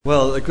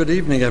Well, good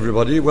evening,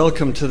 everybody.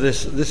 Welcome to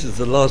this. This is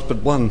the last but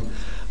one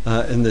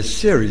in this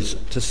series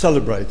to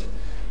celebrate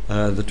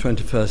the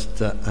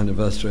 21st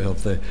anniversary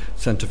of the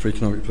Centre for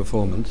Economic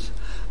Performance.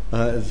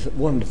 It's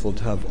wonderful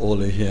to have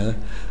Orley here.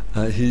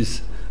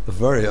 He's a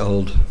very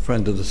old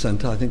friend of the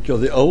Centre. I think you're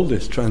the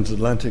oldest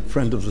transatlantic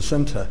friend of the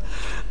Centre.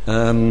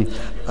 And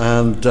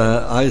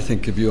I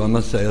think of you, I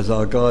must say, as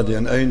our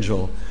guardian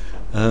angel.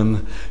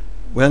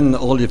 When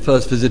Orley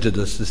first visited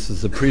us, this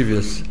is the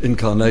previous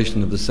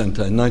incarnation of the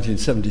Centre, in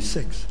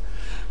 1976,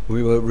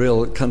 we were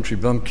real country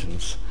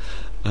bumpkins,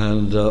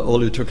 and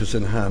Orley took us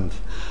in hand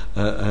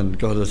and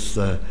got us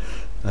a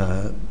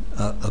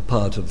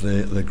part of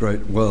the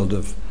great world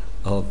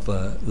of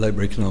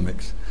labour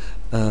economics.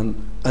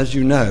 As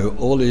you know,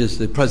 Orley is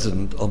the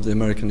president of the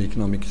American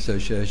Economic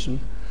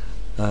Association.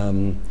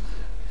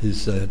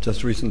 He's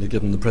just recently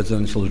given the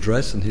presidential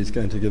address, and he's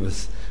going to give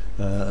us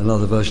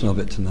another version of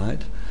it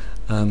tonight.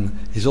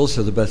 He's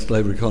also the best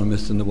labour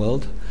economist in the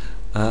world,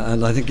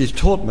 and I think he's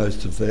taught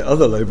most of the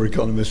other labour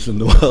economists in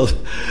the world,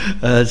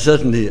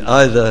 certainly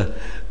either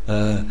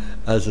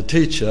as a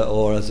teacher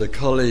or as a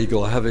colleague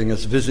or having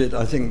us visit.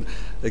 I think an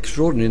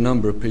extraordinary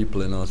number of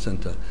people in our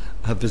centre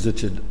have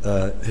visited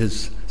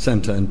his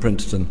centre in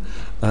Princeton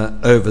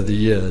over the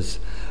years.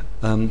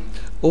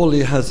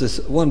 Orley has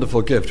this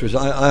wonderful gift, which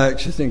I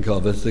actually think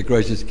of as the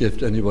greatest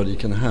gift anybody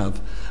can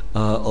have,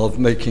 of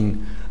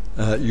making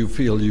you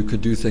feel you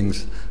could do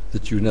things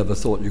that you never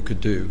thought you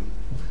could do.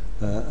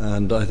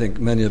 And I think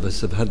many of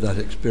us have had that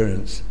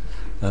experience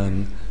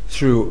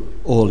through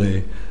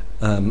Orley,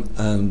 and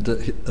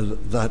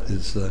that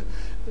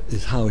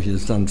is how he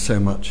has done so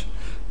much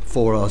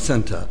for our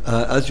centre.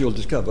 As you'll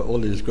discover,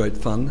 Orley is great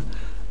fun.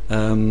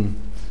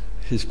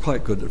 He's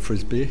quite good at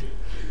Frisbee,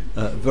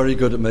 very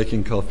good at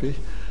making coffee,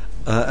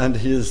 and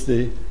he is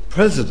the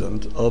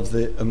president of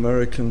the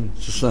American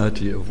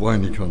Society of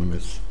Wine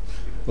Economists.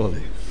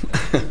 Orley.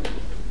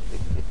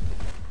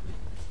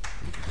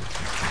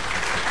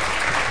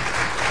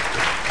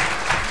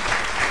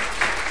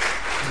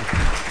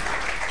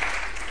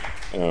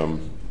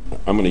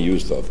 I'm going to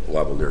use the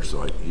lavalier,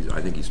 so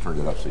I think he's turned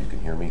it up so you can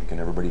hear me. Can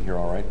everybody hear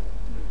all right?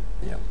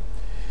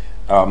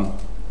 Yeah.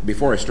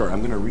 Before I start, I'm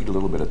going to read a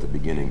little bit at the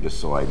beginning just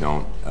so I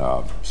don't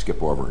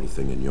skip over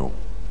anything, and you'll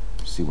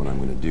see what I'm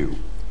going to do.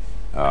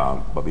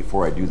 But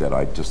before I do that,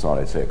 I just thought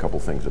I'd say a couple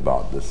things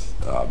about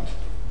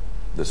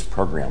this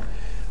program.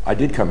 I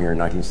did come here in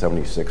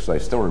 1976, so I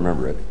still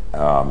remember it.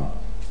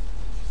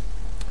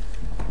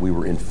 We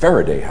were in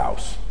Faraday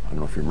House. I don't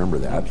know if you remember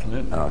that.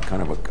 Absolutely.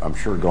 I'm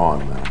sure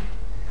gone now,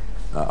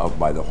 out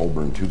by the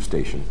Holborn Tube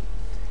Station.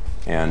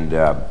 And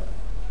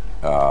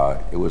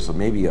it was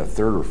maybe a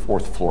third or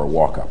fourth floor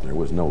walk-up. There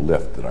was no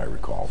lift that I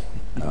recall.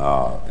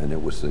 And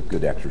it was a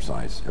good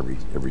exercise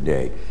every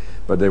day.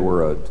 But there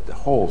were a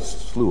whole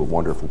slew of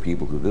wonderful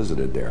people who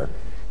visited there,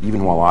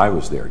 even while I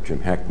was there. Jim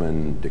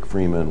Heckman, Dick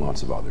Freeman,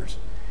 lots of others.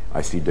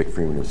 I see Dick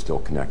Freeman is still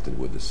connected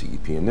with the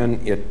CEP. And then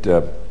it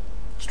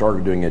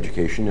started doing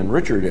education, and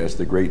Richard, as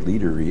the great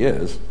leader he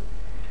is,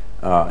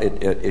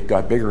 it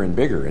got bigger and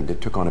bigger, and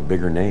it took on a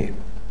bigger name.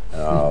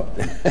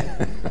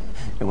 It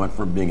went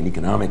from being an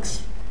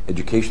economics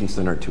education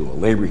center to a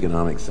labor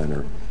economics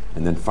center,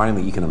 and then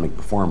finally economic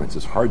performance.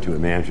 It's hard to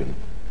imagine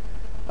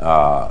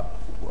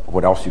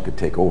what else you could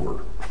take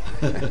over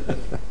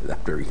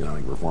after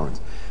economic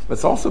performance. But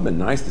it's also been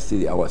nice to see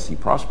the LSE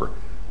prosper.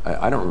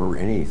 I don't remember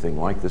anything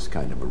like this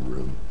kind of a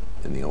room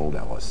in the old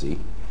LSE.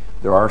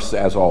 There are,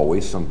 as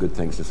always, some good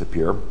things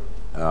disappear,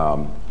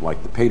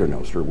 like the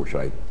Paternoster, which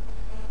I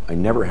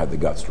never had the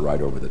guts to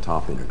ride over the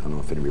top in it. I don't know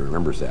if anybody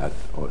remembers that.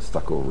 Oh, it's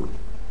stuck over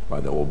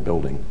by the old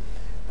building.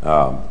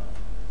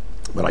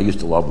 But I used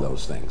to love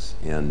those things,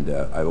 and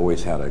I've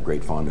always had a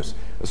great fondness.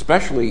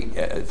 Especially,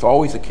 it's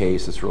always a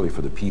case, it's really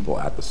for the people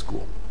at the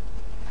school.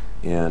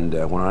 And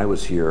when I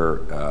was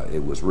here,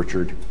 it was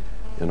Richard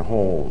and a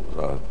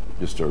whole,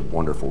 just a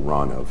wonderful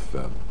run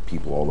of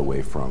people all the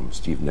way from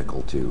Steve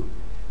Nickel to,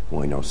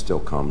 who I know still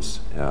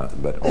comes,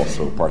 but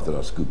also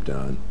Parthados Gupta.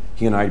 And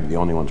he and I are the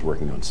only ones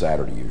working on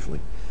Saturday usually.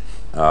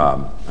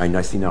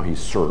 I see now he's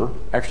Sir.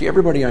 Actually,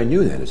 everybody I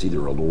knew then is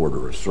either a Lord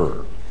or a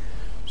Sir.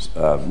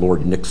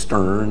 Lord Nick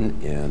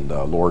Stern and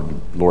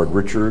Lord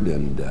Richard,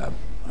 and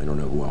I don't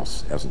know who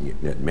else hasn't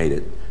yet made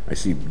it. I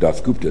see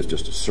Das Gupta is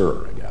just a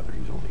Sir, I gather.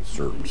 He's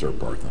only Sir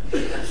Partha.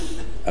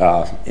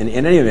 In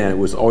any event, it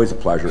was always a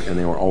pleasure, and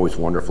they were always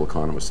wonderful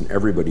economists, and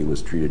everybody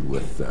was treated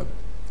with,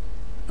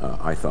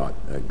 I thought,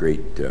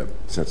 great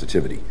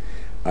sensitivity.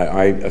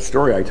 A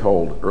story I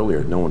told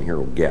earlier, no one here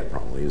will get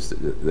probably, is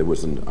that there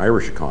was an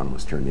Irish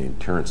economist here named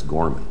Terence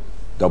Gorman,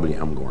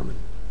 W.M. Gorman,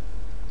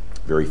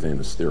 very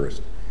famous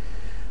theorist,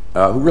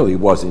 who really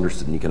was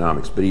interested in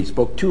economics, but he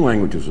spoke two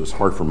languages that was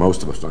hard for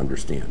most of us to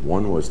understand.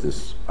 One was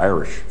this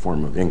Irish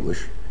form of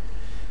English,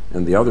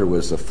 and the other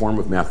was a form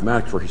of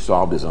mathematics where he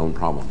solved his own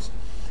problems.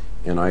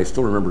 And I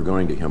still remember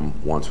going to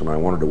him once when I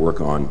wanted to work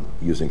on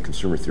using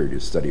consumer theory to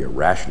study a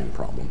rationing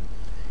problem.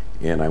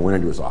 And I went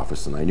into his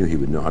office, and I knew he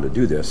would know how to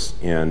do this.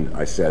 And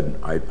I said,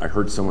 I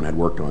heard someone had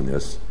worked on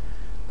this.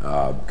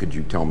 Could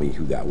you tell me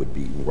who that would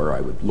be and where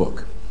I would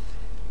look?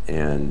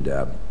 And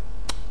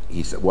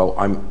he said, well,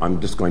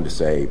 I'm just going to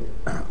say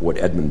what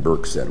Edmund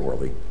Burke said,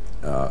 Orley,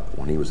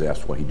 when he was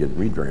asked why he didn't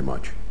read very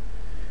much,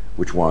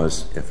 which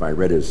was, if I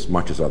read as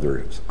much as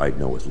others, I'd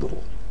know as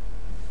little.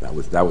 That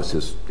was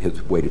his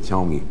way to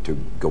tell me to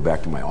go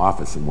back to my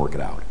office and work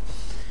it out.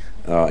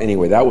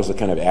 Anyway, that was the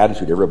kind of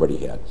attitude everybody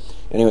had.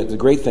 Anyway, it's a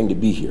great thing to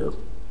be here,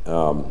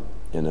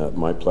 and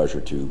my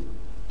pleasure to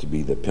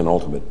be the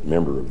penultimate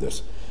member of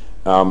this.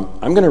 I'm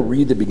going to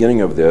read the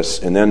beginning of this,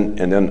 and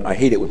then I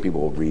hate it when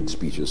people read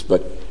speeches,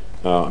 but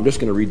I'm just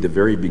going to read the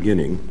very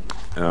beginning,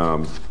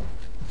 and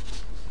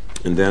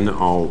then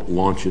I'll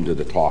launch into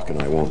the talk,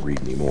 and I won't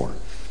read any more.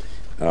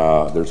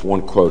 There's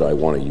one quote I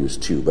want to use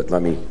too, but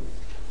let me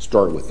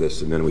start with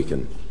this, and then we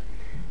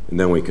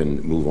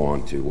can move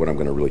on to what I'm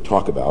going to really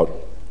talk about.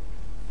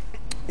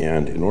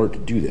 And in order to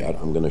do that,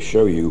 I'm going to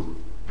show you,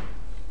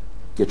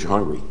 get you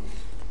hungry.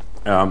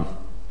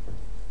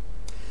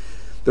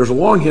 There's a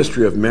long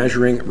history of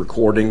measuring,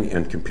 recording,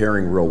 and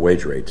comparing real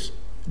wage rates,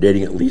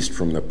 dating at least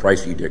from the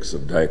price edicts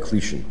of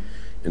Diocletian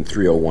in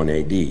 301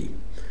 AD.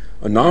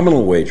 A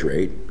nominal wage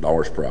rate,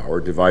 dollars per hour,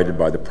 divided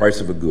by the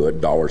price of a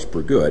good, dollars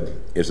per good,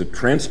 is a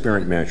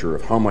transparent measure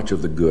of how much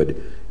of the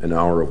good an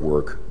hour of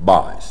work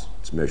buys.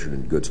 It's measured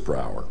in goods per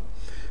hour.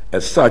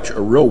 As such,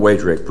 a real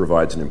wage rate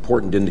provides an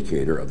important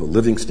indicator of the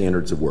living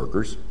standards of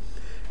workers.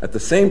 At the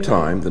same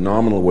time, the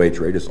nominal wage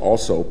rate is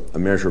also a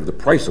measure of the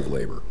price of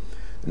labor.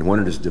 And when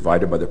it is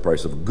divided by the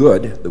price of a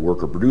good the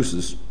worker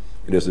produces,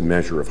 it is a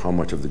measure of how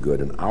much of the good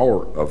an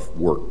hour of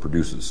work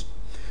produces.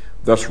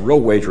 Thus, real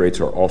wage rates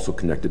are also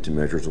connected to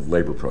measures of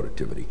labor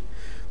productivity.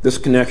 This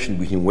connection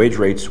between wage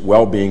rates,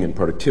 well-being, and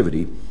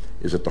productivity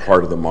is at the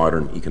heart of the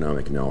modern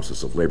economic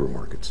analysis of labor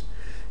markets.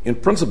 In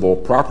principle,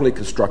 properly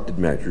constructed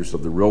measures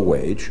of the real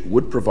wage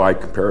would provide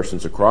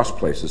comparisons across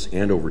places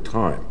and over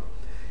time,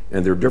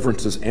 and their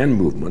differences and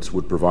movements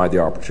would provide the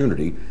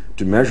opportunity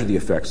to measure the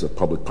effects of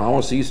public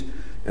policies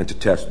and to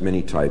test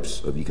many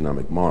types of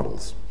economic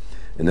models.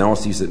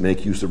 Analyses that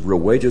make use of real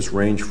wages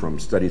range from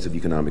studies of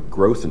economic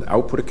growth and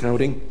output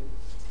accounting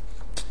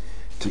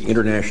to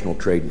international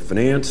trade and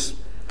finance,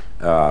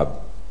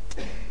 to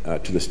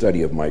the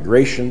study of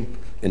migration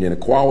and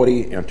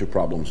inequality, and to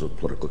problems of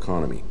political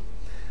economy.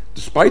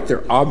 Despite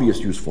their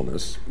obvious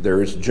usefulness,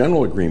 there is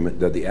general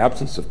agreement that the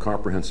absence of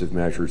comprehensive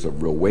measures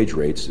of real wage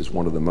rates is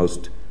one of the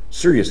most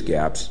serious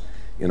gaps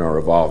in our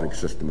evolving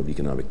system of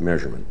economic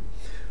measurement.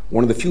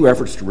 One of the few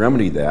efforts to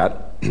remedy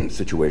that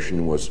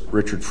situation was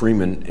Richard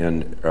Freeman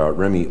and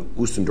Remy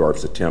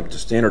Oostendorp's attempt to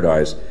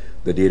standardize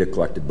the data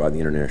collected by the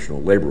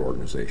International Labor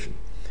Organization.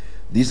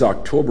 These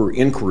October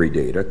inquiry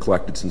data,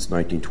 collected since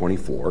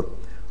 1924,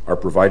 are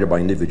provided by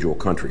individual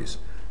countries,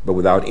 but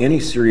without any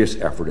serious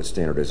effort at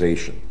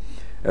standardization.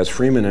 As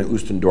Freeman and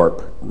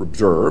Oostendorp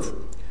observe,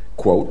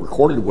 quote,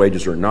 recorded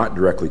wages are not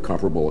directly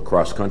comparable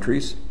across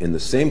countries, in the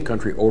same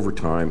country over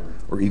time,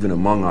 or even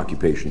among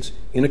occupations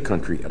in a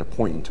country at a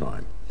point in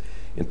time,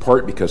 in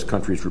part because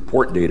countries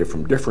report data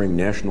from differing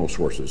national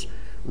sources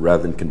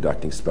rather than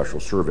conducting special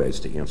surveys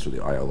to answer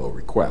the ILO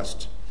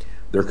requests.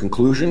 Their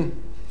conclusion,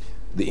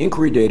 the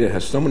inquiry data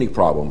has so many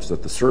problems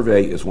that the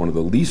survey is one of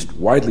the least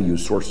widely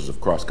used sources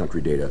of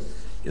cross-country data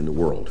in the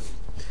world.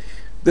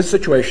 This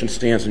situation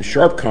stands in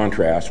sharp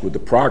contrast with the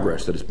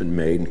progress that has been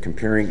made in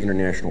comparing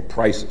international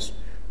prices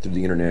through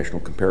the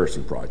International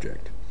Comparison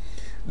Project.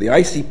 The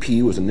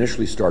ICP was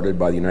initially started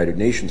by the United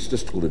Nations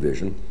Statistical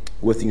Division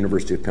with the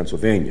University of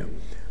Pennsylvania,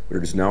 but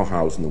it is now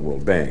housed in the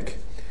World Bank.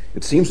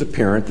 It seems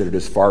apparent that it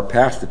is far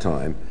past the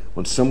time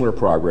when similar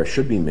progress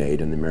should be made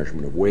in the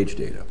measurement of wage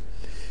data.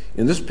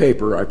 In this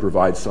paper, I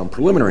provide some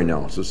preliminary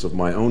analysis of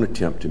my own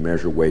attempt to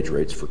measure wage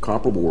rates for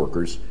comparable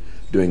workers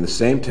doing the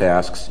same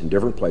tasks in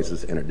different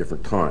places and at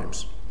different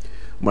times.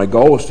 My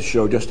goal is to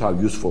show just how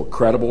useful a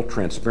credible,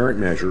 transparent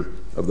measure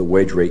of the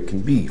wage rate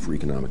can be for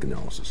economic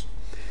analysis.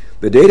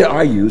 The data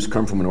I use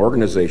come from an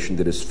organization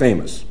that is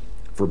famous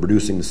for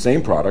producing the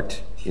same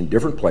product in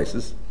different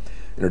places,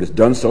 and it has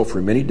done so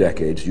for many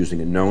decades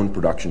using a known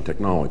production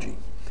technology.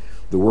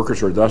 The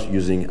workers are thus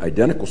using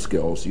identical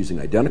skills, using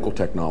identical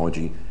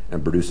technology,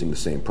 and producing the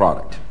same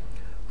product.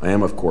 I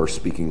am, of course,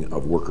 speaking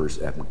of workers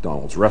at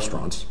McDonald's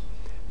restaurants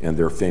and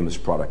their famous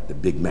product, the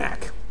Big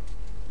Mac.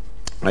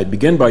 I'd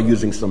begin by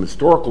using some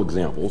historical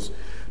examples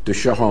to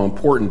show how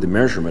important the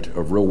measurement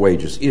of real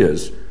wages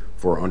is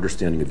for our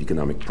understanding of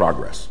economic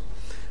progress.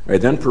 I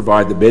then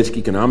provide the basic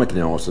economic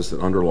analysis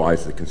that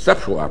underlies the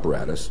conceptual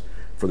apparatus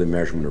for the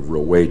measurement of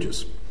real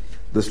wages.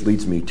 This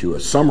leads me to a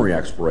summary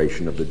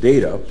exploration of the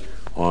data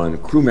on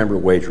crew member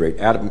wage rate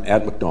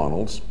at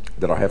McDonald's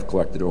that I have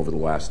collected over the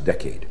last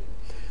decade.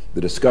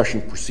 The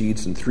discussion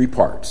proceeds in three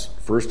parts.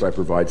 First, I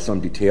provide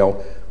some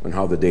detail on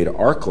how the data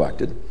are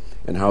collected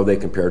and how they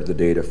compare to the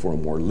data for a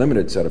more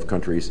limited set of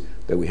countries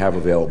that we have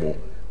available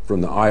from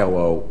the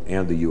ILO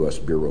and the U.S.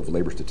 Bureau of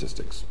Labor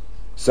Statistics.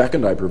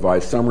 Second, I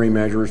provide summary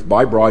measures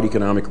by broad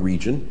economic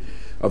region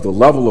of the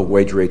level of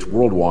wage rates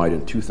worldwide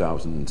in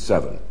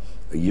 2007,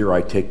 a year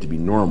I take to be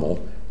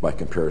normal by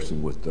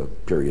comparison with the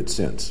period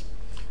since.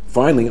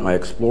 Finally, I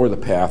explore the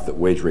path that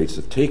wage rates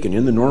have taken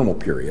in the normal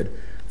period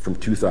from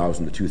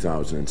 2000 to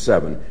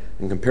 2007,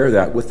 and compare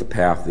that with the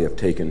path they have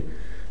taken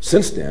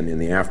since then in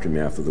the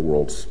aftermath of the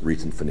world's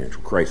recent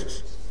financial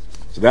crisis.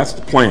 So that's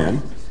the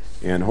plan,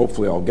 and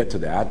hopefully I'll get to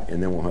that,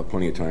 and then we'll have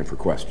plenty of time for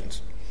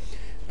questions.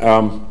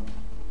 Let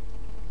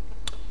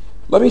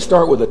me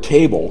start with a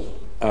table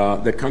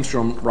that comes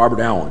from Robert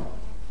Allen.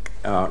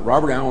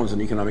 Robert Allen is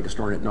an economic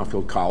historian at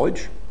Nuffield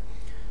College.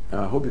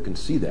 I hope you can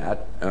see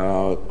that.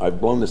 I've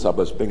blown this up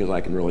as big as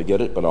I can really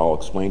get it, but I'll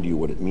explain to you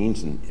what it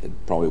means, and it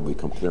probably will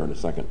become clear in a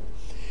second.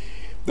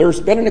 There's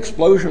been an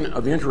explosion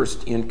of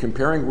interest in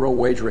comparing real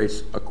wage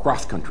rates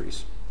across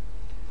countries.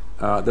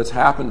 That's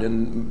happened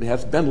and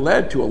has been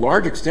led to a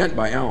large extent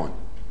by Allen,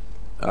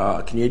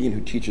 a Canadian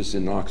who teaches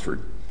in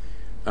Oxford.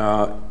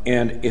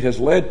 And it has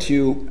led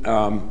to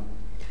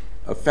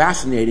a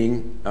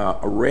fascinating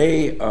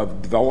array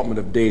of development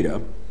of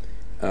data.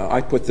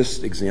 I put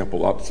this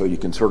example up so you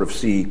can sort of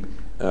see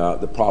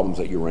the problems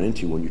that you run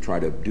into when you try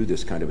to do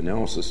this kind of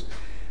analysis.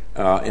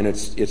 And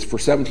it's for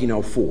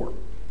 1704.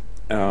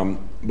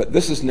 But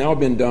this has now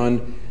been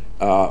done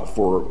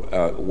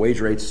for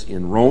wage rates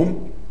in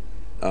Rome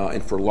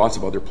and for lots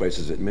of other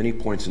places at many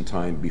points in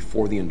time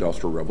before the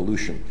Industrial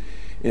Revolution.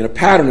 And a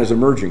pattern is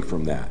emerging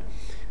from that.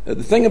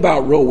 The thing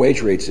about real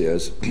wage rates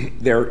is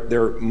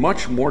they're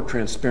much more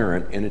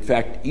transparent and, in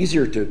fact,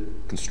 easier to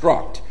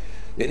construct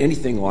than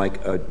anything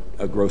like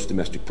a gross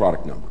domestic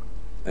product number.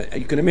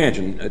 You can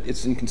imagine,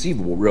 it's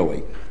inconceivable,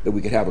 really, that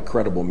we could have a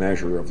credible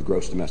measure of the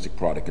gross domestic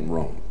product in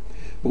Rome.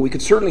 But we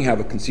could certainly have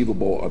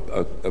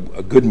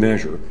a good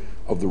measure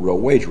of the real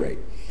wage rate.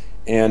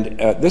 And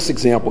this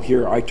example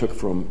here I took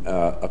from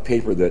a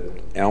paper that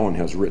Allen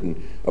has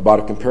written about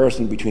a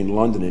comparison between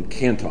London and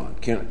Canton.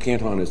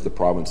 Canton is the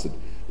province that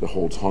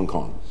holds Hong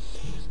Kong.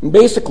 And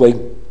basically,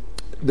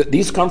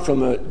 these come from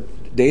the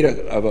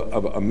data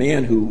of a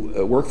man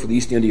who worked for the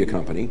East India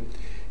Company,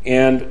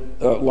 and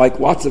like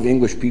lots of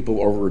English people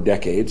over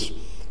decades,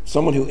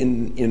 someone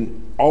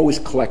who always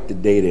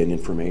collected data and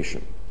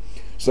information.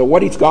 So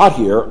what he's got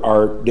here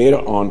are data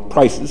on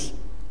prices.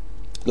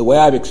 The way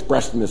I've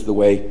expressed them is the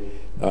way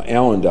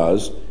Allen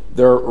does.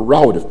 They're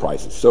relative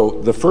prices.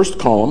 So the first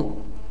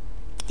column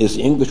is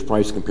the English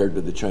price compared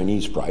to the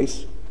Chinese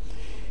price.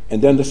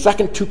 And then the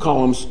second two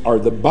columns are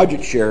the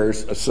budget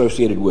shares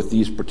associated with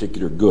these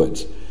particular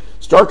goods.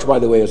 Starch, by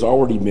the way, has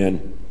already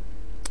been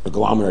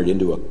agglomerated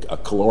into a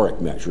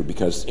caloric measure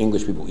because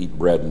English people eat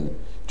bread and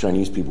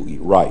Chinese people eat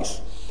rice.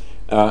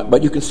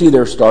 But you can see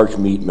there's starch,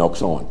 meat, milk,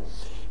 so on.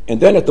 And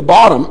then at the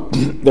bottom,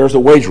 there's a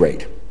wage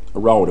rate, a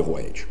relative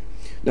wage.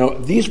 Now,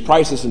 these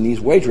prices and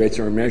these wage rates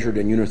are measured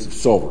in units of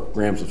silver,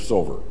 grams of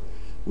silver,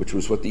 which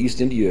was what the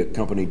East India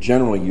Company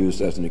generally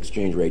used as an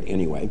exchange rate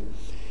anyway.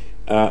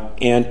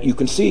 And you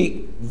can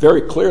see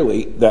very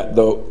clearly that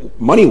the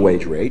money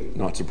wage rate,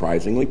 not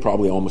surprisingly,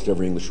 probably almost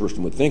every English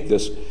person would think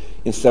this,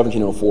 in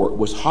 1704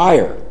 was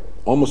higher,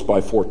 almost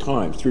by 3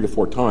 to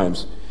 4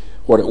 times,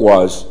 what it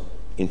was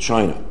in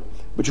China.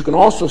 But you can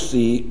also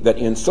see that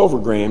in silver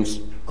grams,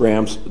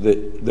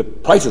 the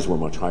prices were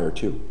much higher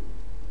too.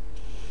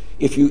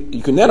 If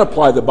you can then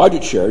apply the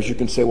budget shares, you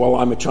can say, well,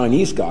 I'm a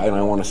Chinese guy and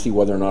I want to see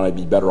whether or not I'd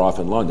be better off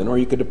in London, or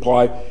you could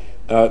apply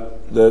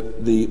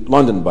the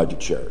London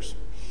budget shares.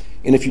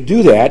 And if you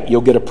do that,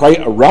 you'll get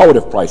a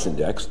relative price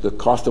index, the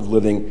cost of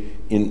living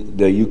in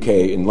the UK,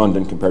 in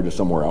London, compared to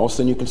somewhere else.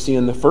 And you can see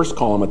in the first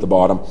column at the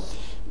bottom,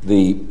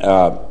 the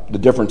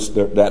difference,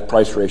 that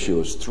price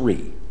ratio is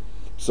 3.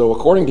 So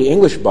according to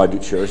English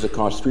budget shares, it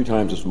costs 3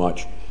 times as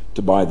much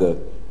to buy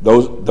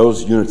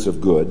those units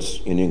of goods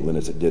in England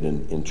as it did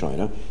in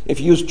China. If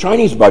you use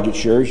Chinese budget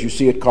shares, you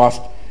see it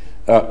cost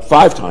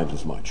 5 times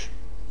as much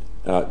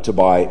to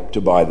buy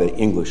the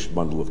English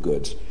bundle of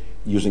goods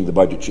using the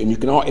budget. And you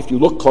can, if you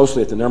look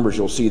closely at the numbers,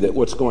 you'll see that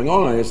what's going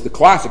on is the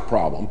classic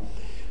problem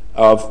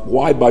of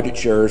why budget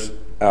shares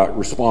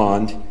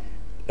respond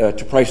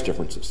to price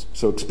differences.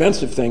 So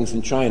expensive things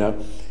in China,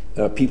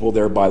 people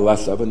there buy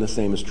less of, and the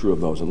same is true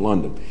of those in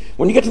London.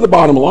 When you get to the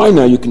bottom line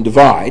now, you can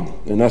divide,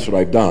 and that's what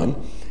I've done.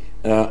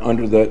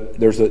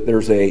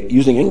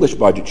 Using English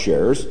budget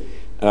shares,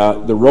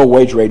 the real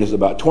wage rate is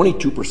about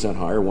 22%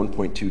 higher,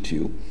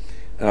 1.22.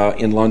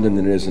 In London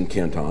than it is in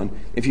Canton.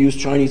 If you use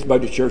Chinese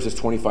budget shares, it's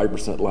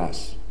 25%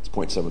 less. It's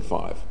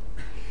 0.75.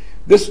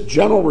 This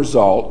general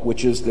result,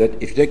 which is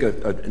that if you take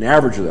an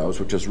average of those,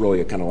 which is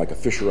really kind of like a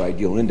Fisher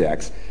ideal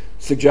index,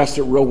 suggests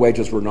that real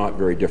wages were not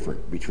very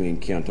different between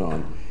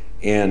Canton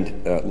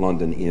and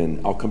London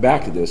I'll come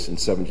back to this, in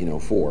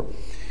 1704.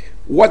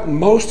 What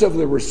most of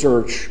the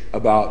research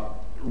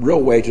about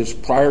real wages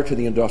prior to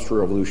the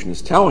Industrial Revolution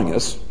is telling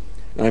us,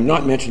 and I'm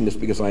not mentioning this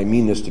because I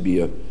mean this to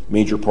be a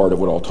major part of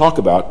what I'll talk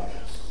about,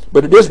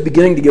 but it is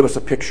beginning to give us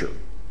a picture.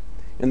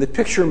 And the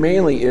picture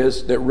mainly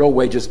is that real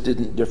wages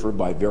didn't differ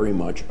by very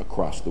much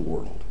across the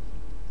world.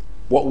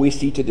 What we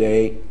see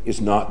today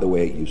is not the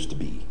way it used to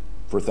be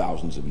for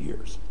thousands of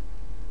years.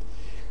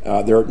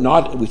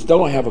 We still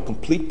don't have a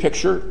complete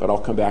picture, but I'll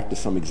come back to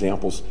some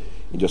examples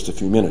in just a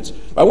few minutes.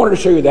 I wanted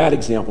to show you that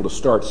example to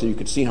start so you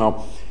could see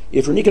how,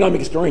 if you're an economic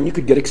historian, you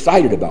could get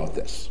excited about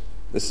this.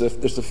 There's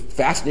a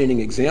fascinating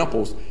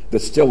examples that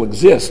still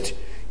exist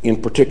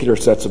in particular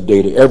sets of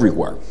data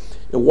everywhere.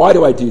 And why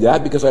do I do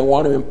that? Because I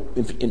want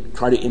to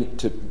try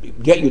to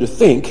get you to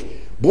think,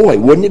 boy,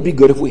 wouldn't it be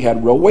good if we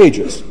had real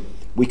wages?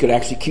 We could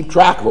actually keep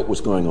track of what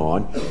was going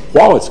on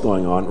while it's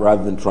going on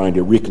rather than trying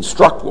to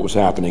reconstruct what was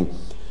happening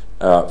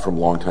from a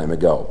long time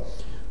ago.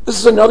 This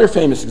is another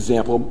famous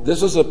example.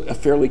 This is a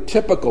fairly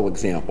typical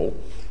example.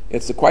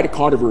 It's quite a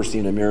controversy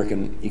in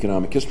American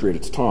economic history at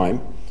its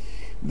time.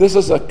 This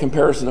is a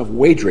comparison of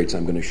wage rates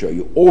I'm going to show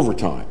you over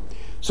time.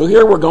 So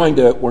here we're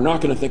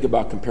not going to think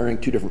about comparing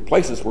two different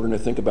places. We're going to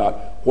think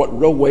about what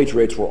real wage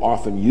rates were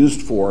often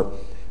used for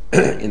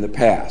in the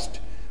past,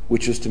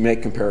 which is to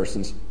make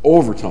comparisons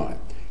over time.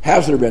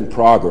 Has there been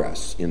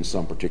progress in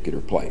some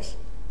particular place?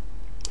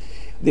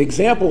 The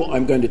example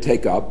I'm going to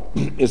take up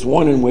is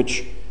one in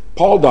which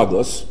Paul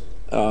Douglas,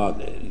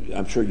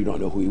 I'm sure you don't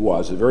know who he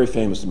was, a very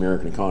famous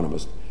American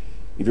economist.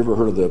 If you've ever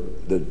heard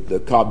of the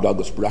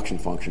Cobb-Douglas production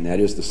function, that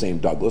is the same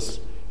Douglas.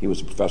 He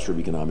was a professor of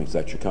economics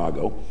at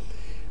Chicago.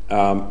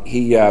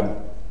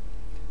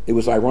 It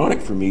was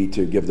ironic for me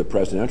to give the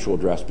presidential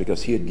address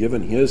because he had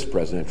given his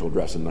presidential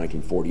address in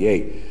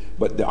 1948.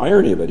 But the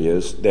irony of it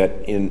is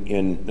that in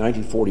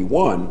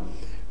 1941,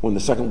 when the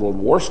Second World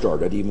War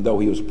started, even though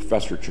he was a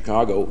professor at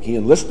Chicago, he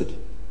enlisted.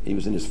 He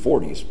was in his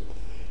 40s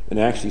and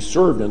actually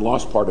served and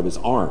lost part of his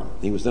arm.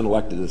 He was then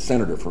elected as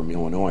senator from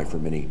Illinois for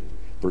many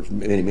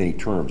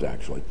terms,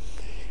 actually.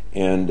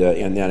 And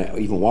then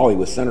even while he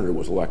was senator,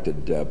 was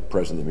elected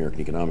president of the American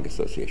Economic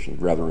Association,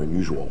 rather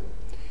unusual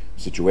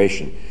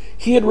situation.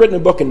 He had written a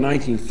book in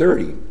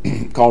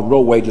 1930 called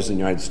Real Wages in the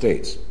United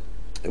States.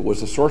 It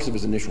was the source of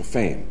his initial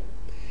fame.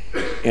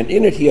 And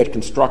in it he had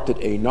constructed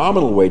a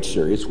nominal wage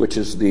series, which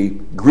is the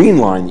green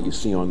line that you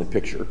see on the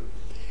picture.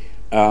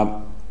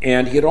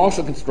 And he had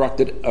also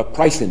constructed a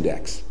price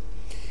index.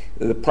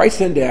 The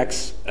price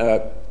index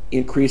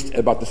increased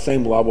about the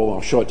same level,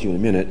 I'll show it to you in a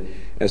minute,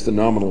 as the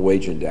nominal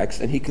wage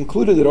index. And he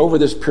concluded that over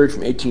this period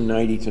from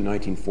 1890 to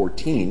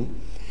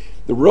 1914,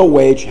 the real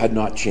wage had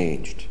not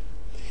changed.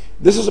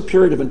 This is a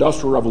period of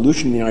industrial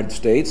revolution in the United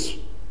States.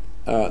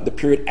 The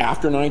period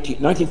after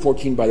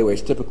 1914, by the way,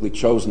 is typically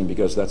chosen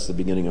because that's the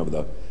beginning of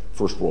the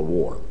First World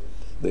War,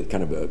 the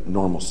kind of a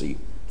normalcy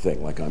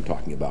thing like I'm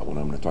talking about when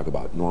I'm going to talk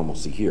about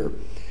normalcy here.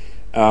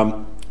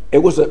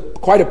 It was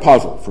quite a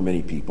puzzle for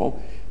many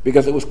people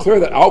because it was clear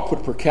that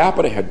output per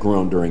capita had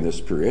grown during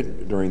this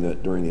period, during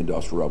the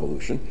Industrial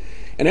Revolution.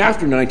 And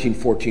after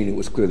 1914, it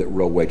was clear that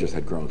real wages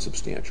had grown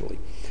substantially.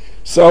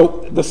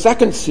 So the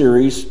second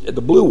series,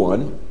 the blue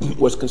one,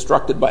 was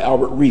constructed by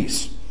Albert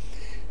Rees.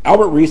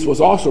 Albert Rees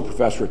was also a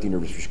professor at the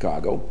University of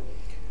Chicago,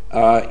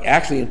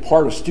 actually in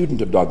part a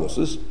student of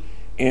Douglas's.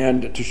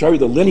 And to show you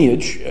the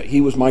lineage, he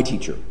was my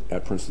teacher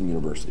at Princeton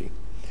University.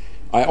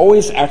 I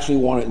always actually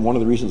wanted, one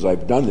of the reasons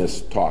I've done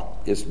this talk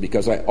is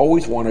because I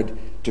always wanted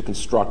to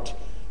construct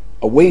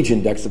a wage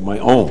index of my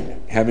own.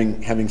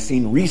 Having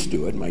seen Rees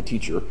do it, my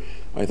teacher,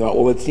 I thought,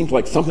 well, it seems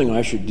like something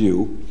I should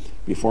do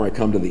before I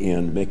come to the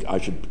end. I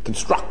should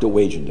construct a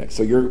wage index.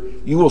 So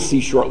you will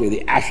see shortly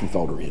the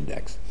Ashenfelter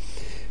index.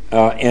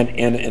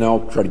 And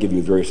I'll try to give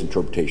you various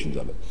interpretations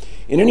of it.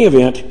 In any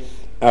event,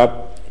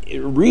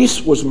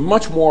 Rees was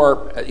much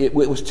more, it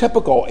was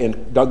typical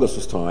in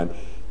Douglas's time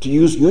to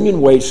use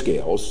union wage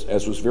scales,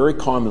 as was very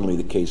commonly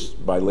the case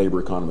by labor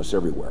economists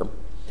everywhere.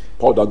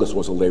 Paul Douglas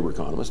was a labor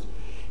economist.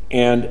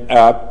 And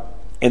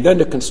then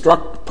to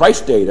construct price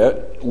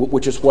data,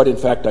 which is what, in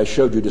fact, I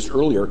showed you just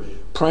earlier,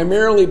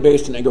 primarily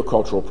based on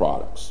agricultural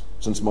products,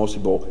 since most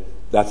people,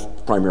 that's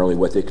primarily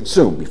what they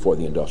consumed before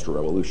the Industrial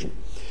Revolution.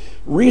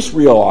 Rees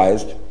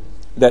realized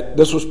that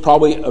this was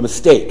probably a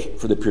mistake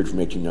for the period from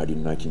 1890 to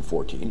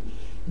 1914,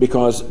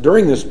 because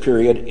during this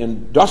period,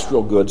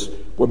 industrial goods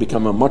were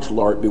becoming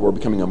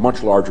a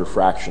much larger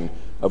fraction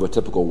of a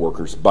typical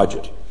worker's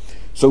budget.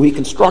 So he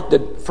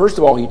constructed, first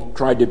of all, he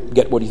tried to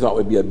get what he thought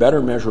would be a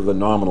better measure of the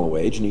nominal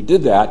wage, and he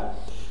did that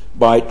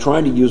by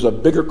trying to use a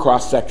bigger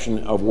cross-section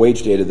of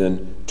wage data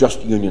than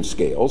just union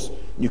scales.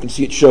 You can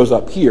see it shows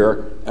up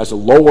here as a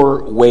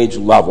lower wage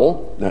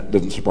level. That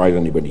doesn't surprise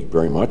anybody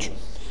very much.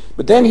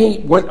 But then he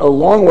went a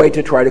long way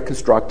to try to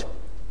construct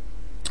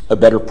a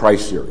better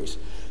price series.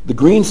 The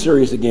green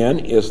series, again,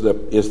 is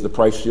the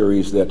price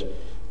series that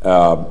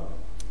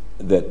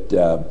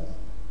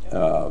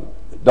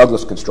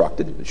Douglas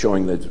constructed,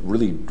 showing the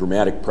really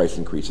dramatic price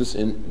increases,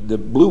 and the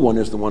blue one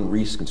is the one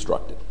Rees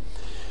constructed.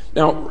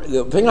 Now,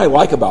 the thing I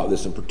like about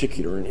this in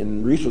particular,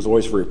 and Rees was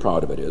always very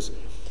proud of it, is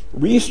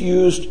Rees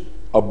used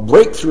a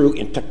breakthrough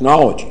in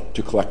technology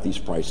to collect these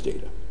price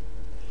data.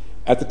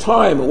 At the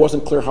time, it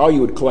wasn't clear how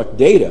you would collect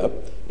data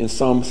in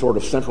some sort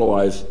of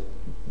centralized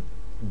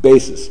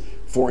basis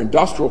for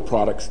industrial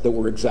products that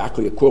were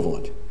exactly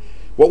equivalent.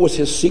 What was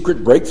his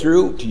secret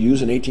breakthrough to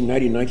use in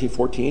 1890 and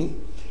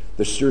 1914?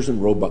 The Sears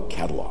and Roebuck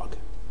catalog.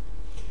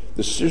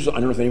 The Sears, I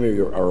don't know if any of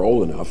you are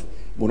old enough.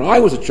 When I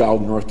was a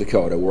child in North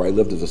Dakota, where I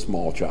lived as a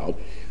small child,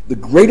 the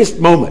greatest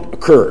moment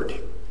occurred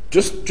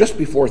just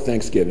before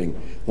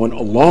Thanksgiving when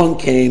along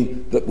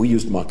came that we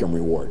used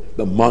Montgomery Ward,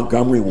 the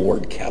Montgomery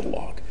Ward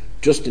catalog.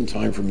 just in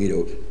time for me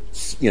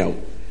to,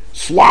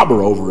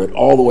 slobber over it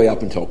all the way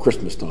up until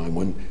Christmas time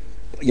when,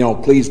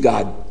 please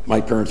God, my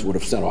parents would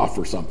have sent off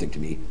for something to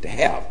me to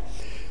have.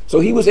 So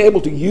he was able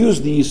to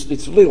use these.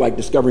 It's really like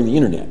discovering the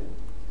internet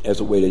as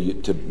a way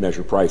to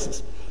measure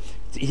prices.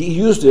 He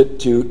used it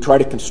to try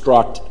to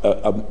construct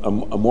a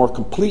more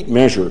complete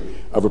measure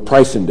of a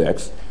price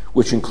index,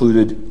 which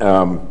included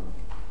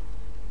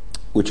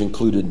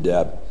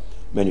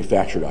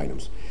manufactured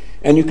items.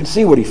 And you can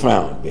see what he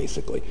found,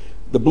 basically.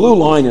 The blue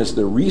line is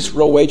the Reese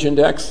Real Wage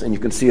Index, and you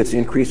can see it's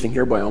increasing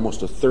here by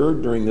almost a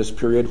third during this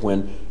period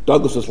when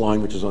Douglas's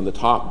line, which is on the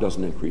top,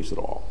 doesn't increase at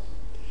all.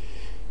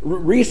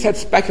 Reese had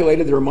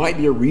speculated there might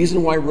be a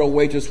reason why real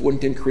wages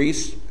wouldn't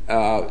increase.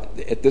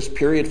 At this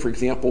period, for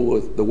example,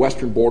 the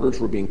western borders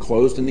were being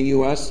closed in the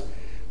U.S.,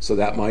 so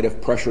that might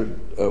have pressured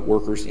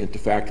workers into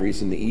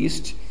factories in the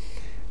East.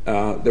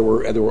 There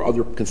were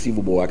other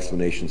conceivable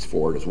explanations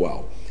for it as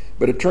well.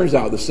 But it turns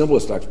out the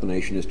simplest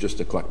explanation is just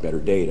to collect better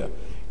data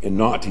and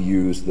not to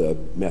use the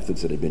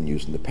methods that had been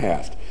used in the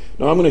past.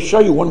 Now, I'm going to show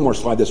you one more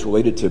slide that's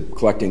related to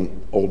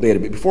collecting old data.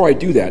 But before I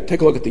do that,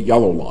 take a look at the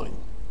yellow line.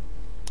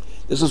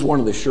 This is one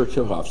of the sure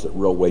tip-offs that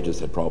real wages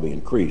had probably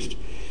increased.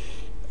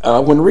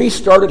 When Reese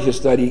started his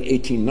study in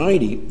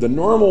 1890, the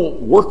normal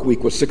work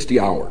week was 60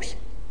 hours.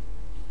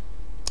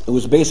 It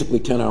was basically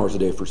 10 hours a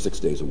day for 6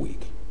 days a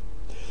week.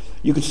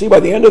 You can see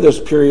by the end of this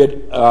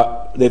period,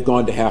 they've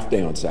gone to half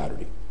day on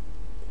Saturday.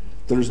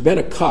 So there's been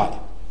a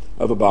cut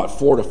of about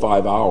 4 to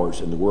 5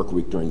 hours in the work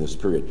week during this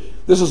period.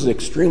 This is an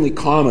extremely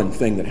common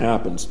thing that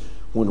happens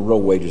when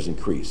real wages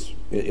increase.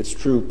 It's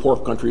true, poor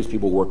countries,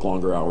 people work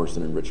longer hours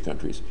than in rich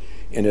countries.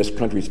 And as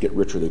countries get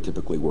richer, they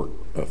typically work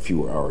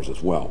fewer hours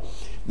as well.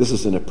 This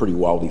is in a pretty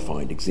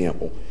well-defined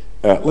example.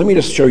 Let me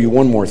just show you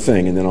one more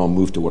thing, and then I'll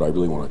move to what I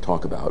really want to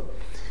talk about.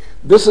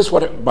 This is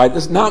what, by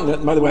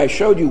the way, I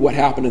showed you what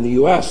happened in the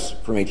U.S.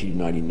 from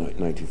 1890 to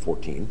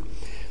 1914.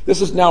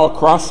 This is now a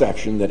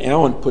cross-section that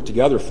Alan put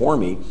together for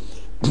me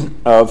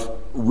of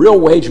real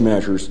wage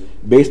measures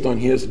based on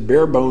his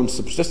bare-bones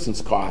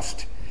subsistence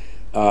cost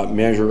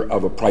measure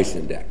of a price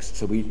index.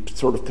 So he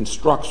sort of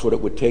constructs what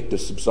it would take to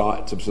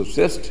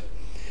subsist,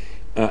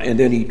 and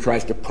then he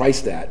tries to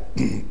price that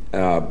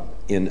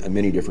in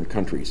many different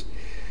countries.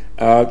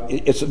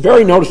 It's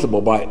very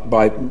noticeable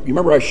by you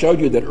remember I showed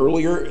you that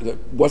earlier that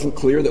it wasn't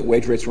clear that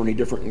wage rates were any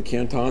different in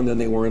Canton than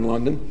they were in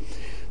London.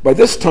 By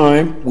this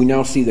time, we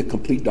now see the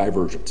complete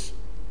divergence.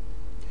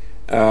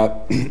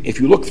 If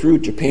you look through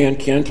Japan,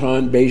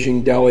 Canton,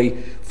 Beijing,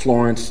 Delhi,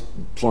 Florence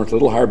a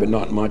little higher but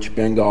not much,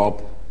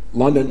 Bengal,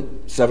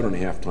 London,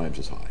 7.5 times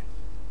as high.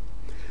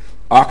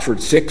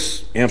 Oxford,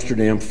 6,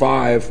 Amsterdam,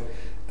 5,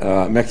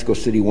 Mexico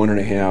City,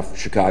 1.5,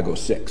 Chicago,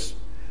 6.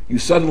 You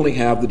suddenly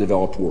have the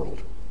developed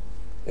world.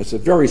 It's a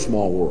very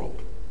small world,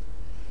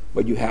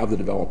 but you have the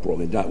developed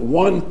world. In that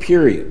one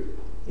period,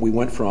 we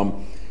went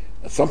from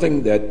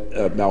something that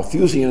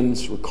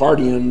Malthusians,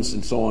 Ricardians,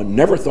 and so on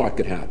never thought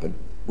could happen,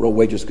 real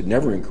wages could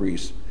never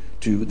increase,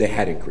 to they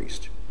had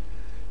increased.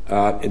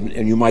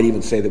 And you might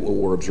even say that what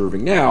we're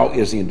observing now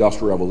is the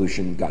Industrial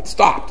Revolution got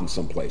stopped in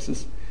some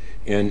places.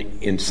 And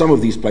in some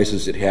of these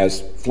places it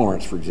has,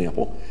 Florence, for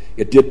example,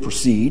 it did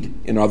proceed.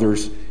 In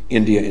others,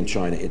 India and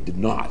China, it did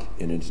not.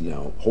 And it's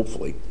now,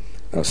 hopefully,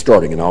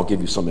 starting. And I'll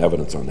give you some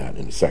evidence on that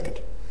in a second.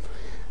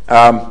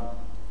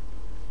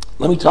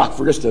 Let me talk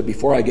for just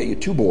before I get you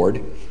too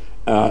bored,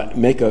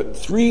 make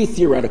 3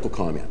 theoretical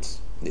comments.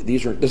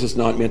 This is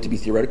not meant to be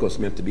theoretical. It's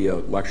meant to be a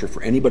lecture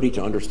for anybody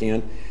to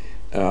understand.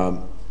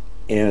 Let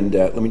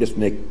me just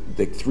make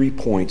 3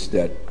 points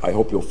that I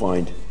hope you'll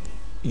find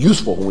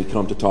useful when we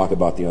come to talk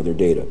about the other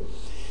data.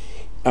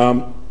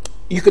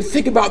 You could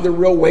think about the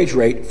real wage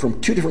rate from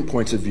 2 different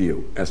points of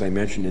view, as I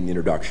mentioned in the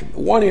introduction.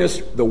 One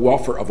is the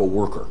welfare of a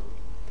worker.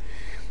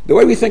 The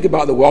way we think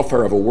about the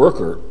welfare of a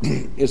worker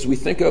is we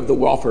think of the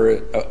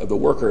welfare of the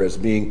worker as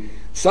being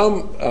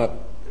some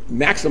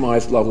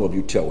maximized level of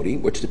utility,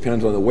 which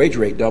depends on the wage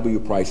rate, W,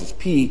 prices,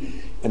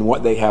 P, and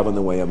what they have in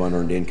the way of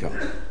unearned income.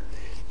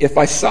 If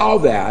I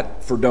solve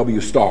that for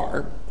W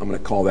star, I'm going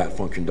to call that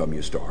function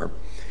W star,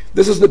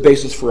 this is the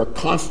basis for a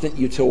constant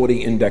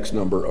utility index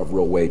number of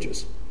real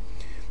wages.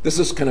 This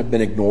has kind of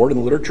been ignored in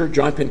the literature.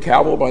 John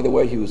Pencavel, by the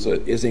way, he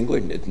is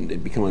English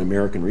and become an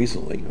American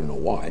recently. I don't know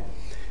why.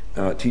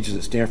 Teaches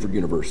at Stanford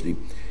University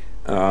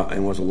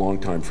and is a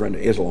longtime friend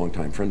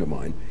of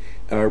mine.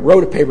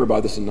 Wrote a paper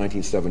about this in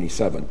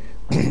 1977.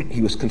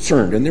 He was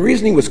concerned, and the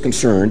reason he was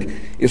concerned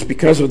is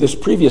because of this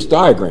previous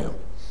diagram.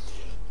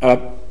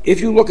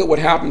 If you look at what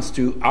happens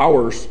to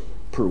hours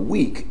per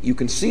week, you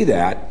can see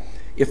that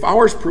if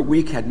hours per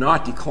week had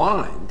not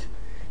declined,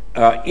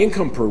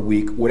 income per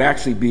week would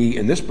actually be,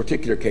 in this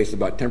particular case,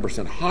 about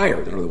 10%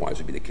 higher than otherwise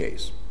would be the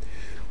case.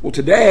 Well,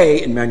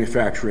 today in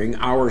manufacturing,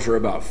 hours are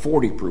about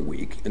 40 per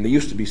week, and they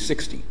used to be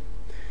 60.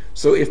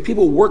 So if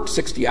people worked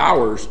 60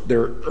 hours,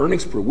 their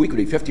earnings per week would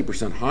be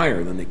 50%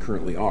 higher than they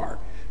currently are.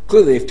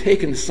 Clearly, they've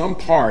taken some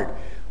part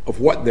of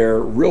what their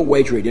real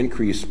wage rate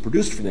increase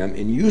produced for them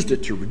and used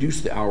it to reduce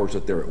the hours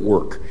that they're at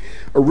work.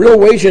 A real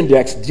wage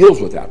index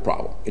deals with that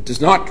problem. It does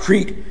not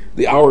treat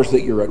the hours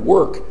that you're at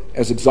work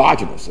as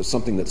exogenous, as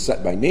something that's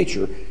set by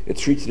nature. It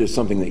treats it as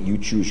something that you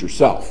choose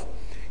yourself.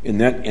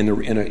 And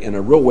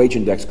a real wage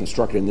index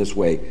constructed in this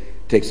way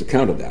takes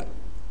account of that.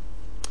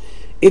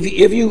 If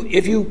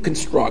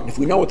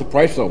we know what the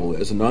price level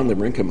is, the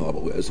non-labor income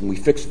level is, and we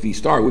fix V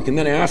star, we can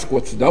then ask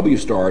what's the W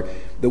star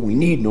that we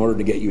need in order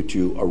to get you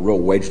to a real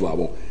wage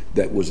level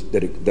that was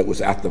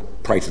at the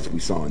prices we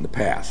saw in the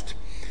past.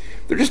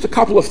 There are just a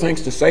couple of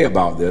things to say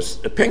about this.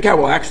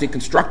 Penkow actually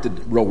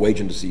constructed real wage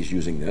indices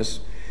using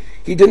this.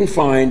 He didn't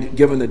find,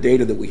 given the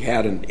data that we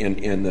had and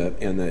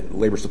the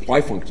labor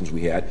supply functions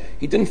we had,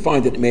 he didn't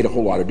find that it made a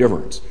whole lot of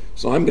difference.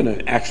 So I'm going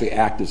to actually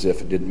act as if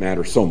it didn't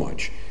matter so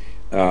much.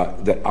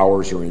 That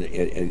hours are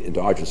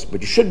endogenous.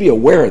 But you should be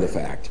aware of the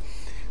fact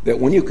that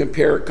when you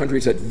compare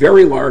countries at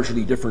very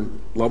largely different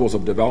levels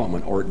of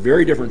development or at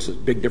very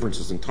big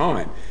differences in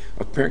time,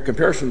 a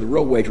comparison of the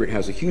real wage rate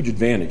has a huge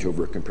advantage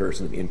over a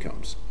comparison of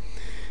incomes.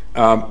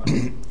 There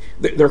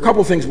are a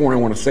couple of things more I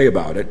want to say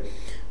about it.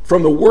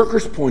 From the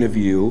worker's point of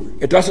view,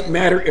 it doesn't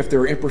matter if there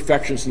are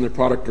imperfections in the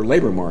product or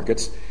labor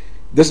markets.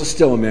 This is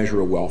still a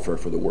measure of welfare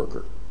for the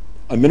worker.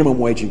 A minimum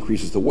wage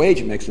increases the wage,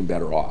 it makes them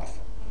better off.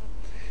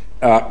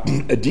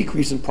 A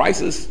decrease in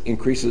prices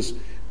reduces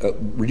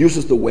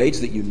the wage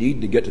that you need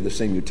to get to the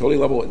same utility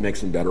level. It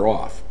makes them better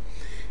off.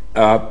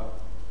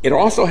 It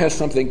also has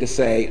something to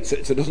say, so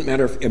it doesn't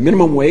matter if a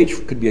minimum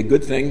wage could be a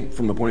good thing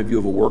from the point of view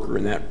of a worker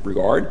in that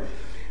regard.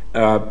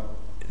 And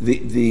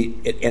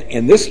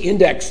this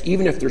index,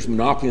 even if there's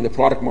monopoly in the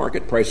product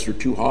market, prices are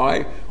too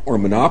high, or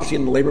monopoly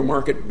in the labor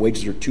market,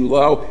 wages are too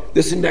low,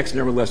 this index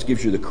nevertheless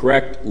gives you the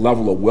correct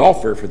level of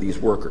welfare for these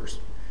workers.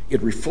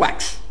 It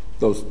reflects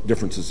those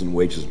differences in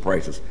wages and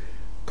prices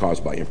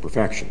caused by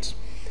imperfections.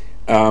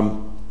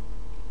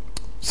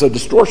 So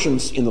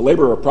distortions in the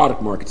labor or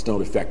product markets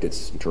don't affect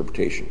its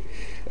interpretation.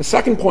 A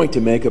second point to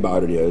make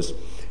about it is,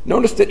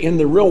 notice that in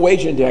the real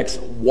wage index,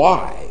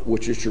 Y,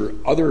 which is your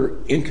other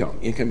income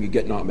you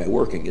get not by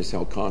working, is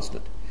held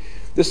constant.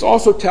 This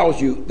also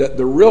tells you that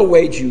the real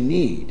wage you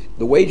need,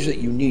 the wage that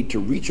you need to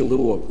reach a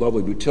little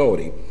level of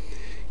utility,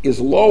 is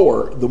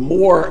lower the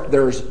more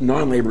there's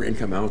non-labor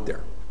income out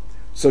there.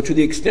 So to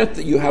the extent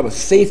that you have a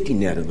safety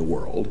net in the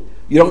world,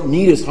 you don't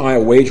need as high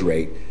a wage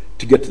rate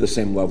to get to the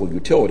same level of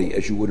utility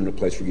as you would in a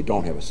place where you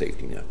don't have a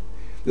safety net.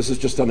 This is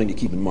just something to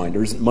keep in mind.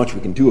 There isn't much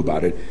we can do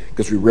about it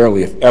because we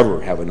rarely, if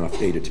ever, have enough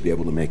data to be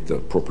able to make the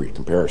appropriate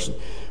comparison.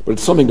 But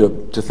it's something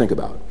to think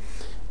about.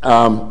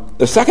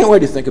 The second way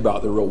to think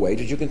about the real wage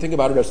is you can think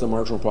about it as the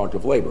marginal product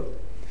of labor.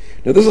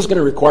 Now this is going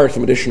to require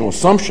some additional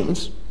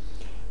assumptions.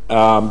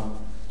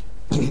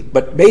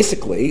 But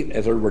basically,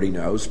 as everybody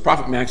knows,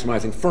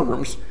 profit-maximizing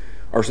firms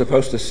are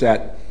supposed to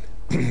set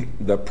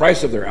the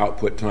price of their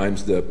output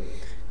times the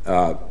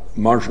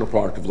marginal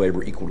product of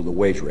labor equal to the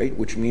wage rate,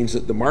 which means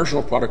that the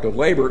marginal product of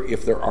labor,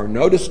 if there are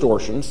no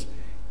distortions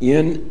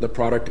in the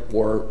product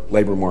or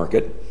labor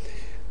market,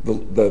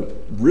 the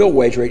real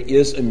wage rate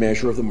is a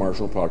measure of the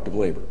marginal product of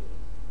labor.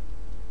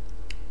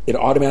 It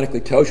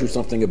automatically tells you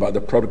something about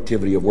the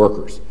productivity of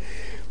workers.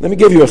 Let me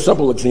give you a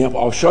simple example.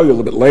 I'll show you a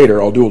little bit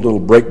later. I'll do a little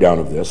breakdown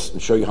of this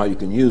and show you how you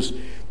can use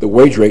the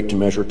wage rate to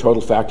measure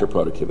total factor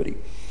productivity.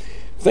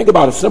 Think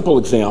about a simple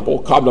example,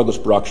 Cobb-Douglas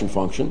production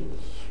function.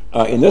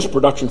 In this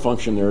production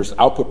function, there's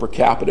output per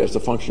capita as a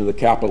function of the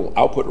capital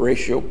output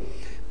ratio,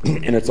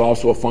 and it's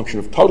also a function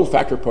of total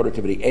factor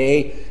productivity,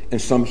 A,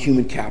 and some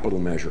human capital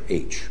measure,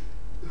 H.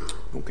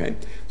 Okay?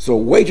 So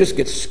wages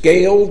get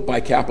scaled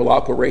by capital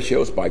output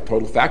ratios, by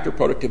total factor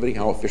productivity,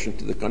 how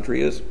efficient the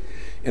country is,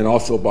 and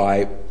also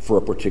by, for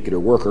a particular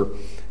worker,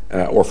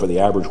 or for the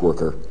average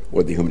worker,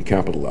 what the human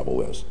capital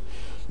level is.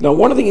 Now,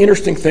 one of the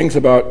interesting things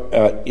about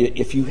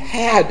if you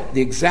had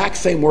the exact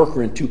same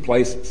worker in two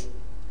places,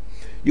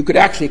 you could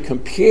actually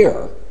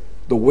compare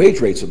the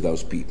wage rates of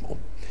those people.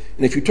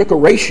 And if you took a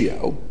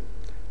ratio,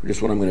 which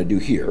is what I'm going to do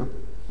here,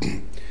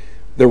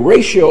 the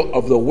ratio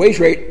of the wage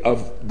rate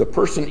of the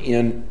person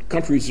in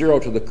country 0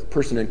 to the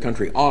person in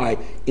country I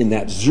in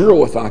that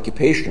 0th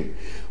occupation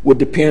would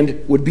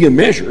be a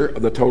measure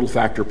of the total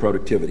factor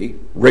productivity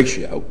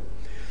ratio,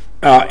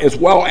 as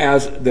well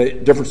as the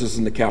differences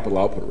in the capital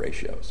output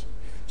ratios.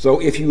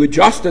 So if you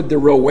adjusted the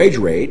real wage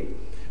rate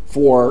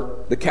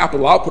for the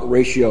capital output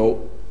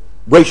ratio,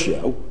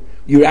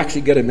 you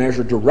actually get a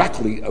measure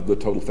directly of the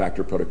total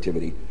factor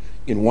productivity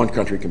in one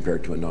country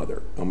compared to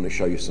another. I'm going to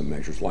show you some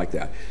measures like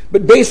that.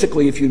 But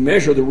basically, if you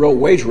measure the real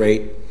wage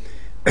rate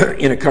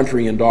in a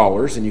country in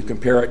dollars and you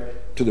compare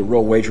it to the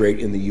real wage rate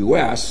in the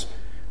U.S.,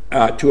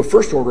 to a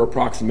first-order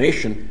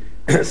approximation,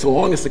 so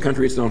long as the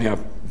countries don't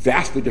have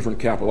vastly different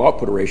capital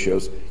output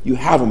ratios, you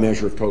have a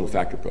measure of total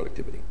factor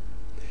productivity.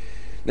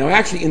 Now,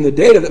 actually, in the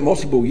data that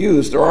most people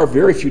use, there are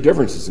very few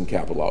differences in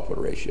capital output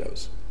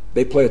ratios.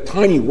 They play a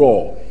tiny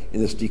role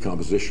in this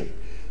decomposition.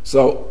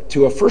 So,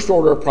 to a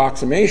first-order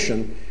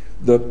approximation,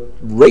 the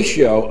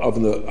ratio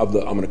of the I'm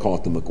going to call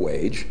it the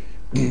McWage,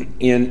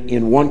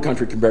 in one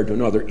country compared to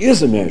another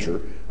is a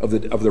measure of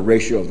the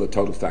ratio of the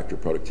total factor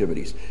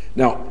productivities.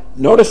 Now,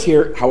 notice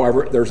here,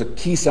 however, there's a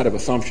key set of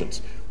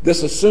assumptions.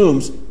 This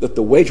assumes that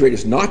the wage rate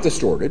is not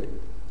distorted.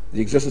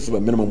 The existence of a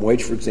minimum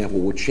wage, for example,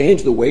 will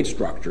change the wage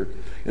structure,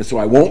 and so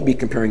I won't be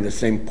comparing the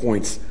same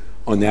points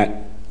on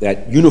that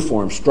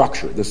uniform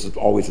structure. This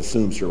always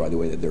assumes here, by the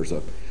way, that there's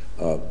a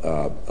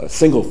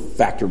single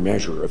factor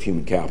measure of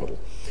human capital.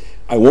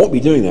 I won't be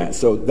doing that,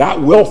 so that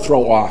will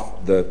throw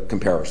off the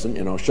comparison,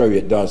 and I'll show you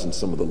it does in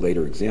some of the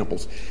later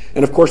examples.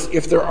 And of course,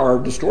 if there are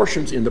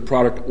distortions in the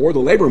product or the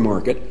labor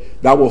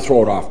market, that will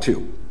throw it off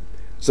too.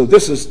 So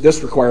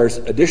this requires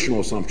additional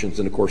assumptions,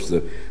 and of course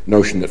the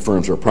notion that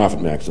firms are profit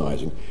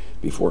maximizing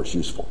before it's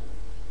useful.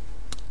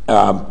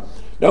 Now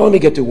let me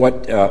get to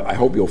what I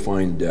hope you'll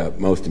find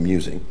most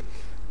amusing.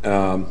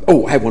 I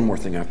have one more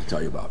thing I have to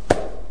tell you about.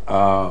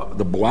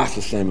 The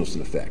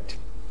Balassa-Samuelson effect.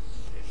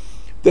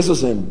 This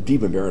is a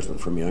deep embarrassment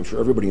for me. I'm sure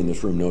everybody in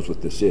this room knows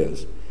what this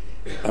is.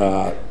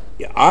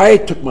 I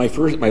took my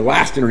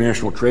last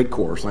international trade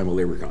course, I'm a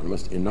labor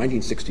economist, in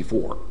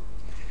 1964.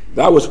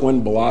 That was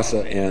when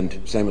Balassa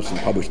and Samuelson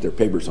published their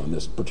papers on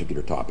this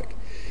particular topic.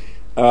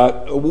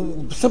 A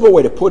simple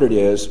way to put it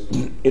is,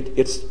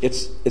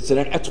 it's an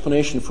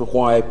explanation for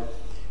why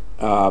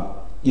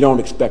you don't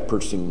expect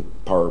purchasing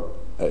power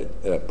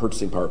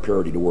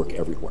parity to work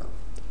everywhere.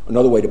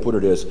 Another way to put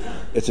it is,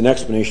 it's an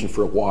explanation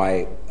for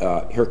why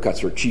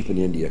haircuts are cheap in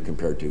India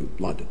compared to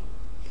London.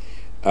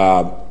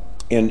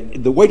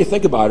 And the way to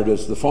think about it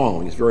is the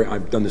following.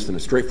 I've done this in a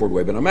straightforward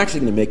way, but I'm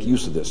actually going to make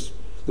use of this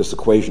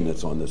equation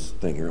that's on this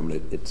thing here.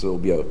 So it'll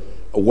be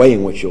a way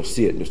in which you'll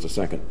see it in just a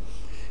second.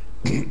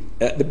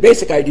 The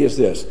basic idea is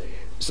this.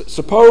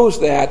 Suppose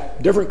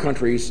that different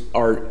countries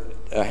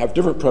have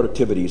different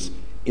productivities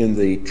in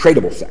the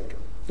tradable sector.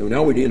 So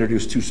now we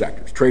introduce two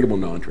sectors, tradable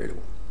and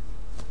non-tradable.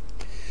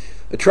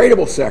 The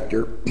tradable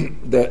sector,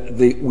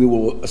 we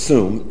will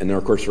assume, and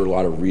of course there are a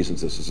lot of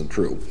reasons this isn't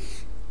true,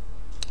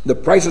 the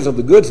prices of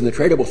the goods in the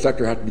tradable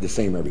sector have to be the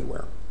same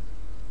everywhere.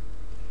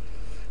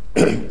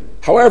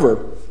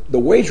 However, the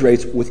wage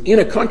rates within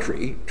a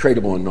country,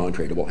 tradable and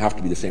non-tradable, have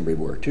to be the same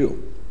everywhere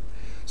too.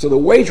 So the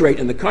wage rate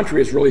in the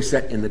country is really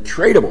set in the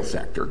tradable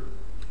sector,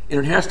 and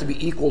it has to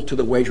be equal to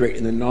the wage rate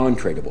in the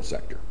non-tradable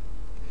sector.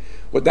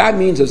 What that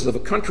means is if a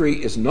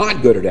country is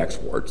not good at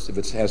exports, if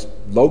it has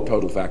low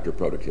total factor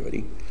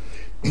productivity,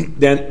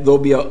 then there'll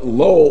be a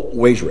low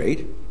wage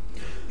rate,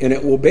 and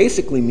it will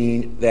basically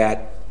mean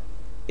that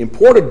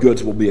imported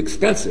goods will be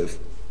expensive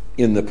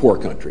in the poor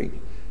country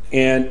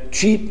and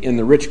cheap in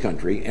the rich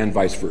country, and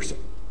vice versa.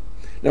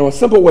 Now, a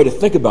simple way to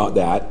think about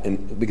that,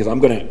 and because I'm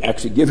going to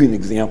actually give you an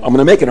example, I'm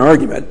going to make an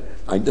argument.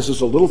 This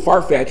is a little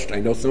far-fetched. I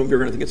know some of you are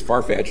going to think it's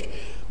far-fetched,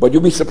 but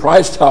you'll be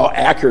surprised how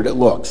accurate it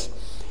looks.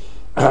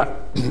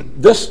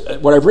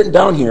 What I've written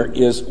down here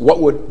is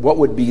what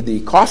would be the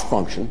cost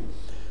function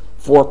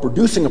for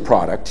producing a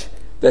product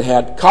that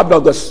had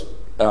Cobb-Douglas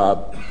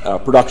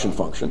production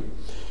function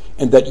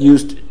and that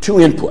used two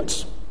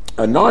inputs,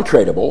 a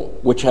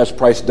non-tradable, which has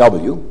price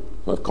W,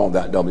 I've called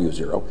that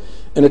W0,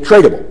 and a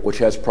tradable, which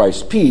has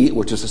price P,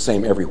 which is the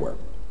same everywhere.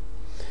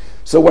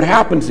 So what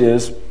happens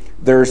is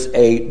there's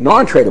a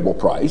non-tradable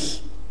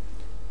price,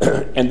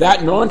 and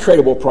that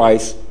non-tradable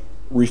price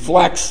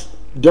reflects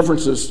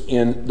differences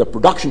in the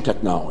production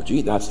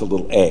technology. That's the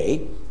little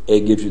A.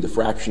 A gives you the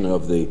fraction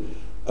of the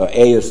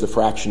A is the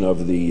fraction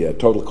of the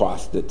total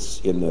cost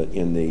that's in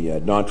the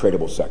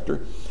non-tradable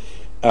sector,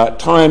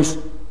 times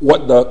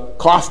what the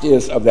cost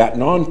is of that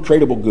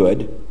non-tradable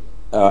good,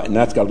 and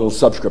that's got a little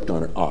subscript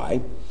on it,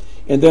 I,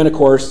 and then of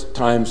course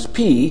times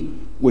P,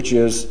 which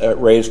is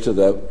raised to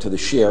the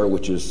share,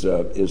 which is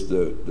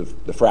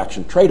the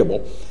fraction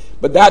tradable.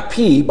 But that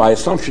P, by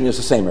assumption, is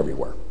the same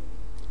everywhere.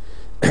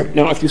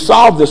 Now, if you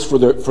solve this for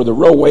the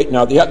row weight,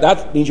 now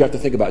that means you have to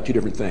think about two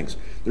different things.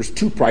 There's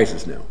two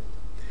prices now.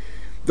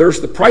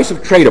 There's the price of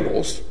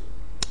tradables,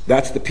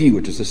 that's the P,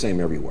 which is the same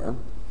everywhere,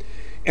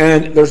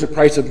 and there's the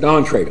price of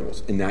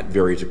non-tradables, and that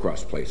varies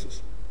across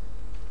places.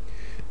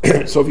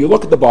 So if you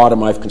look at the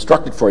bottom, I've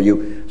constructed for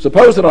you,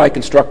 suppose that I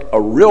construct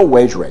a real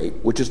wage rate,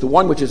 which is the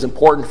one which is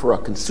important for a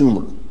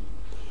consumer.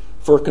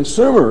 For a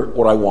consumer,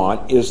 what I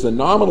want is the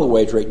nominal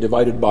wage rate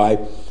divided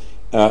by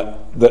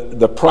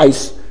the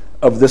price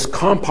of this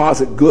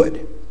composite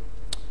good,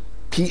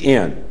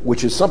 PN,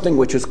 which is something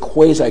which is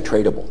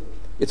quasi-tradable.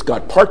 It's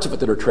got parts of it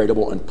that are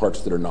tradable and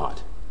parts that are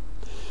not.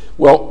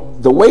 Well,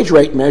 the wage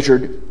rate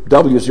measured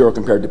W0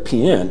 compared to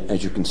PN,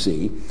 as you can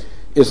see,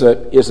 is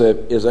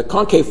a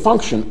concave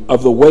function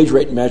of the wage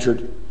rate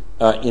measured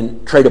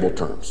in tradable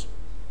terms.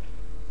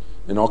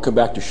 And I'll come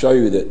back to show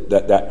you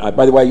that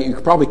by the way, you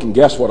probably can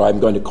guess what I'm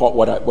going to call,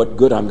 what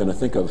good I'm going to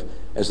think of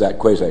as that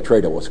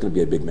quasi-tradable. It's going to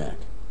be a Big Mac.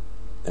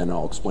 And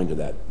I'll explain to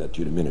that to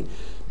you in a minute.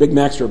 Big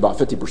Macs are about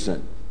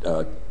 50%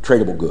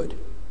 tradable good.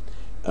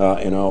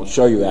 And I'll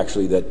show you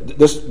actually that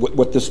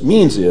what this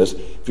means is,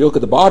 if you look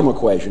at the bottom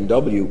equation,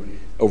 W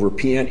over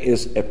PN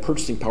is a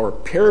purchasing power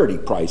parity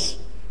price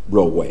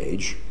real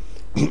wage,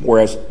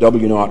 whereas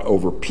W naught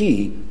over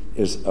P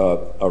is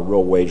a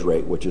real wage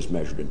rate, which is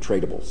measured in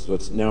tradables. So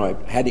now I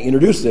had to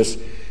introduce this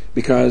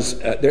because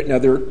by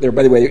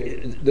the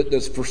way,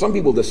 for some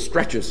people this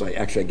stretches.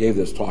 I gave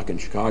this talk in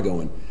Chicago,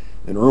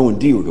 and Erwin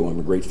Deaver, who I'm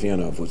a great fan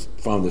of,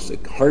 found this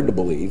hard to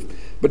believe.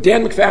 But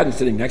Dan McFadden,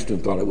 sitting next to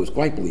him, thought it was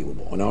quite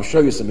believable. And I'll show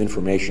you some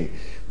information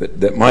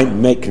that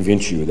might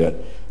convince you that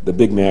the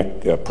Big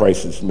Mac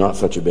price is not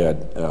such a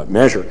bad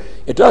measure.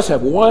 It does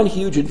have one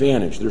huge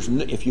advantage.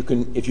 If you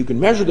can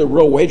measure the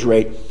real wage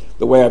rate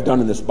the way I've done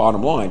in this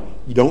bottom line,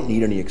 you don't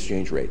need any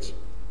exchange rates.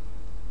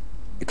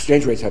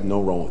 Exchange rates have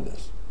no role in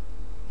this.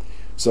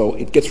 So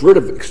it gets rid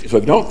of. So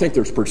if you don't think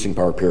there's purchasing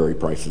power parity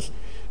prices,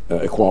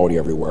 equality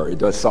everywhere, it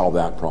does solve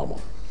that problem.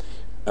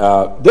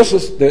 This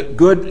is the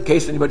good, in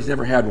case anybody's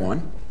never had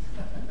one.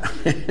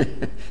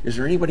 Is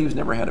there anybody who's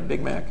never had a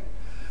Big Mac?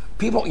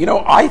 People,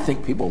 I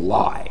think people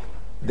lie.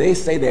 They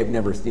say they've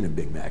never seen a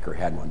Big Mac or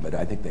had one, but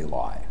I think they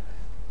lie.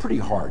 Pretty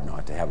hard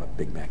not to have a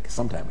Big Mac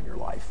sometime in your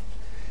life.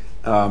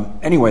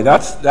 Anyway,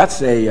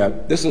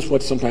 this is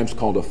what's sometimes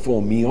called a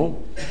full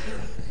meal.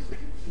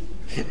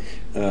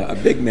 A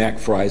Big Mac,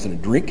 fries, and a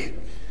drink.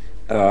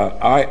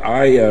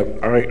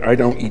 I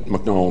don't eat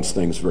McDonald's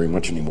things very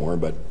much anymore,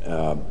 but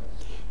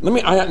let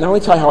me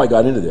tell you how I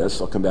got into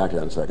this. I'll come back to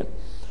that in a second.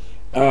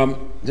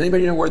 Does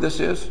anybody know where this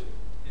is?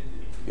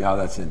 India. Yeah,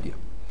 that's India.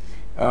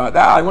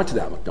 I went to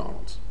that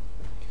McDonald's.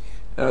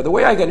 The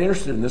way I got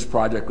interested in this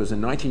project was in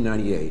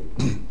 1998.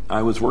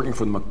 I was working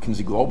for the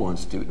McKinsey Global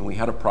Institute, and we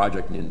had a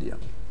project in India.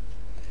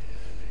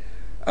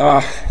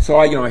 So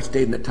I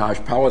stayed in the Taj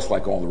Palace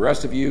like all the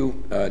rest of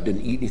you.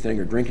 Didn't eat anything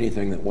or drink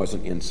anything that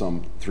wasn't in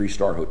some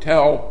 3-star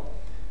hotel.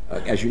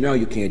 As you know,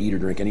 you can't eat or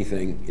drink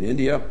anything in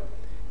India.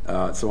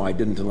 So I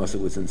didn't unless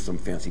it was in some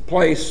fancy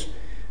place.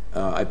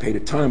 I paid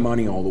a ton of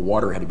money. All the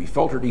water had to be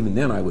filtered. Even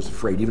then, I was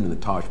afraid, even in the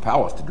Taj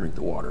Palace, to drink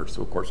the water.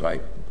 So, of course, I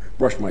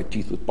brushed my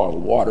teeth with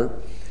bottled water.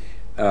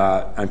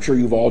 I'm sure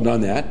you've all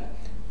done that.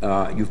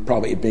 You've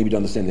probably maybe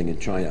done the same thing in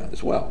China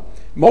as well.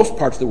 Most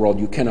parts of the world,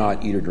 you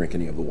cannot eat or drink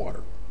any of the water.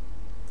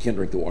 Can't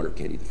drink the water,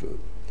 can't eat the food.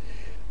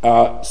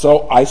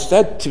 So I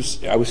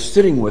was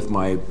sitting with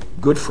my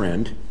good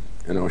friend,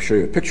 and I'll show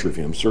you a picture of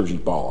him, Sergey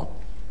Bala.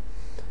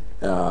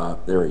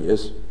 There he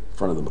is, in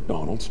front of the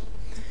McDonald's.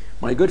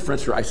 My good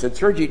friend, I said,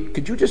 Sergey,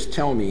 could you just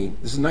tell me,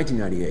 this is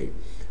 1998,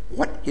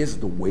 what is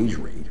the wage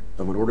rate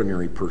of an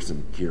ordinary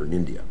person here in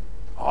India?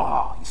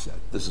 He said,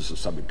 this is a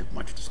subject of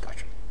much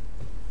discussion.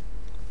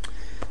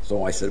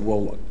 So I said,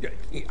 well, look, do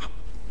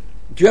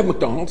you have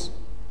McDonald's?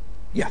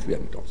 Yes, we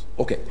have McDonald's.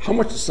 Okay, how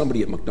much does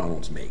somebody at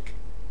McDonald's make?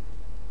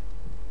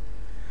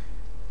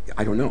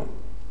 I don't know.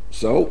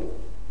 So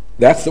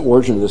that's the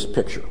origin of this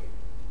picture.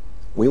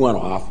 We went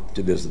off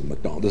to visit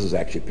McDonald's. This is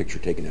actually a picture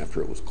taken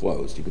after it was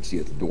closed. You can see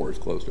that the door is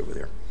closed over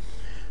there.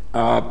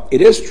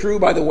 It is true,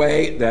 by the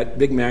way, that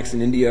Big Macs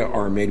in India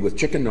are made with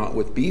chicken, not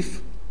with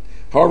beef.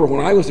 However,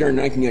 when I was there in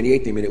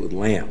 1998, they made it with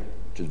lamb,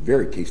 which is a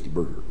very tasty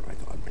burger, I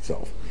thought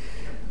myself.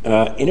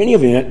 In any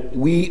event,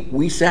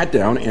 we sat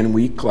down and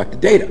we collected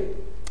data.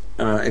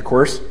 Of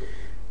course,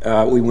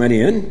 we went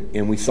in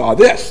and we saw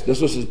this.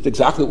 This was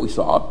exactly what we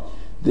saw.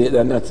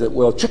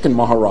 Chicken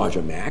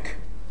Maharaja Mac.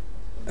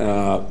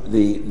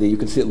 You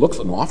can see it looks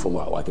an awful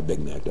lot like a Big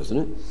Mac, doesn't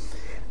it?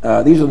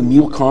 These are the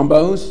meal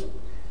combos.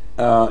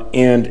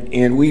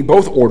 And we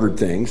both ordered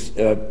things.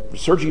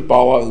 Sergey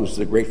Bala, who's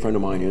a great friend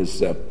of mine,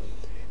 is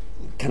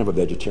kind of a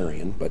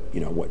vegetarian, but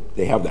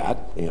they have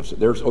that.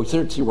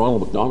 See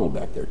Ronald McDonald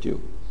back there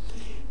too.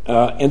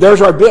 And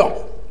there's our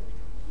bill.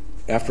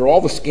 After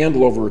all the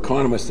scandal over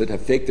economists that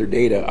have faked their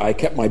data, I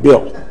kept my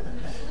bill.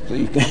 So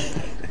you can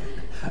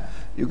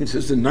see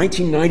this in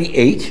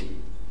 1998.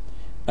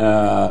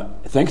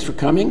 Thanks for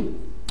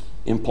coming.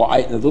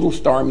 The little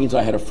star means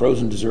I had a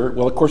frozen dessert.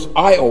 Well, of course,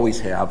 I always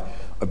have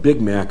a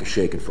Big Mac, a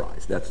shake and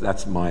fries.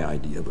 That's my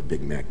idea of a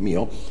Big Mac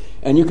meal.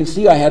 And you can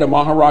see I had a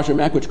Maharaja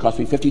Mac, which cost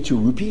me 52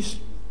 rupees.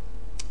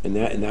 And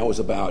that was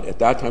about, at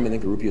that time, I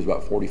think a rupee was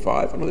about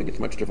 45. I don't think it's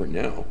much different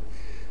now.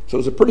 So it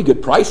was a pretty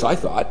good price, I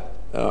thought,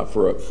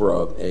 for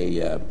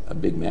a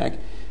Big Mac.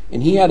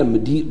 And he had a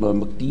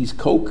McDee's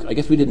Coke. I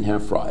guess we didn't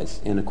have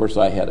fries. And, of course,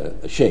 I had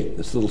a shake.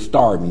 This little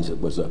star means it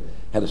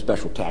had a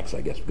special tax,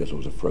 I guess, because it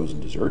was a frozen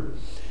dessert.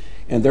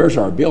 And there's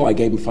our bill. I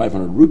gave him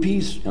 500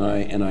 rupees,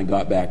 and I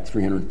got back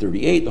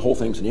 338. The whole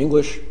thing's in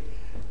English.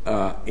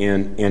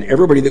 And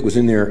everybody that was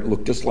in there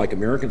looked just like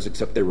Americans,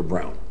 except they were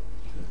brown.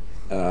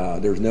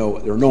 There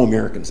are no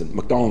Americans, and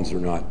McDonald's are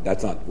not.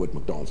 That's not what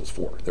McDonald's is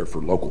for. They're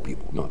for local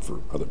people, not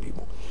for other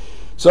people.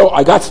 So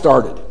I got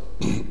started,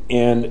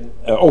 and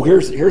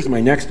here's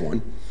my next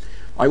one.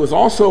 I was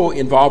also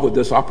involved with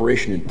this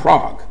operation in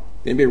Prague.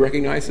 Anybody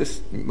recognize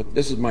this?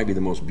 This might be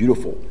the most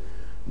beautiful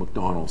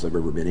McDonald's I've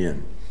ever been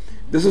in.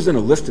 This is in a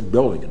listed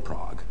building in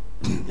Prague,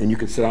 and you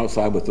can sit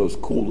outside with those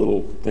cool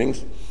little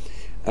things.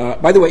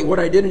 By the way, what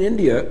I did in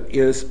India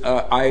is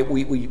I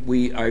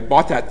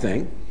bought that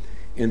thing,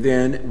 and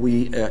then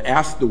we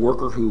asked the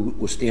worker who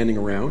was standing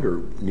around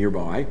or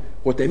nearby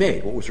what they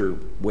made, what was her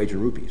wage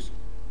in rupees.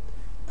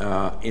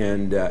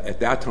 And at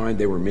that time,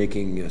 they were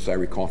making, as I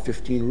recall,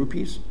 15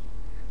 rupees.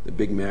 The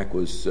Big Mac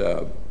was,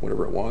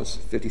 whatever it was,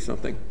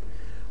 50-something.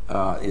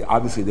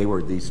 Obviously,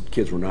 these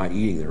kids were not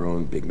eating their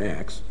own Big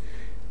Macs.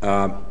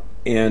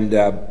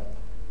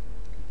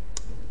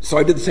 So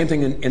I did the same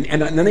thing,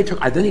 and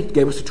then he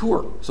gave us a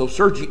tour. So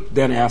Serge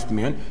then asked the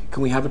man,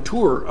 "Can we have a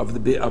tour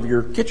of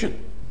your kitchen?"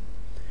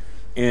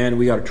 And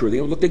we got a tour.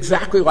 It looked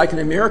exactly like an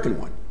American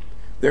one.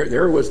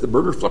 There was the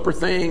burger flipper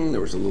thing.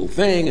 There was a little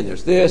thing, and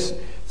there's this.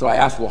 So I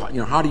asked, "Well,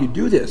 how do you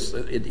do this?"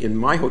 In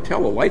my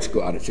hotel, the lights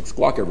go out at 6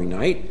 o'clock every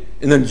night,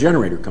 and then the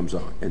generator comes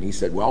on. And he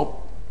said,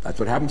 "Well, that's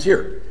what happens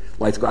here.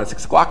 Lights go out at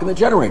 6 o'clock, and the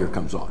generator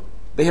comes on.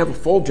 They have a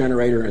full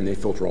generator, and they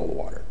filter all the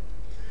water."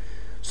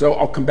 So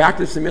I'll come back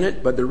to this in a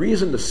minute, but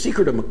the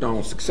secret of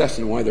McDonald's success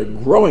and why they're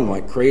growing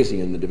like crazy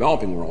in the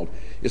developing world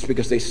is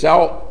because they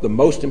sell the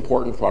most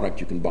important product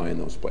you can buy in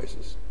those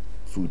places: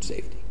 food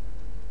safety.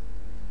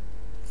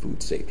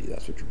 Food safety,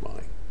 that's what you're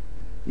buying.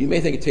 You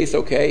may think it tastes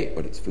okay,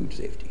 but it's food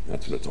safety.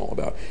 That's what it's all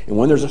about. And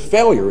when there's a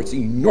failure, it's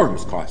an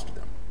enormous cost to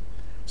them.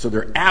 So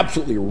they're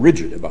absolutely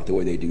rigid about the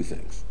way they do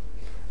things.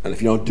 And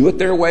if you don't do it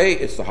their way,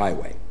 it's the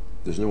highway.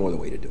 There's no other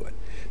way to do it,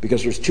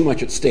 because there's too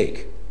much at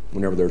stake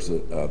whenever there's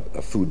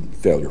a food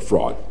failure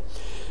fraud.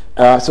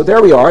 So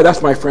there we are.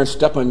 That's my friend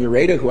Stepan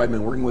Ureta, who I've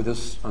been working with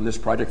on this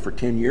project for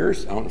 10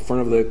 years. Out in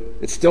front of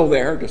it's still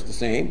there, just the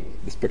same.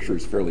 This picture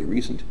is fairly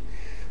recent.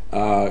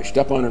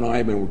 Stepan and I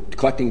have been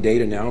collecting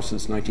data now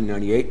since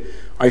 1998.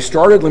 I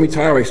started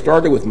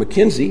with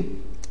McKinsey,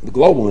 the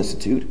Global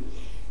Institute,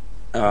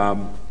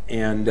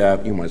 and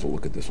you might as well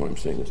look at this when I'm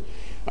saying this.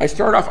 I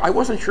started off, I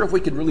wasn't sure if we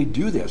could really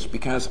do this,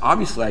 because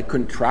obviously I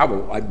couldn't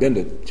travel. I'd been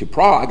to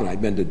Prague, and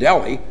I'd been to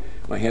Delhi.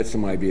 I had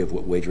some idea of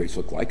what wage rates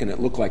look like, and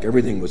it looked like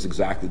everything was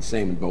exactly the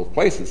same in both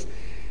places.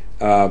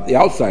 The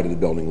outside of the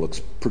building looks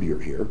prettier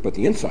here, but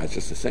the inside's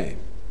just the same.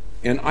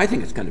 And I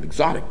think it's kind of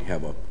exotic to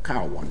have a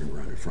cow wandering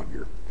around in front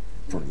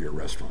of your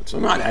restaurant. So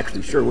I'm not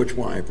actually sure which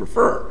one I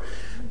prefer.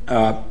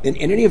 In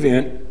any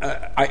event,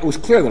 it was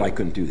clear that I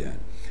couldn't do that.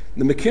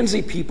 The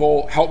McKinsey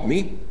people helped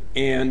me,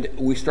 and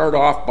we started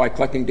off by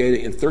collecting data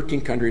in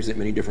 13 countries at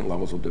many different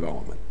levels of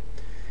development.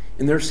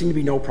 And there seemed to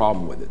be no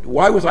problem with it.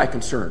 Why was I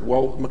concerned?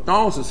 Well,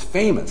 McDonald's is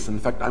famous. In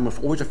fact, I'm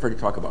always afraid to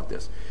talk about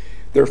this.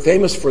 They're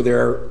famous for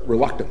their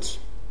reluctance.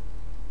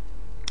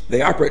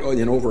 They operate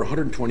in over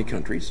 120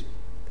 countries,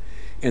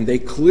 and they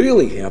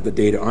clearly have the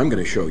data I'm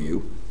going to show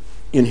you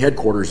in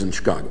headquarters in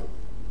Chicago.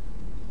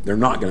 They're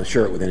not going to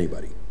share it with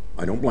anybody.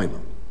 I don't blame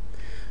them.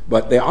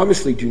 But they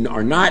obviously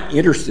are not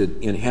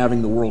interested in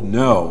having the world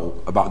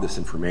know about this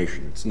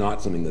information. It's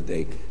not something that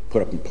they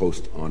put up and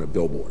post on a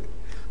billboard.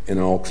 And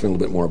I'll explain a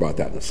little bit more about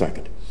that in a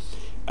second.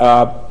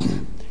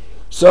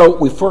 So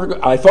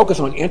I focus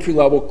on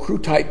entry-level,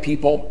 crew-type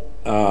people.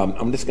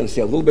 I'm just going to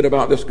say a little bit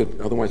about this,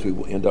 because otherwise we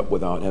will end up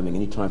without having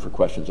any time for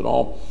questions at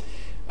all.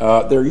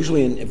 They're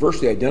usually in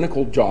virtually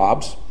identical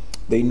jobs.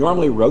 They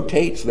normally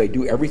rotate, so they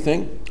do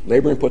everything.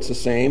 Labor input's the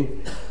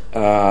same.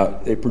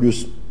 They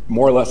produce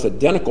more or less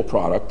identical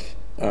product.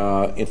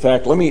 In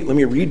fact, let me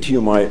read to you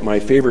my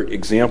favorite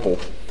example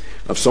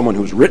of someone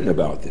who's written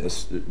about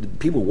this.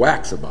 People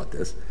wax about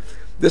this.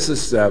 This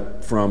is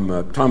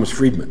from Thomas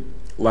Friedman,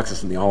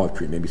 Lexus and the Olive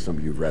Tree. Maybe some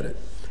of you have read it.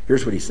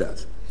 Here's what he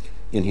says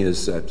in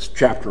his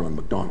chapter on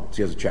McDonald's.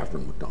 He has a chapter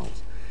on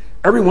McDonald's.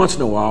 "Every once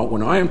in a while,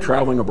 when I am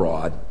traveling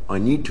abroad, I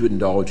need to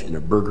indulge in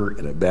a burger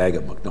and a bag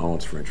of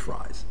McDonald's French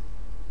fries."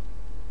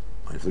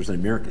 If there's an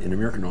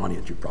American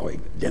audience, you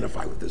probably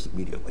identify with this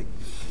immediately.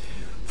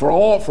 For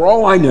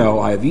all I know,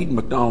 I have eaten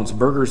McDonald's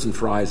burgers and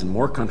fries in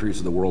more countries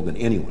of the world than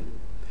anyone.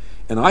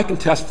 And I can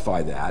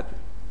testify that,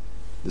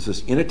 this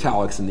is in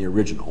italics in the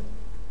original,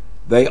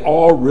 they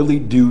all really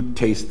do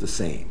taste the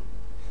same.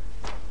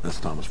 That's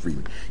Thomas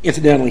Friedman.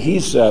 Incidentally,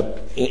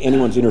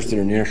 anyone's interested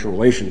in international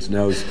relations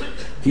knows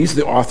he's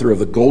the author of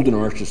the Golden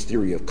Arches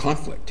theory of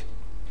conflict,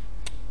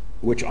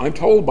 which I'm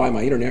told by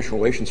my international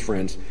relations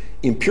friends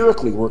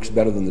empirically works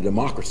better than the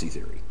democracy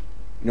theory.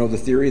 You know the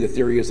theory? The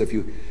theory is if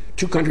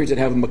two countries that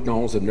have a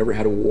McDonald's have never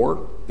had a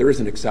war. There is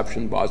an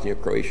exception, Bosnia,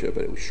 Croatia,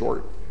 but it was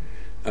short.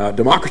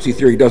 Democracy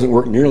theory doesn't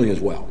work nearly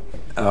as well,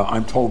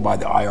 I'm told by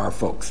the IR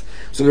folks.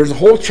 So there's a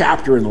whole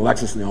chapter in the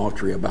Lexus and the Olive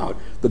Tree about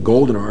the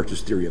Golden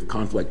Arches theory of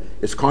conflict.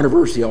 It's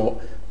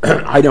controversial.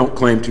 I don't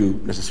claim to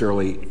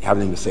necessarily have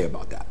anything to say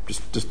about that.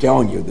 Just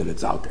telling you that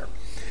it's out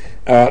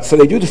there. So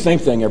they do the same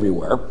thing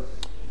everywhere.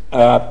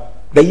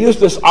 They use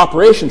this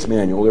operations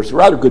manual. There's a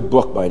rather good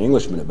book by an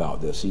Englishman about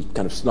this. He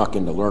kind of snuck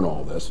in to learn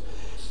all this.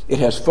 It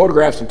has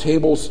photographs and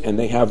tables, and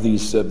they have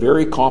these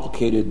very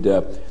complicated,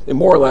 they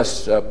more or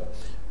less have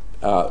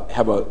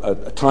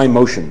a time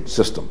motion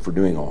system for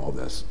doing all of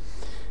this.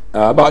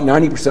 About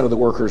 90% of the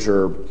workers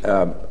are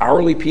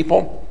hourly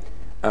people.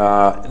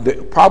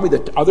 Probably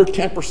the other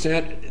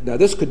 10%, now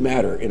this could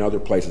matter in other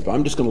places, but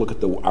I'm just going to look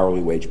at the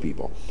hourly wage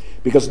people.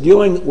 Because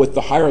dealing with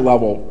the higher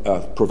level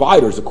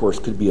providers, of course,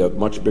 could be a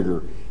much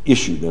bigger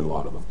issue than a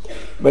lot of them.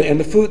 And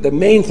the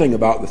main thing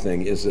about the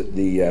thing is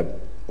that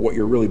what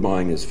you're really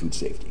buying is food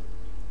safety.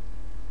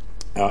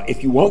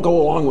 If you won't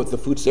go along with the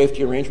food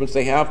safety arrangements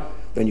they have,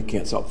 then you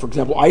can't sell. For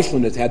example,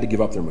 Iceland has had to give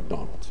up their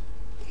McDonald's.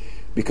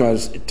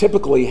 because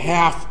typically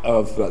half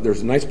of,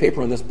 there's a nice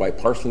paper on this by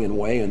Parsley and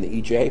Way in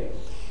the EJ,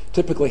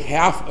 typically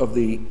half of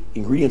the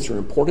ingredients are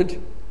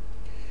imported,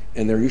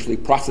 and they're usually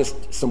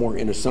processed somewhere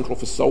in a central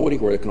facility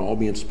where they can all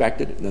be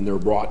inspected, and then they're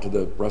brought to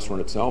the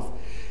restaurant itself.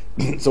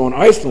 So in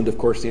Iceland, of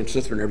course, they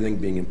insisted on everything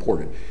being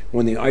imported.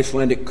 When the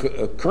Icelandic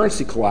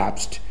currency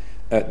collapsed,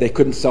 they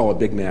couldn't sell a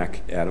Big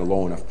Mac at a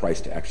low enough price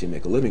to actually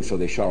make a living, so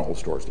they shut all the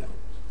stores down.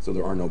 So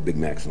there are no Big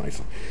Macs in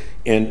Iceland.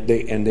 And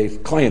they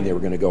claimed they were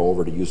going to go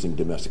over to using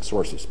domestic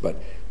sources,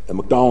 but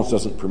McDonald's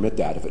doesn't permit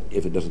that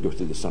if it doesn't go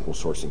through the central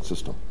sourcing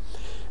system.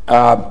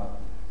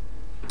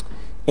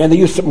 And they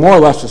use, more or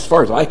less, as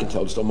far as I can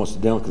tell, just almost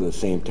identically the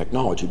same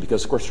technology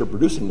because, of course, they're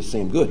producing the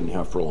same good and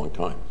have for a long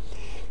time.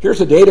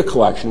 Here's a data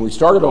collection. We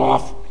started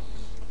off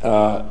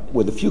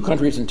with a few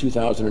countries in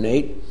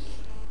 2008,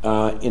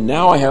 and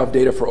now I have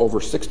data for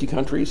over 60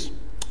 countries,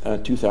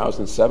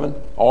 2007,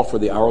 all for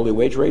the hourly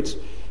wage rates.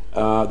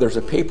 There's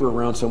a paper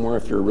around somewhere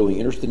if you're really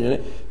interested in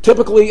it.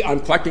 Typically, I'm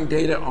collecting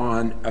data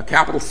on a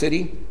capital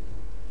city,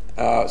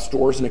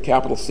 stores in a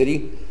capital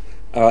city.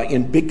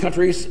 In big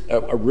countries,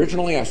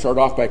 originally I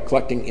started off by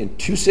collecting in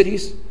 2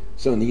 cities.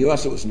 So in the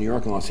U.S. it was New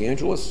York and Los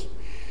Angeles.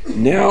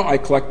 Now I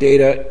collect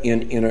data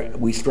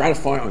we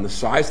stratify on the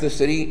size of the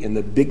city in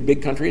the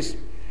big countries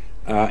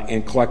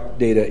and collect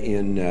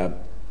data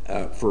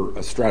for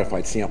a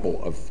stratified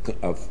sample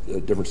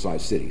of different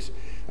sized cities.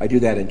 I do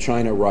that in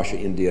China, Russia,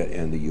 India,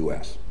 and the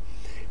U.S.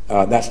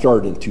 That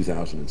started in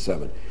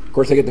 2007. Of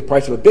course, I get the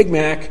price of a Big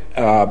Mac,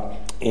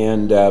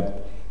 and the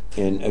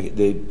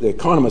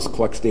Economist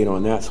collects data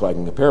on that so I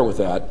can compare it with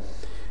that.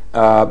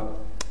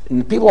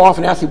 And people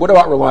often ask me, what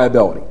about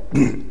reliability?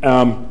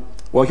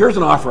 Well, here's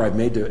an offer I've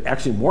made to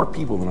actually more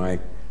people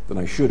than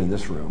I should in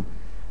this room.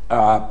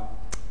 I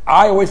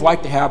always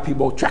like to have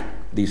people check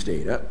these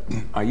data.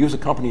 I use a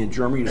company in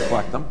Germany to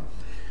collect them.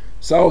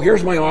 So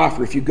here's my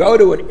offer. If you go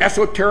to an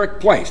esoteric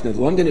place, now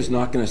London is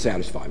not going to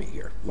satisfy me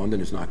here. London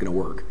is not going to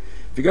work.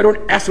 If you go to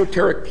an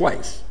esoteric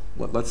place,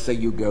 let's say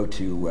you go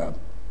to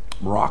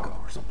Morocco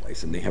or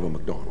someplace and they have a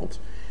McDonald's,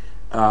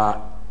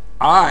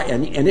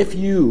 and if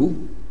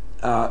you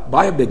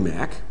buy a Big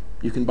Mac,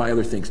 you can buy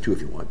other things too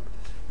if you want,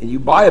 and you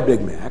buy a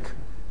Big Mac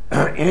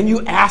and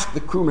you ask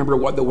the crew member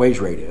what the wage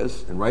rate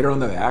is and write it on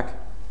the back,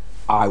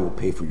 I will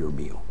pay for your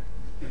meal.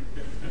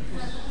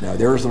 Now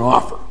there's an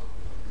offer.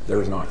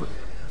 There's an offer.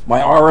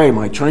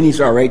 My Chinese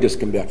RA just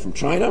came back from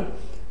China,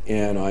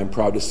 and I'm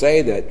proud to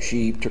say that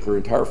she took her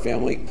entire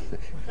family.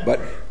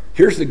 But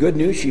here's the good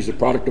news. She's a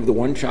product of the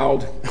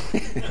one-child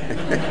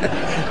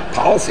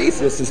policy.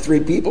 So this is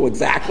 3 people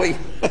exactly.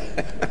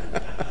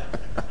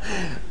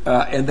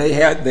 And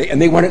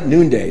they went at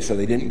noonday, so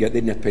they didn't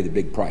have to pay the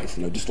big price.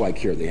 Just like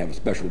here, they have a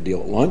special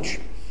deal at lunch.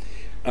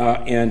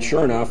 And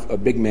sure enough, a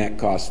Big Mac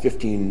costs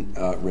 15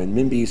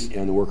 renminbis,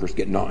 and the workers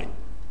get 9.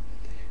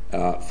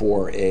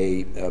 For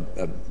a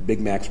Big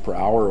Macs per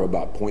hour of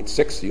about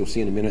 0.6. You'll see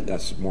in a minute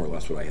that's more or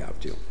less what I have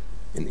too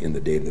in the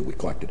data that we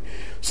collected.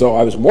 So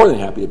I was more than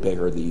happy to pay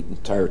her the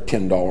entire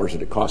 $10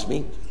 that it cost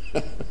me.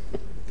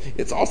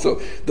 It's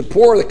also, the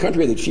poorer the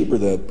country, the cheaper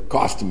the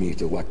cost to me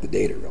to collect the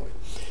data, really.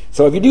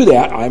 So if you do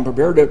that, I'm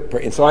prepared to,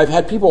 and so I've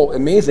had people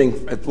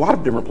amazing at a lot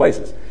of different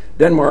places.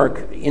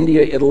 Denmark,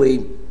 India,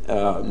 Italy,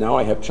 now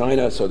I have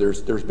China, so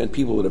there's been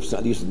people that have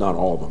sent, these are not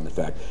all of them, in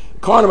fact,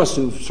 economists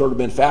who've sort of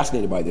been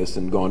fascinated by this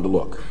and gone to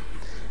look.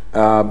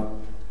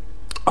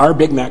 Our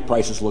Big Mac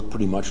prices look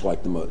pretty much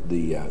like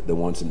the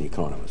ones in the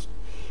Economist.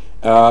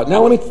 Now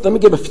let me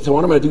give so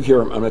what I'm going to do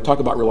here, I'm going to talk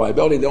about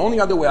reliability. The only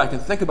other way I can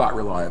think about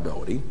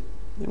reliability,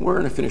 and we're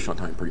going to finish on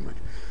time pretty much,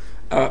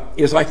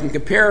 is I can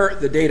compare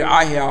the data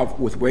I have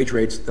with wage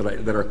rates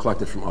that are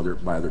collected from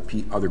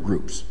other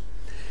groups.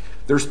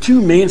 There's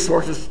 2 main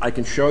sources I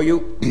can show you.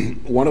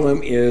 One of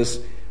them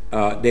is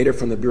data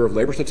from the Bureau of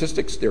Labor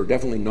Statistics. They're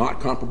definitely not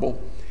comparable.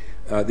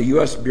 The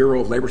U.S. Bureau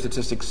of Labor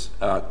Statistics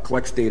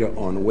collects data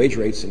on wage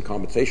rates and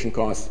compensation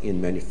costs in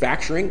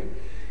manufacturing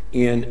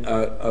in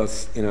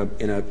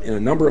a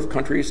number of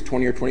countries,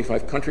 20 or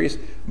 25 countries.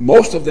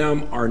 Most of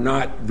them are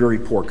not very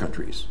poor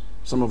countries.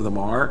 Some of them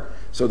are,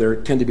 so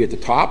they tend to be at the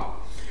top.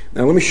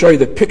 Now let me show you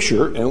the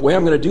picture, and the way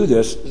I'm going to do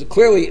this is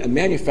clearly a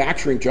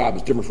manufacturing job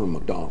is different from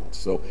McDonald's,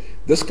 so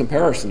this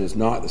comparison is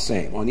not the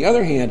same. On the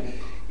other hand,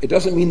 it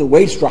doesn't mean the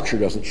wage structure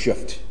doesn't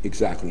shift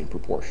exactly in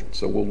proportion,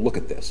 so we'll look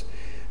at this.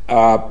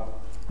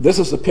 This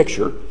is the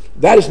picture.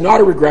 That is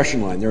not a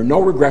regression line. There are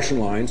no regression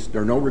lines.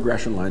 There are no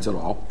regression lines at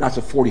all. That's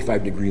a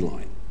 45-degree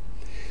line.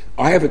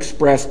 I have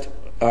expressed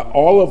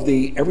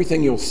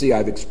everything you'll see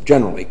I've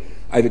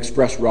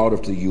expressed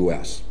relative to the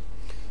U.S.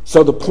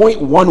 So the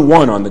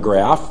 0.11 on the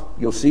graph,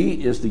 you'll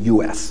see, is the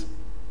U.S.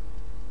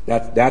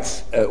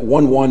 That's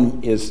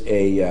 11 is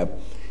the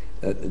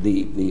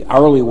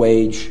hourly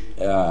wage.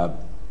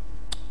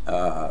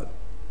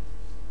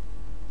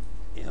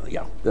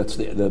 That's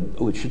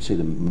it should say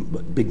the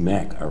Big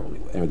Mac hourly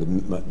wage, or the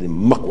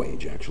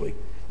McWage actually.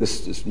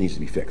 This needs to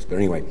be fixed, but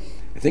anyway,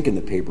 I think in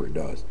the paper it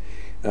does.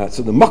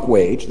 So the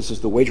McWage, this is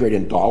the wage rate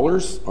in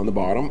dollars on the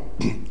bottom,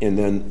 and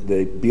then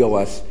the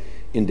BLS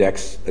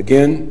index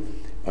again.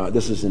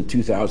 This is in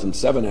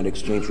 2007 at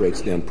exchange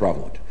rates then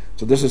prevalent.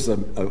 So this is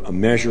a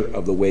measure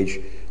of the wage.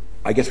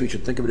 I guess we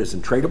should think of it as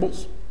in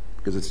tradables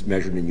because it's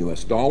measured in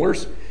U.S.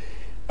 dollars.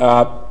 There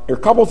are a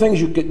couple of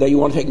things that you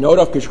want to take note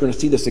of because you're going to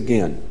see this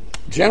again.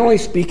 Generally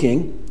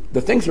speaking,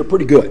 the things are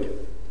pretty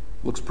good.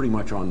 Looks pretty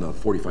much on the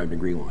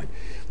 45-degree line.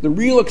 The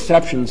real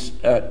exceptions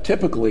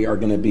typically are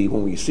going to be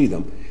when we see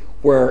them,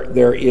 where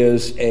there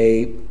is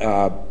a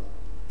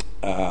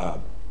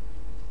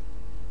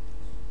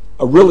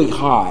really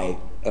high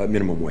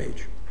minimum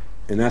wage,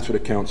 and that's what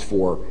accounts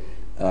for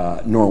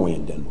Norway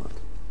and Denmark.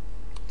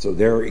 So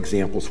there are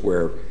examples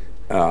where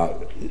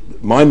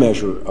my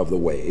measure of the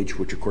wage,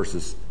 which of course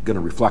is going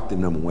to reflect the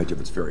minimum wage if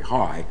it's very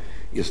high,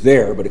 is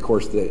there, but of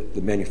course the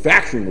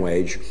manufacturing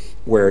wage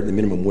where the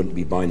minimum wouldn't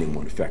be binding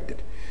when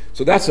affected.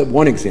 So that's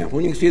one example.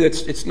 And you can see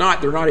that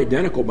they're not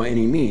identical by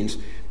any means,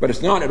 but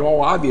it's not at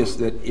all obvious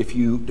that if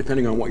you,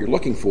 depending on what you're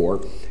looking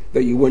for,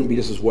 that you wouldn't be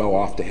just as well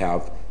off to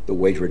have the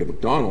wage rate of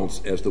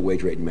McDonald's as the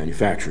wage rate in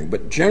manufacturing.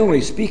 But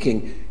generally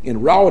speaking,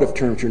 in relative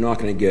terms, you're not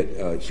going to get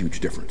a huge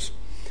difference.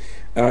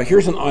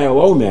 Here's an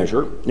ILO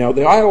measure. Now,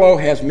 the ILO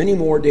has many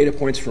more data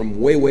points from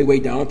way, way, way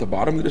down at the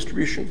bottom of the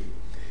distribution,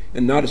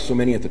 and not so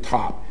many at the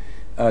top.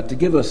 To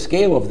give a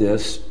scale of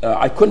this,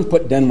 I couldn't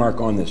put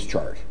Denmark on this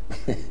chart.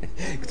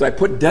 Because I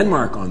put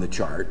Denmark on the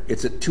chart,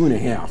 it's at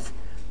 2.5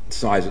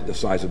 the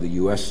size of the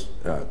U.S.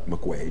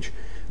 McWage.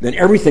 Then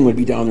everything would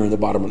be down there in the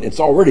bottom. It's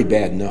already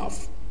bad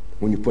enough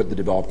when you put the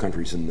developed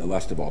countries and the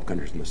less developed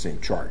countries in the same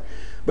chart.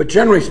 But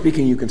generally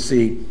speaking, you can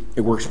see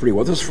it works pretty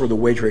well. This is for the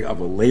wage rate of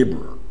a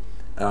laborer.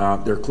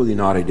 They're clearly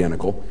not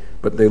identical,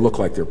 but they look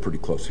like they're pretty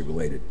closely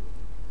related.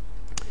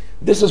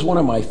 This is one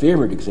of my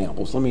favorite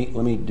examples. Let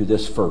me do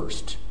this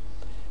first.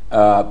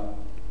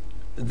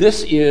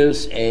 This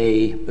is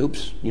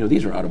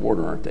these are out of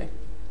order, aren't they?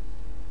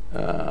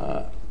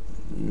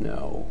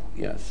 No,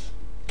 yes,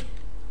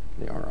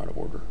 they are out of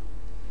order.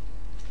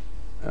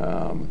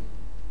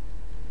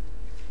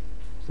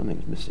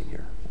 Something's missing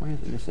here. Why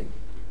is it missing?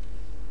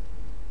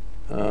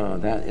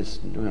 That is,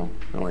 well,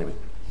 no, anyway.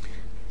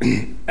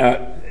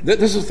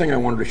 This is the thing I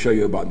wanted to show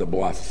you about the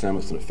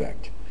Blass-Samuelson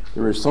effect.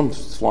 There is some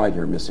slide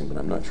here missing, but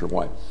I'm not sure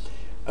why.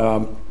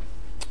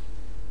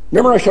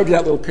 Remember I showed you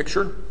that little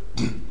picture?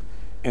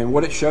 And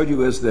what it showed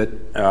you is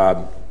that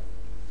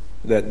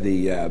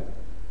the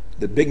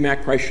Big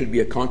Mac price should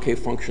be a concave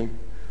function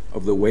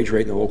of the wage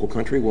rate in the local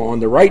country. Well, on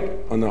the right,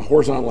 on the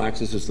horizontal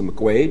axis is the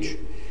McWage,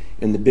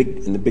 and the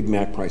Big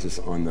Mac price is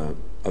on the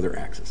other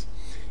axis.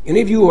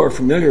 Any of you who are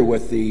familiar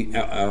with the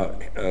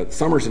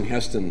Summers and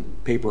Heston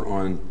paper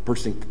on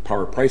purchasing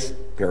power price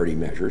parity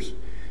measures,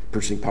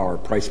 purchasing power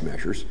price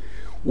measures,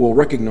 will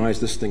recognize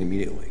this thing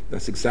immediately.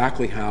 That's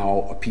exactly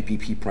how a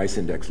PPP price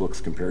index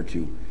looks compared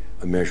to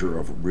a measure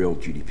of real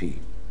GDP.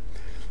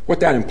 What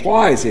that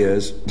implies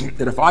is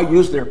that if I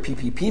use their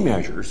PPP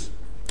measures,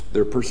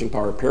 their purchasing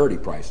power parity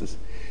prices,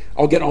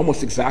 I'll get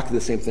almost exactly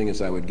the same thing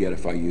as I would get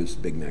if I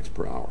used Big Macs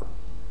per hour.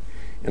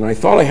 And I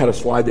thought I had a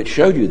slide that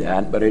showed you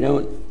that, but I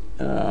don't.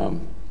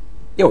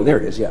 There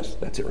it is. Yes,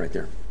 that's it right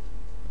there.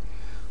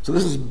 So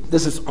this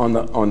is on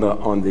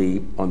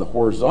the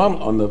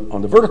horizontal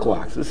on the vertical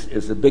axis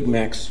is the Big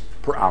Macs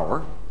per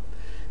hour,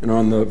 and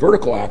on the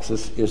vertical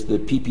axis is the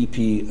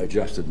PPP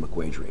adjusted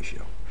McWage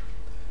ratio.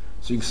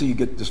 So you can see you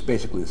get just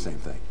basically the same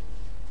thing.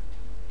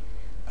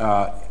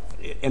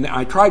 And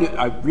I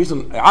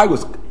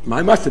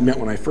must admit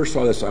when I first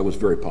saw this I was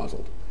very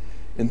puzzled.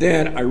 And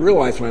then I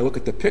realized when I look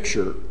at the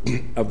picture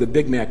of the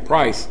Big Mac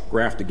price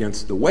graphed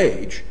against the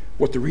wage,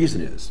 what the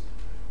reason is.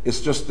 It's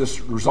just this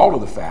result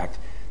of the fact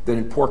that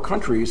in poor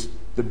countries,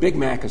 the Big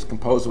Mac is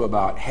composed of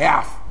about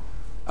half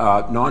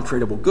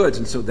non-tradable goods,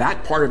 and so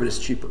that part of it is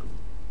cheaper.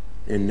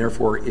 And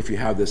therefore, if you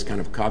have this kind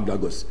of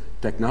Cobb-Douglas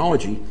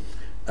technology,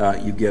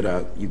 you get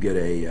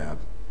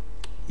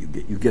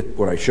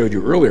what I showed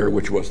you earlier,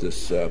 which was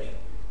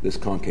this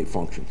concave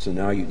function. So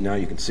now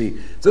you can see.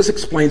 So this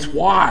explains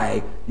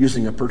why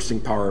using a purchasing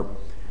power.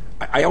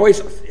 I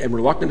always am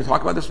reluctant to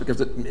talk about this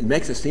because it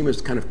makes it seem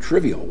as kind of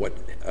trivial what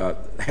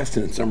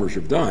Heston and Summers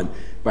have done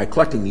by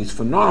collecting these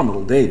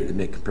phenomenal data to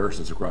make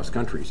comparisons across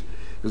countries.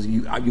 Because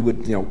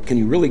can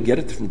you really get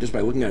it from just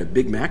by looking at a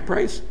Big Mac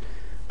price?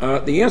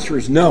 The answer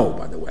is no,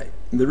 by the way.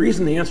 And the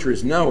reason the answer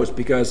is no is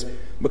because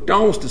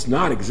McDonald's does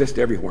not exist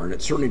everywhere, and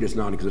it certainly does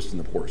not exist in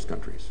the poorest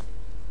countries.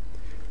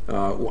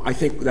 I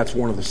think that's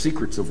one of the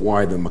secrets of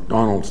why the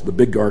McDonald's, the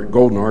big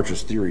golden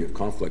arches theory of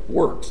conflict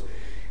works.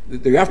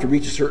 You have to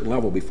reach a certain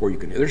level before you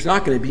can. There's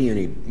not going to be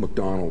any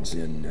McDonald's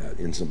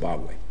in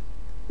Zimbabwe.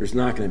 There's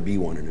not going to be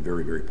one in a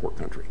very, very poor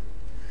country.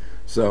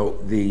 So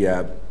you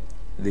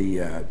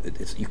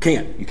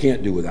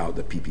can't do without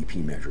the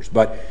PPP measures.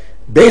 But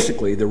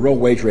basically, the real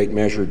wage rate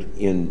measured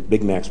in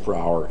Big Macs per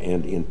hour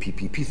and in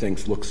PPP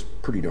things looks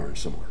pretty darn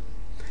similar.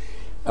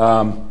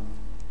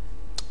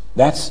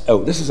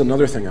 This is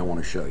another thing I want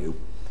to show you.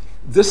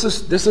 This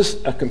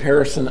is a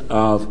comparison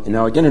of,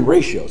 now again in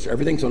ratios,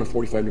 everything's on a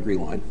 45-degree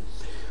line.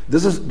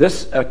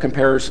 This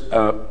compares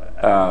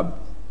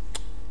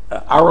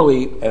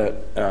hourly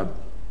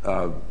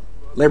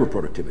labor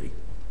productivity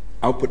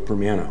output per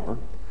man hour,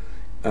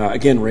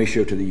 again,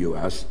 ratio to the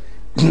U.S.,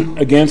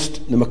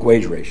 against the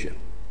McWage ratio.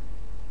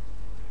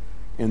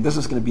 And this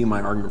is going to be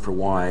my argument for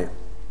why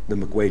the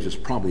McWage is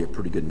probably a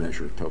pretty good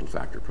measure of total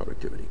factor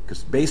productivity,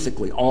 because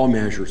basically all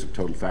measures of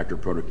total factor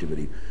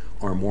productivity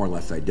are more or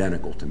less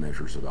identical to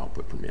measures of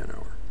output per man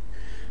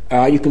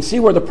hour. You can see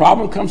where the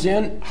problem comes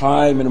in,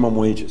 high minimum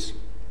wages.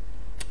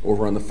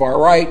 Over on the far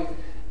right,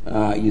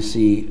 you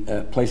see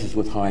places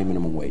with high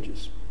minimum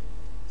wages.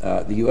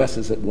 The U.S.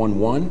 is at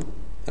 1.1.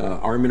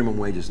 Our minimum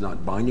wage is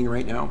not binding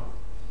right now.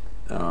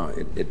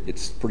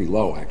 It's pretty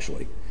low,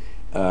 actually.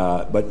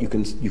 But you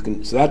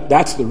can. So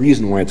that's the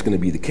reason why it's going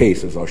to be the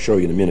case, as I'll show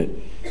you in a minute.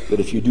 That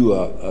if you do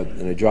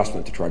an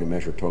adjustment to try to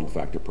measure total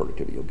factor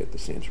productivity, you'll get the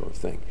same sort of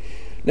thing.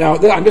 Now,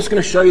 I'm just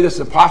going to show you this.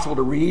 It's impossible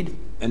to read,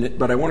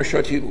 but I want to show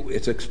it to you.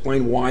 It's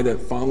explain why the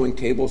following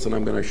tables that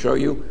I'm going to show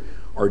you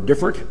are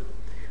different.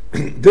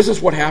 This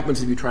is what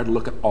happens if you try to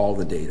look at all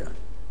the data.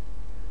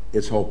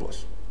 It's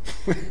hopeless.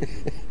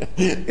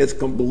 It's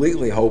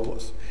completely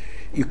hopeless.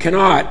 You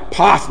cannot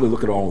possibly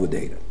look at all the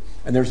data.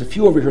 And there's a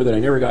few over here that I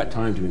never got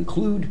time to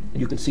include.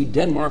 You can see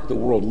Denmark, the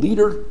world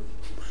leader,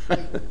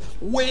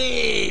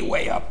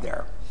 way up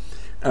there,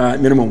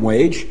 minimum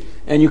wage.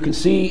 And you can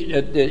see,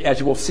 as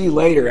you will see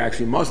later,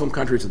 actually, Muslim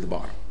countries at the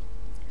bottom.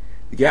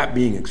 The gap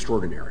being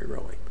extraordinary,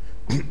 really.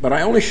 But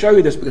I only show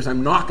you this because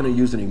I'm not going to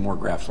use any more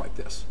graphs like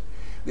this.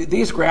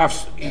 These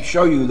graphs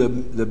show you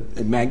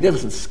the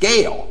magnificent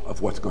scale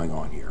of what's going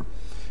on here.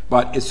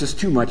 But it's just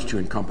too much to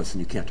encompass, and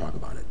you can't talk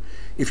about it.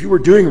 If you were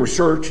doing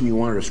research and you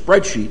wanted a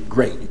spreadsheet,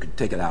 great, you could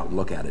take it out and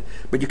look at it.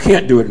 But you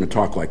can't do it in a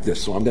talk like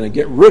this, so I'm going to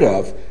get rid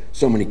of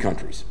so many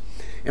countries.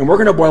 And we're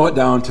going to boil it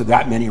down to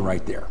that many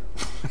right there.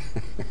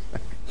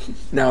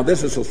 Now,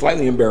 this is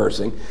slightly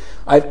embarrassing.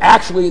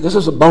 This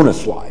is a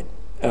bonus slide.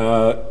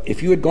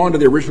 If you had gone to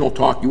the original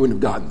talk, you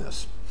wouldn't have gotten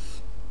this.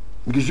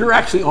 Because you're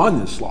actually on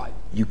this slide,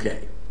 UK.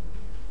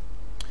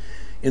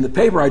 In the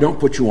paper, I don't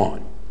put you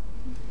on.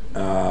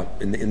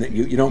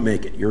 You don't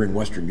make it. You're in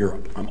Western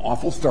Europe. I'm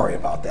awful sorry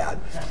about that.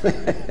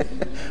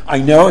 I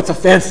know it's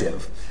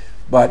offensive,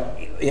 but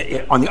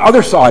on the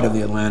other side of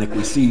the Atlantic,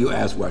 we see you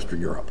as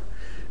Western Europe.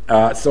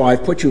 So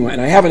I've put you,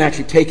 and I haven't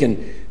actually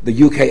taken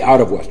the UK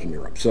out of Western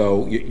Europe,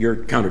 so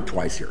you're counted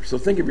twice here. So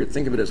think of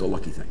it as a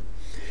lucky thing.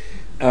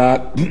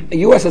 The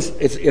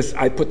U.S.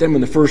 I put them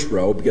in the first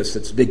row because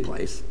it's a big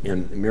place,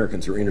 and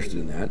Americans are interested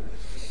in that.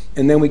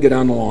 And then we go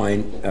down the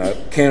line,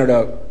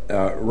 Canada,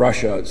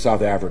 Russia,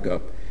 South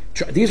Africa.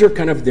 These are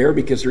kind of there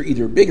because they're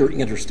either big or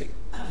interesting.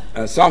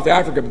 South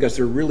Africa, because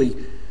they're really,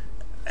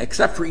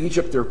 except for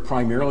Egypt, they're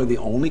primarily the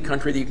only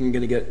country that you can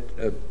get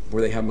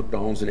where they have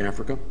McDonald's in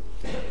Africa.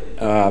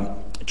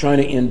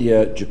 China,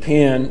 India,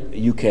 Japan,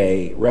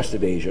 UK, rest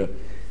of Asia.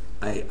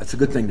 It's a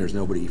good thing there's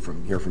nobody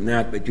from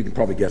that, but you can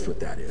probably guess what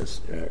that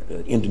is.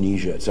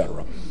 Indonesia,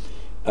 etc.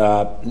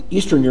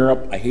 Eastern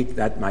Europe, I hate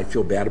that, and I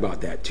feel bad about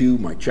that too.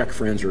 My Czech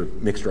friends are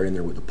mixed right in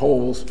there with the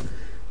Poles.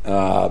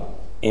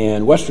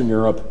 And Western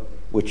Europe,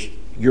 which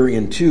you're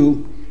in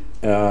too,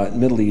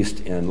 Middle East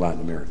and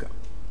Latin America.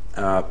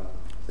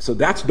 So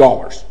that's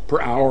dollars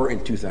per hour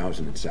in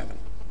 2007.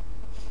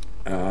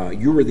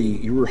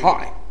 You were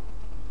high.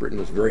 Britain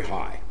was very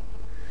high.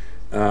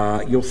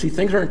 You'll see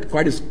things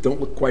don't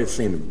look quite the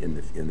same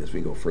in this.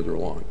 We go further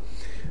along.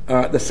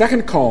 The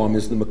second column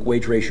is the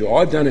McWage ratio. All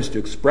I've done is to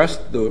express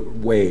the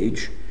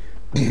wage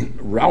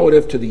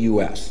relative to the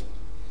U.S.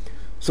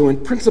 So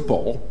in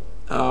principle,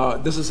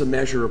 this is a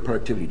measure of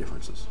productivity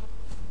differences.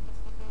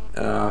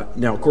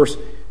 Now, of course,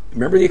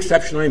 remember the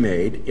exception I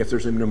made. If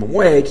there's a minimum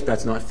wage,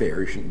 that's not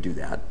fair. You shouldn't do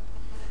that.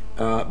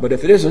 But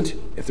if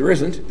there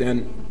isn't,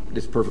 then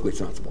it's perfectly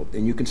sensible.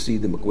 And you can see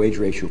the McWage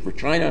ratio for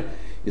China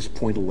is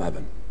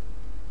 0.11.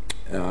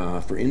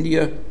 For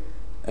India,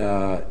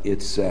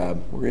 it's,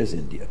 where is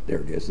India? There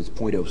it is. It's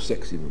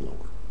 0.06, even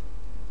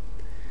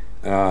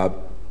lower.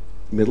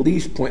 Middle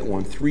East,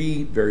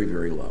 0.13, very,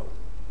 very low.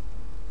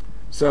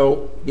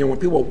 So, when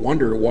people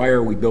wonder why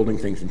are we building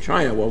things in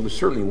China, well, there's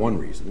certainly one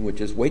reason,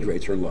 which is wage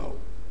rates are low.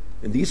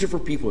 And these are for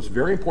people, it's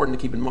very important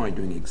to keep in mind,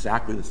 doing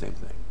exactly the same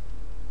thing.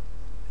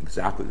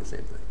 Exactly the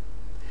same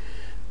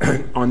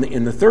thing.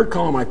 In the third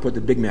column, I put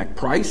the Big Mac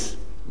price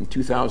in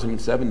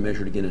 2007,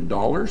 measured again in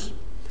dollars.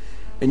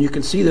 And you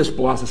can see this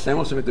below the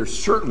sandwich limit. There's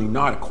certainly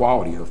not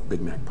equality of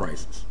Big Mac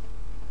prices.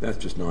 That's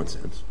just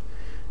nonsense.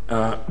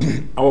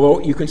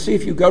 Although you can see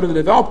if you go to the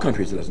developed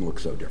countries, it doesn't look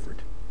so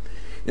different.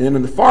 And then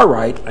on the far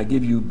right, I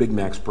give you Big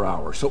Macs per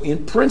hour. So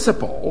in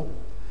principle,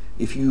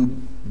 if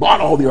you bought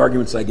all the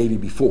arguments I gave you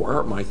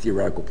before, my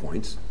theoretical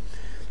points,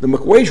 the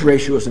McWage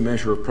ratio is a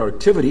measure of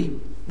productivity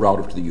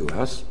relative to the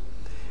U.S.,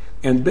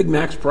 and Big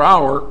Macs per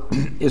hour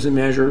is a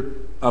measure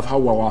of how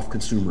well off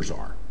consumers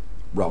are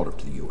relative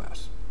to the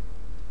U.S.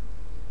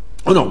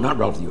 Oh, no, not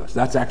relative to the U.S.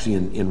 That's actually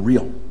in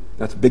real.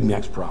 That's Big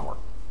Macs per hour.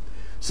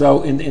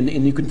 So, and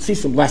you can see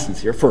some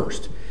lessons here.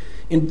 First,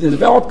 in the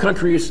developed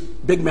countries,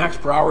 Big Macs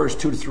per hour is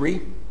 2 to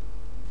 3.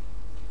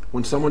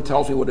 When someone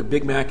tells me what a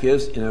Big Mac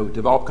is in a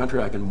developed country,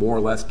 I can more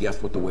or less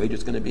guess what the wage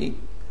is going to be.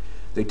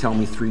 They tell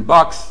me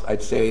 $3.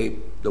 I'd say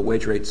the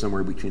wage rate's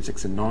somewhere between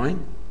 6 and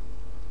 9.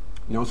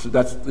 So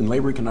that's in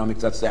labor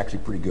economics. That's actually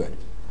pretty good.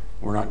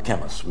 We're not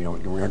chemists. We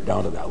aren't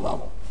down to that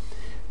level.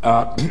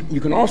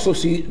 You can also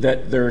see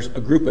that there's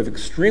a group of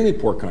extremely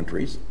poor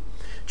countries.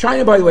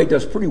 China, by the way,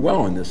 does pretty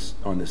well on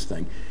this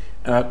thing.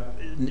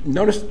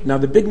 Notice now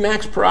the Big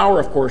Macs per hour,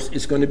 of course,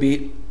 is going to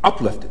be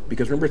uplifted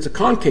because remember it's a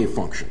concave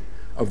function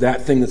of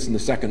that thing that's in the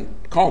second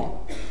column.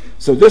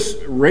 So this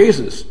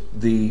raises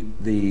the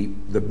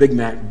Big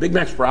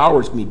Macs per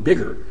hour is going to be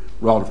bigger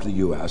relative to the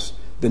U.S.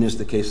 than is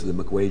the case of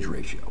the McWage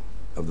ratio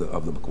of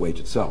the McWage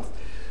itself.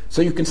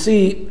 So you can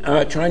see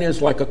China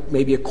is like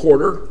maybe a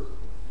quarter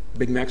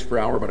Big Macs per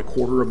hour, about a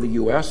quarter of the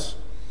U.S.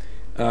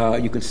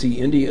 You can see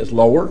India is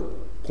lower,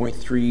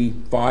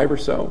 0.35 or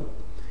so.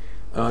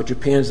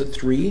 Japan's at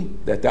 3.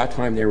 At that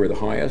time, they were the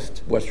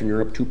highest. Western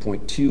Europe,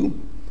 2.2.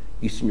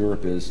 Eastern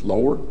Europe is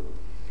lower.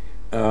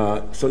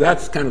 So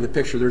that's kind of the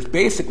picture. There's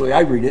basically,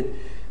 I read it,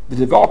 the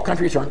developed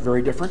countries aren't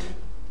very different.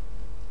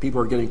 People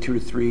are getting 2 to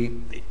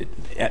 3.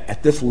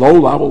 At this low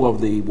level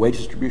of the wage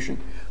distribution,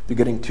 they're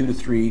getting 2 to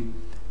 3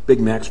 Big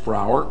Macs per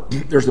hour.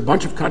 There's a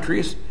bunch of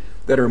countries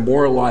that are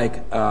more like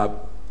a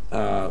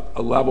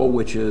level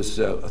which is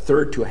a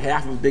third to a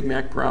half of a Big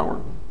Mac per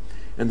hour.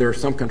 And there are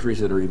some countries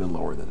that are even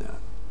lower than that.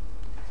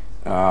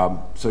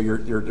 So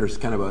there's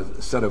kind of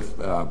a set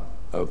of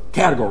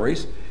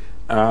categories,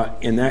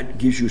 and that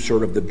gives you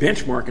sort of the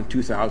benchmark in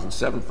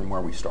 2007 from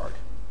where we start.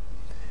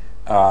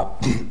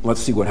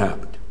 Let's see what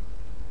happened.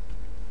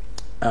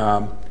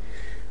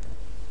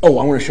 I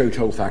want to show you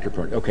total factor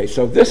product. Okay,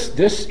 so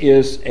this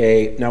is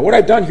now what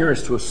I've done here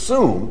is to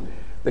assume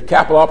that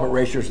capital output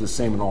ratios are the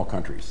same in all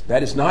countries.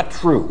 That is not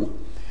true,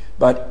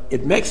 but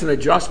it makes an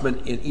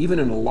adjustment even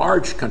in a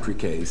large country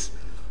case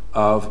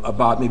of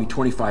about maybe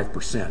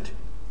 25%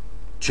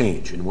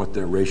 change in what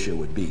the ratio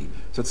would be.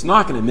 So it's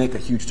not going to make a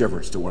huge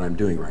difference to what I'm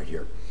doing right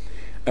here.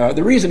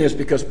 The reason is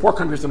because poor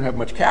countries don't have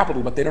much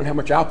capital, but they don't have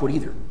much output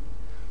either.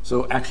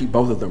 So actually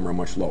both of them are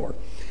much lower.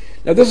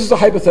 Now this is a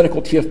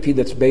hypothetical TFP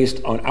that's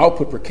based on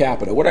output per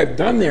capita. What I've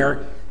done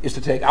there is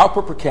to take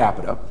output per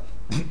capita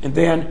and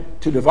then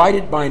to divide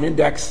it by an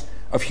index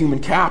of human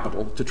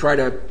capital to try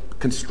to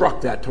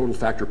construct that total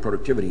factor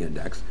productivity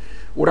index.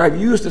 What I've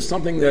used is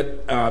something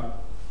that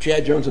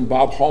Chad Jones and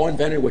Bob Hall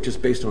invented, which is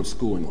based on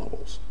schooling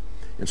levels.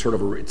 And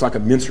it's like a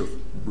Mincer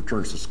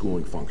returns to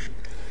schooling function.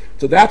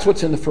 So that's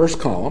what's in the first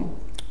column,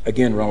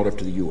 again relative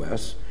to the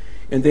US.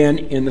 And then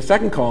in the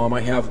second column,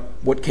 I have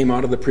what came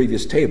out of the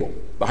previous table,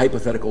 the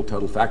hypothetical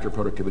total factor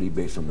productivity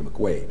based on the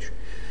McWage.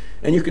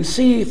 And you can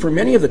see for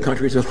many of the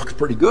countries, it looks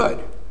pretty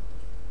good.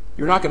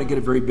 You're not going to get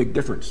a very big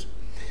difference.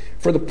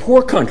 For the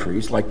poor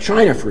countries, like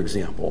China, for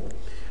example,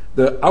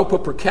 the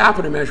output per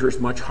capita measure is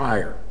much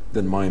higher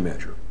than my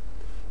measure.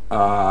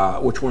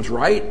 Which one's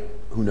right?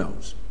 Who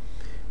knows?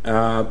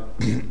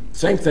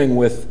 Same thing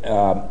with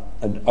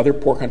another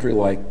poor country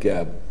like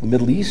the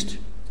Middle East,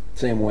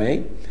 same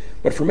way.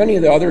 But for many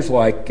of the others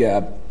like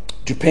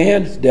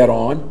Japan, it's dead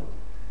on.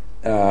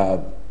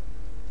 South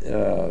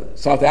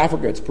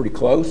Africa, it's pretty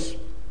close.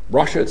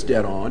 Russia, it's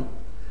dead on.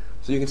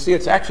 So you can see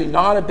it's actually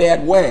not a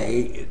bad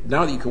way,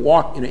 now that you can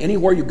walk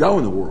anywhere you go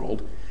in the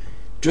world,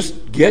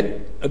 just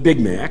get a Big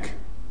Mac,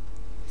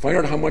 find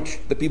out how much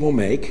the people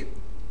make,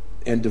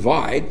 and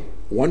divide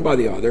one by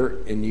the other,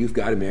 and you've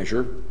got a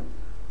measure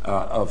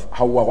of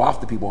how well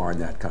off the people are in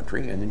that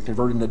country, and then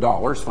convert it into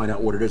dollars, find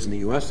out what it is in the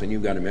U.S., and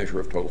you've got a measure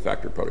of total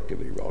factor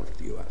productivity relative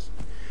to the U.S.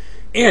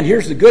 And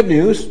here's the good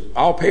news,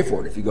 I'll pay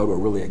for it if you go to a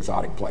really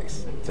exotic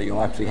place. So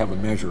you'll actually have a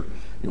measure,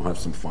 you'll have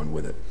some fun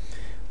with it.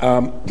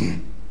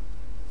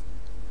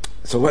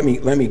 So let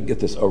me get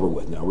this over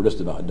with now, we're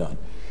just about done.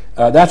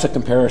 That's a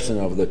comparison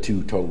of the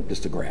two total,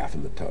 just a graph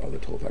of the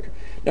total factor.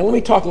 Now let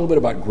me talk a little bit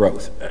about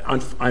growth.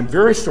 I'm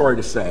very sorry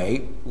to say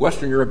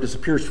Western Europe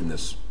disappears from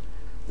this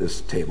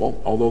table,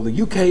 although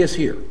the UK is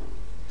here.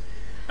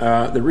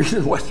 The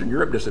reason Western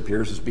Europe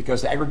disappears is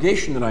because the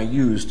aggregation that I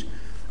used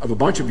of a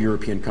bunch of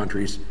European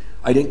countries,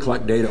 I didn't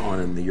collect data on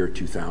in the year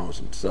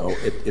 2000. So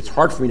it's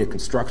hard for me to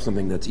construct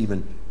something that's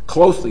even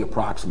closely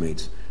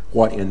approximates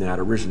what in that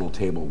original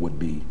table would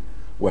be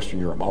Western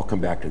Europe. I'll come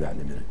back to that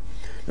in a minute.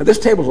 Now this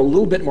table is a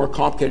little bit more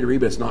complicated to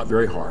read, but it's not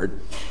very hard.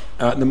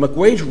 The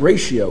McWage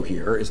ratio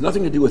here is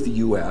nothing to do with the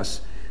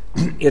US.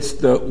 It's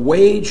the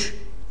McWage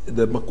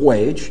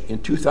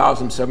in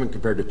 2007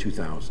 compared to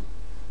 2000.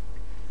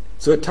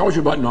 So it tells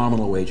you about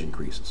nominal wage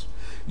increases.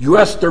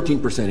 US,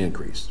 13%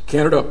 increase.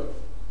 Canada,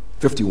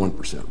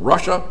 51%.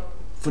 Russia,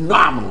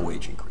 phenomenal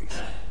wage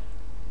increase.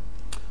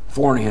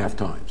 4.5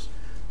 times.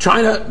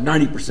 China,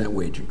 90%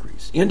 wage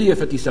increase. India,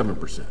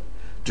 57%.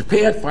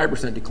 Japan,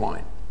 5%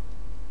 decline.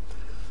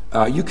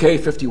 UK,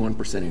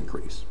 51%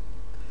 increase.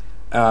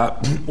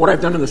 What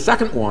I've done in the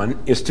second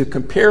one is to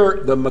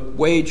compare the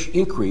wage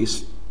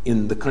increase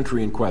in the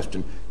country in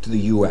question to the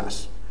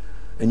US.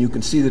 And you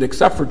can see that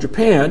except for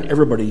Japan,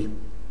 everybody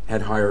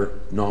had higher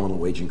nominal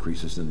wage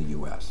increases than the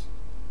US.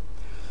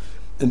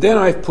 And then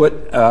I've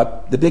put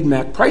the Big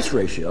Mac price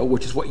ratio,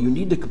 which is what you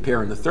need to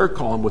compare in the third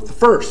column with the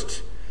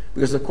first.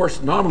 Because, of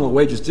course, nominal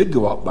wages did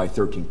go up by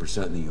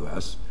 13% in the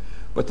US,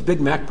 but the Big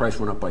Mac price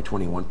went up by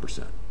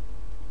 21%.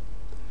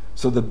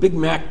 So the Big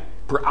Mac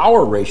per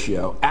hour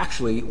ratio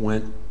actually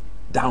went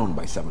down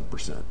by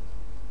 7%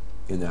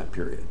 in that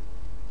period.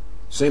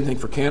 Same thing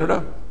for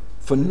Canada.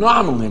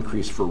 Phenomenal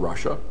increase for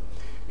Russia.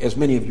 As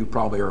many of you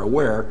probably are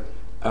aware,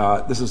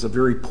 this is a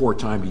very poor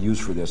time to use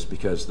for this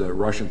because the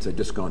Russians had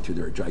just gone through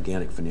their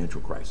gigantic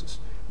financial crisis.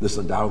 This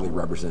undoubtedly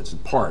represents in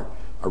part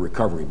a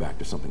recovery back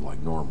to something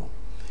like normal.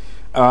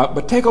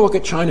 But take a look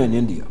at China and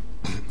India.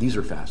 These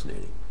are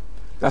fascinating.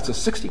 That's a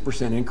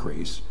 60%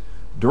 increase,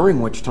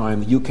 during which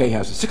time the UK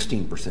has a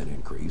 16%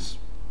 increase,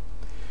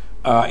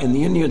 and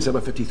the Indians have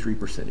a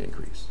 53%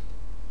 increase.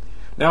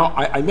 Now,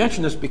 I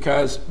mention this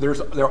because there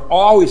have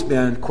always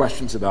been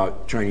questions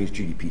about Chinese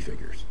GDP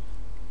figures.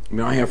 I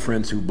mean, I have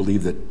friends who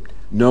believe that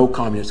no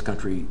communist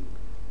country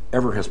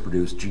ever has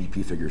produced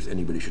GDP figures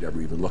anybody should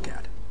ever even look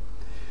at.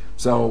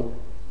 So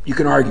you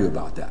can argue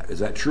about that. Is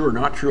that true or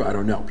not true? I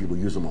don't know. People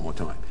use them all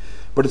the time.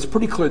 But it's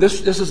pretty clear.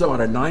 This is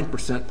about a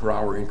 9% per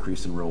hour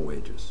increase in real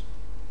wages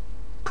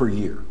per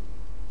year.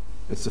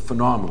 It's a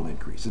phenomenal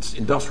increase. It's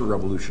Industrial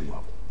Revolution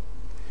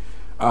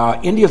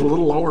level. India is a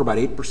little lower, about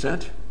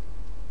 8%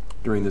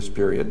 during this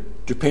period.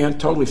 Japan,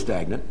 totally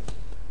stagnant.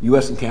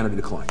 U.S. and Canada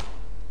declining.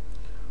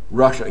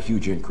 Russia, a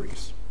huge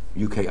increase.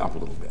 UK up a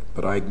little bit.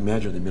 But I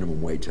imagine the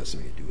minimum wage has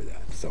something to do with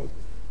that. So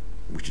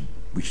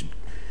we should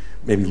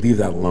maybe leave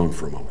that alone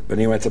for a moment. But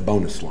anyway, it's a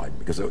bonus slide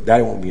because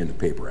that won't be in the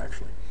paper,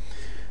 actually.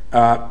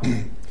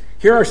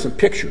 Here are some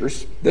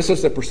pictures. This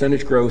is the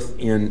percentage growth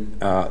in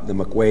the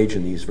McWage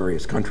in these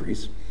various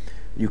countries.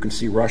 You can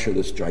see Russia,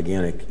 this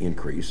gigantic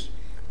increase.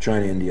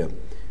 China, India,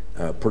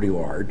 pretty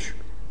large.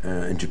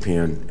 And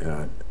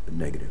Japan,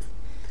 negative.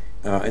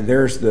 And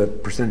there's the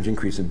percentage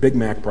increase in Big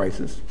Mac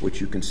prices, which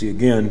you can see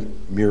again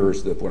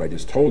mirrors what I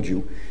just told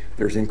you.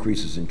 There's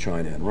increases in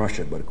China and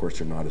Russia, but of course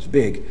they're not as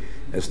big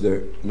as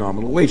the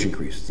nominal wage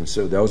increases. And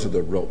so these are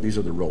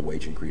the real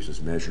wage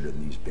increases measured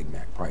in these Big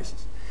Mac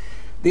prices.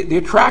 The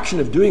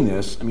attraction of doing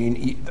this, I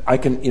mean, I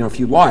can, if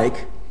you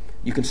like,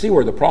 you can see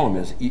where the problem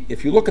is.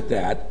 If you look at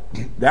that,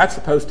 that's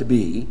supposed to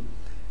be,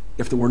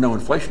 if there were no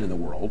inflation in the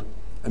world,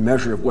 a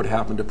measure of what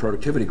happened to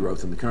productivity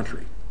growth in the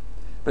country.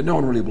 But no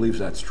one really believes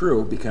that's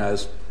true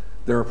because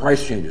there are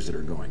price changes that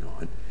are going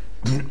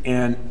on.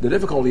 And the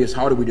difficulty is,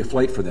 how do we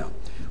deflate for them?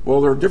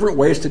 Well, there are different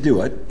ways to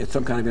do it. It's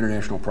some kind of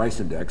international price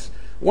index.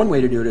 One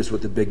way to do it is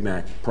with the Big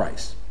Mac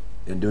price.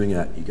 And doing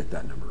that, you get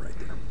that number right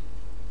there.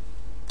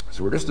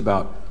 So we're just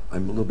about,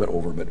 I'm a little bit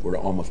over, but we're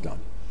almost done.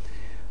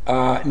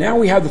 Now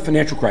we have the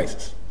financial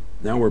crisis.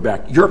 Now we're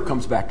back. Europe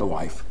comes back to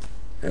life,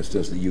 as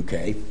does the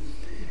UK.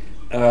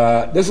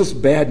 This is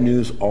bad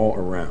news all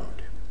around.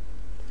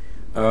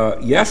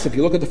 Yes, if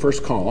you look at the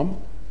first column,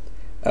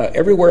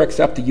 everywhere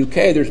except the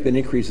UK, there's been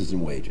increases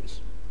in wages.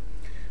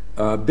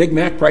 Big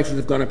Mac prices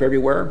have gone up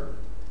everywhere.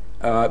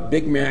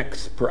 Big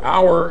Macs per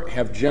hour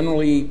have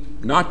generally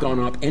not gone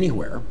up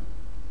anywhere,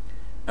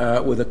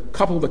 with a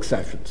couple of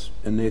exceptions,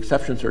 and the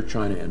exceptions are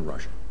China and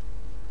Russia.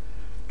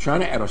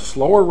 China at a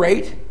slower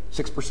rate,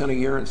 6% a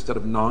year instead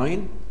of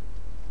 9%,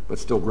 but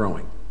still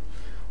growing.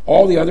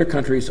 All the other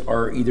countries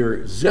are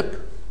either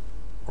zip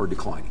or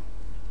declining.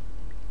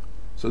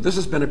 So this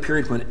has been a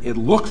period when it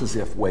looks as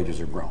if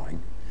wages are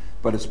growing,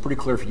 but it's pretty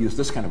clear if you use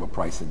this kind of a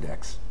price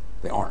index,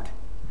 they aren't.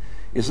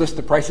 Is this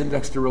the price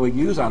index to really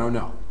use? I don't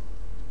know.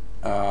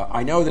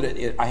 I know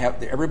that I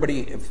have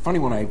everybody. Funny,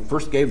 when I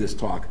first gave this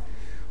talk,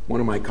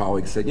 one of my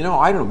colleagues said,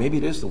 I don't know, maybe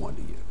it is the one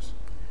to use.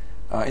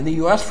 In the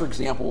U.S., for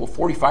example,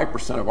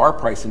 45% of our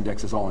price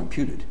index is all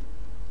imputed.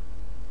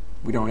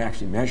 We don't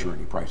actually measure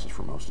any prices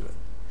for most of it.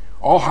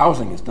 All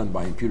housing is done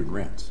by imputed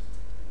rents.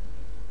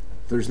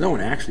 There's no one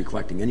actually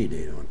collecting any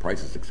data on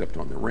prices except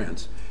on the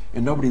rents,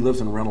 and nobody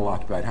lives in rental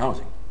occupied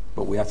housing,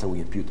 but that's how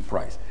we impute the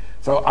price.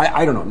 So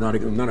I don't know,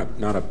 I'm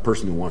not a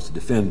person who wants to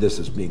defend this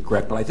as being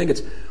correct, but I think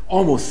it's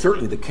almost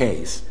certainly the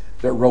case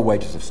that real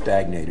wages have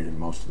stagnated in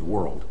most of the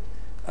world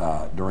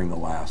during the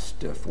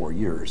last 4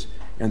 years,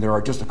 and there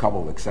are just a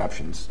couple of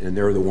exceptions, and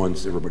they're the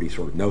ones everybody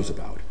sort of knows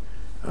about,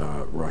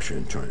 Russia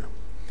and China.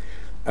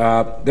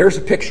 There's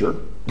a picture.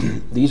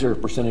 These are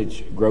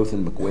percentage growth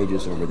in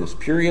McWages over this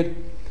period.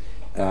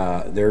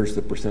 There's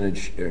the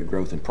percentage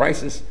growth in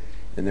prices,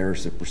 and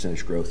there's the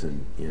percentage growth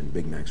in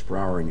Big Macs per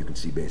hour, and you can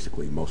see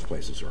basically most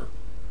places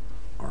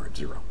are at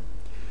zero.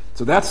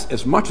 So that's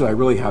as much as I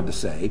really have to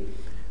say.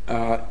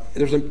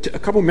 There's a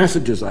couple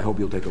messages I hope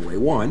you'll take away.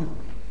 One,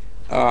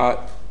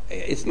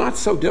 it's not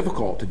so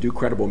difficult to do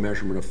credible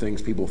measurement of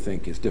things people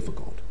think is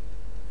difficult.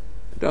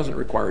 It doesn't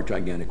require a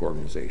gigantic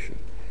organization.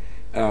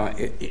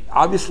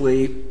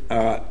 Obviously,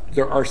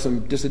 there are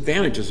some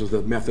disadvantages of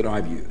the method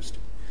I've used.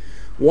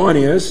 One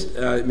is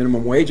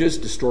minimum wages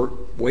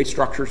distort wage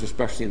structures,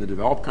 especially in the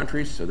developed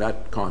countries, so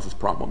that causes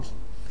problems.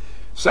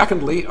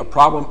 Secondly, a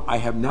problem I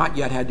have not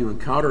yet had to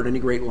encounter at any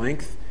great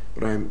length,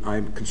 but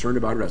I'm concerned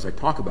about it as I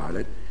talk about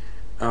it,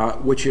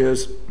 which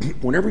is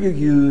whenever you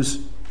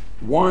use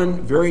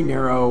one very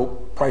narrow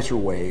price or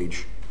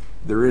wage,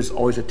 there is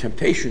always a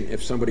temptation,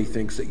 if somebody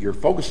thinks that you're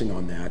focusing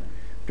on that,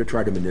 to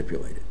try to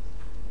manipulate it.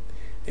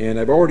 And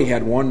I've already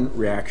had one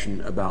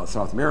reaction about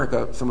South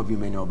America. Some of you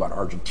may know about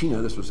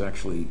Argentina. This was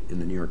actually in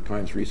the New York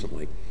Times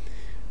recently.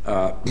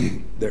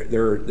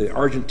 The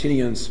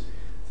Argentinians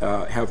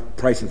have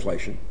price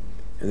inflation,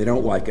 and they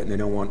don't like it, and they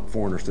don't want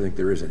foreigners to think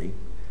there is any.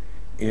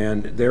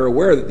 And they're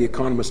aware that The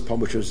Economist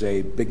publishes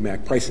a Big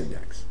Mac price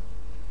index.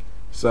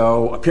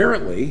 So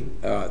apparently,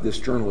 this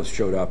journalist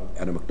showed up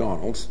at a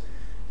McDonald's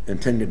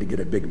intended to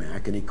get a Big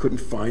Mac, and he couldn't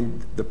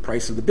find the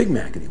price of the Big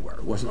Mac anywhere.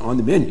 It wasn't on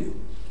the menu.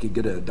 He could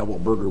get a double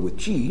burger with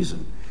cheese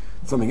and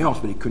something else,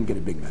 but he couldn't get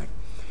a Big Mac.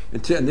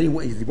 And then he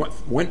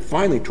went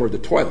finally toward the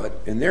toilet,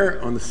 and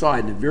there on the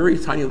side, in a very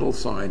tiny little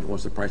sign,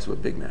 was the price of a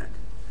Big Mac.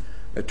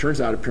 It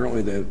turns out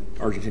apparently the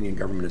Argentinian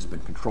government has been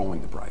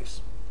controlling the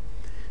price.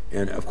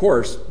 And of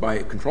course,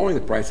 by controlling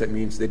the price, that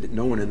means that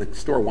no one in the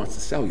store wants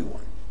to sell you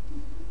one.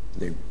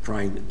 They're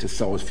trying to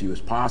sell as few as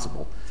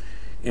possible.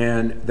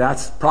 And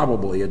that's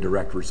probably a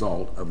direct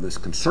result of this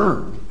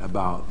concern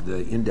about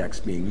the index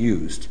being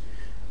used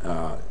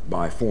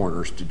by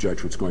foreigners to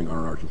judge what's going on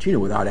in Argentina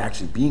without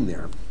actually being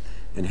there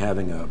and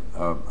having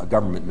a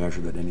government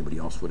measure that anybody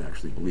else would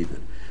actually believe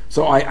in.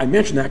 So I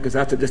mention that because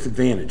that's a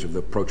disadvantage of the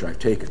approach I've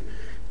taken.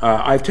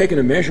 I've taken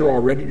a measure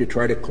already to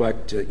try to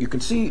collect, you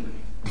can see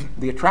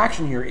the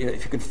attraction here,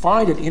 if you can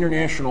find an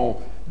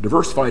international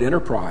diversified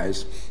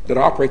enterprise that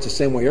operates the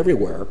same way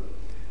everywhere,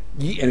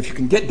 and if you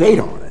can get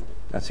data on it,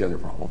 that's the other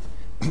problem,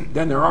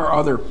 then there are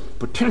other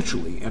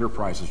potentially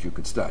enterprises you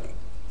could study.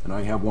 And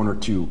I have one or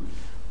two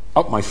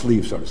up my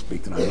sleeve, so to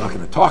speak, that I'm not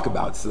going to talk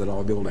about so that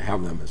I'll be able to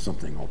have them as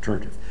something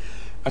alternative.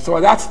 So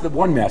that's the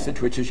one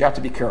message, which is you have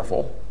to be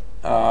careful.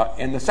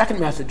 And the second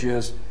message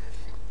is,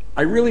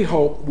 I really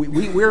hope,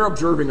 we're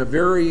observing a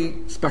very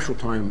special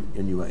time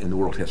in the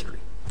world history.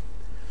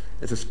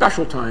 It's a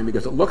special time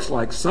because it looks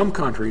like some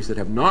countries that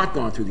have not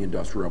gone through the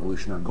Industrial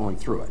Revolution are going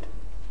through it.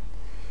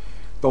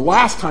 The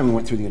last time we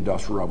went through the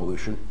Industrial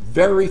Revolution,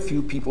 very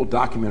few people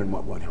documented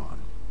what went on.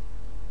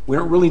 We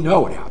don't really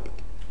know what happened.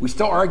 We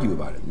still argue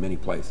about it in many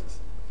places.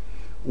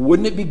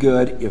 Wouldn't it be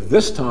good if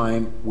this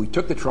time we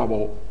took the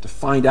trouble to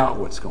find out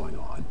what's going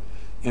on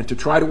and to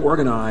try to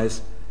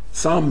organize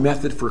some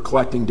method for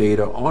collecting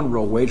data on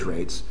real wage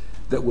rates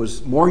that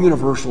was more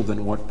universal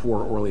than what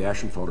poor Orley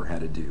Ashenfelter had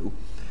to do,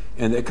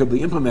 and that could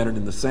be implemented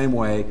in the same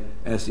way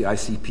as the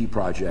ICP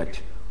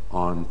project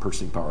on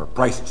purchasing power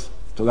prices.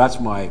 So that's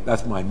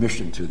my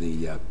mission to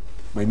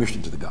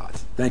the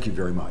gods. Thank you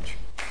very much.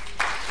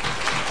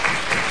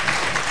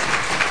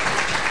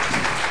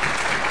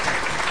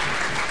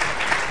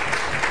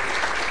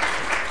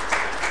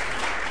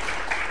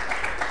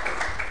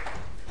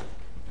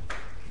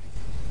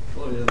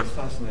 Well, yeah, that's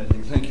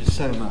fascinating. Thank you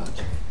so much.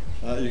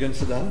 You going to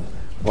sit down?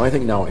 Well, I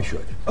think now I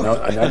should.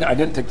 No, I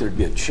didn't think there'd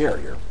be a chair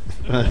here.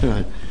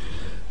 Right.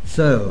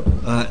 So,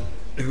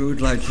 who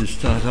would like to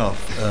start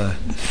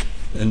off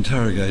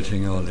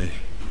interrogating Orley?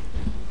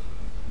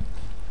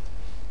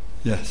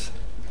 Yes.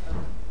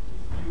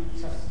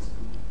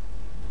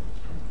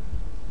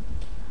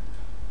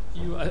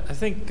 You, I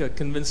think,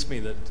 convinced me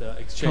that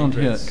exchange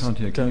rates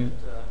don't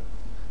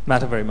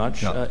matter very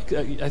much. Yeah.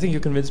 I think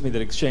you convinced me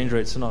that exchange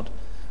rates are not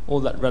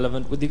all that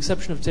relevant, with the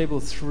exception of Table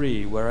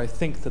 3, where I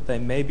think that they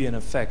may be in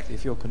effect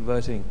if you're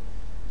converting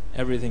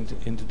everything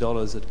into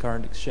dollars at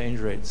current exchange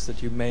rates,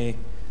 that you may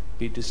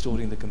be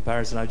distorting the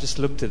comparison. I just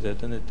looked at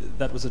it, and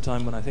that was a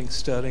time when I think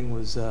sterling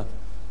was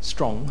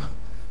strong,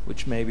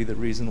 which may be the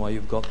reason why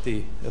you've got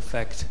the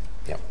effect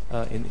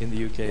in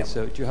the UK. Yep.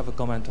 So do you have a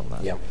comment on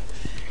that? Yeah.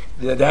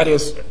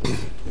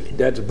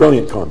 That's a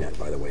brilliant comment,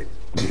 by the way.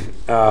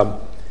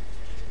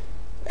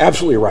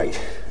 Absolutely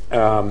right.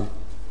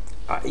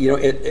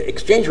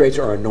 Exchange rates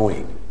are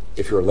annoying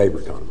if you're a labor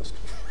economist.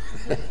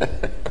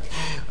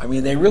 I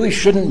mean, they really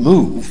shouldn't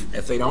move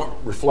if they don't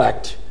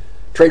reflect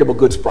tradable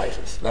goods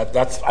prices.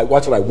 That's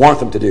what I want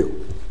them to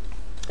do.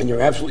 And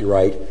you're absolutely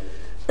right.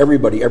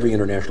 Every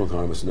international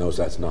economist knows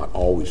that's not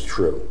always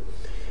true.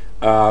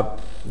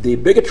 The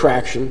big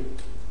attraction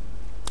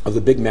of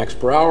the Big Macs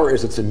per hour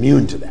is it's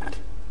immune to that.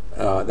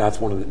 That's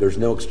there's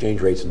no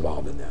exchange rates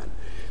involved in that.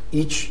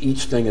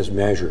 Each thing is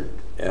measured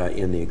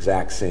in the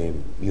exact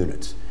same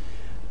units.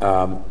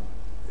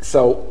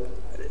 So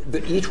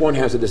each one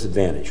has a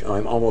disadvantage.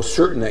 I'm almost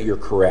certain that you're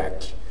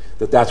correct,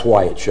 that's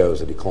why it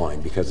shows a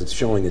decline, because it's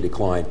showing the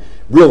decline.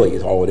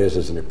 Really, all it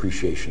is an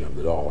appreciation of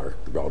the dollar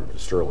relative to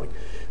sterling.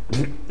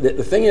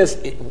 The thing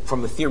is,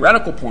 from the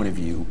theoretical point of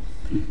view,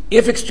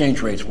 if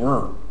exchange rates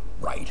were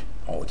right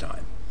all the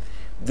time,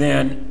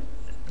 then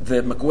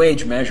the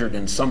McWage measured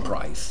in some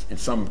price, in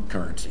some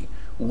currency,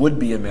 would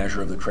be a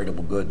measure of the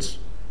tradable goods,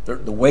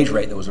 the wage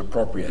rate that was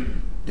appropriate,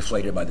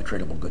 deflated by the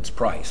tradable goods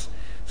price.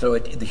 So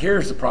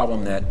here's the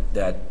problem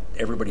that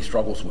everybody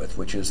struggles with,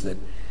 which is that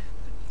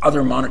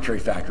other monetary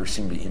factors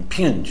seem to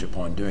impinge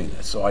upon doing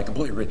this. So I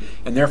completely agree.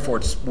 And therefore,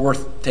 it's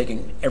worth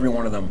taking every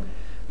one of them.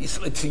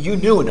 You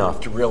knew enough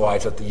to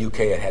realize that the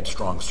UK had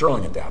strong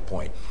sterling at that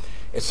point.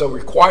 And so it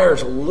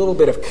requires a little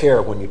bit of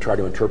care when you try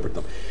to interpret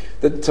them.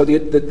 So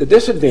the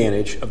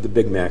disadvantage of the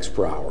Big Macs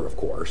per hour, of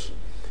course,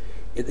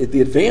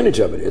 the advantage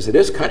of it is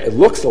it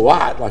looks a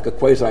lot like a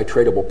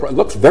quasi-tradable price. It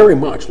looks very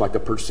much like a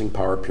purchasing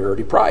power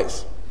parity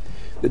price.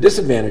 The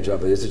disadvantage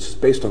of it is it's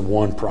just based on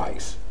one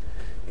price.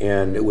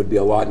 And it would be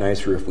a lot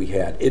nicer if we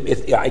had.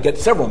 I get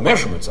several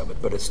measurements of it,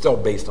 but it's still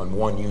based on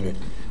one unit,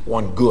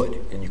 one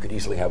good, and you could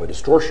easily have a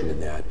distortion in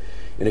that.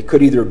 And it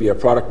could either be a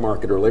product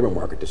market or labor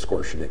market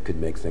distortion that could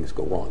make things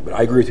go wrong. But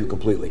I agree with you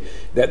completely.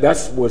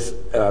 That's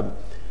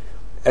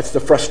the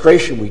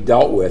frustration we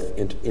dealt with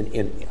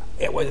in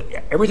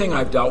everything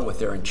I've dealt with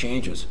there in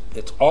changes.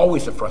 It's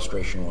always the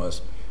frustration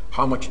was,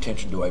 how much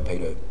attention do I pay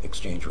to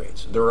exchange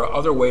rates? There are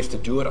other ways to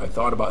do it. I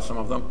thought about some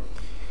of them.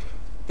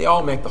 They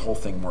all make the whole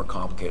thing more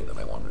complicated than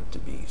I wanted it to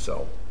be.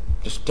 So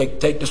just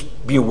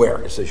just be aware,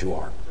 just as you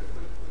are.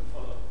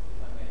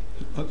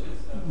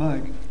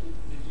 Mike,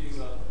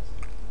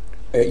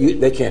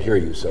 they can't hear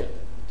you. So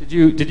did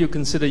you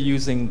consider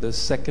using the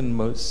second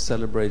most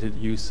celebrated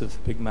use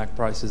of Big Mac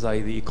prices,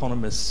 i.e., the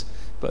Economist's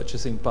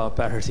purchasing power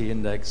parity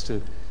index,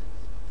 to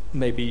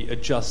maybe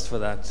adjust for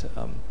that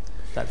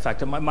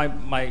factor?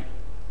 My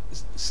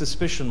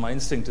suspicion, my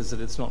instinct is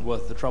that it's not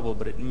worth the trouble,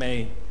 but it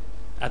may,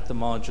 at the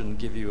margin,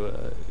 give you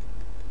a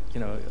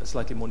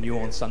slightly more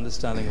nuanced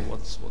understanding of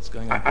what's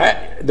going on.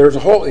 There's a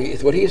whole,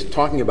 what he's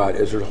talking about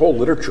is there's a whole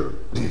literature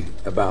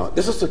about,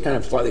 this is kind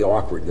of slightly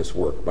awkward, this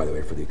work, by the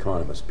way, for the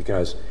Economist,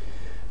 because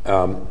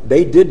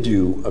they did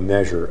do a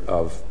measure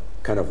of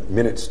kind of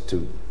minutes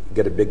to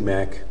get a Big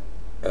Mac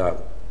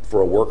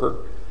for a worker,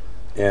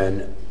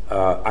 and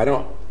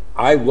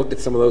I looked at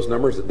some of those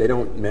numbers, that they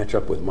don't match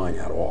up with mine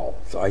at all.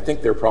 So I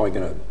think they're probably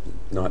going to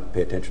not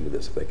pay attention to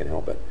this if they can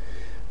help it.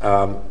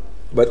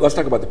 But let's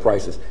talk about the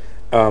prices.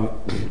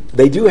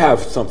 They do have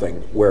something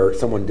where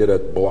someone did a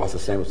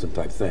Bolasa-Samuelson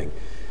type thing.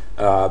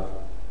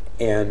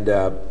 And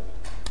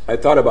I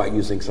thought about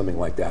using something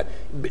like that.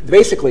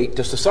 Basically,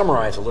 just to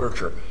summarize the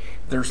literature,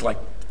 there's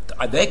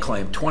they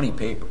claim 20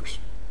 papers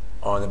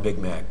on the Big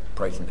Mac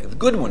pricing. The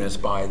good one is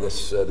by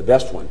the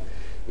best one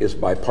is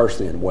by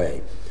Parsley and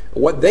Way.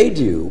 What they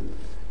do,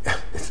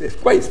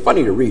 it's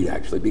funny to read,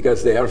 actually,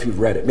 because I don't know if you've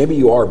read it. Maybe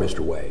you are Mr.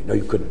 Way. No,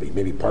 you couldn't be.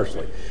 Maybe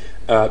Parsley.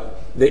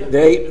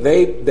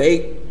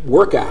 They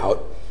work out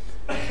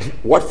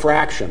what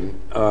fraction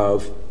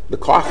of the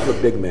cost of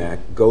a Big Mac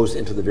goes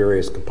into the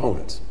various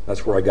components.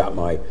 That's where I got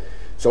my.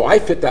 So I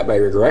fit that by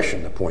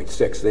regression to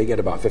 0.6. They get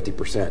about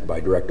 50%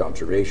 by direct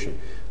observation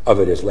of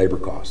it as labor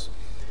costs.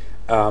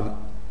 And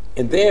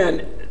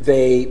then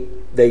they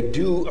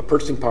do a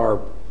purchasing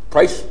power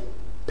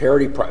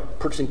parity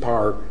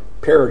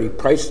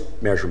price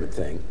measurement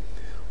thing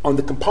on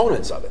the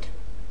components of it.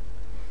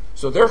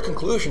 So their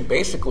conclusion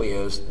basically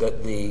is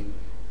that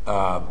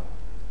and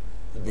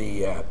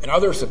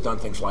others have done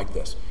things like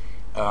this,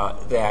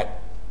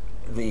 that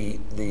the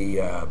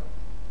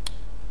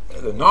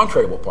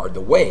non-tradable part, the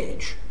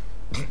wage,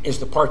 is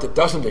the part that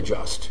doesn't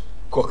adjust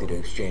quickly to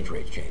exchange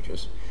rate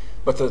changes,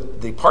 but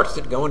the parts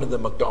that go into the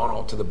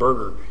McDonald, to the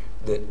burger,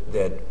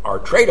 that are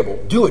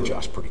tradable do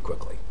adjust pretty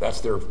quickly.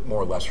 That's their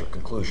more or less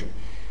conclusion.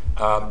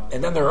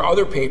 And then there are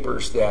other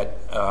papers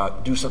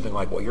that do something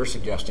like what you're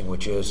suggesting,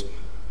 which is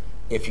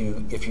if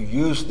you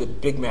use the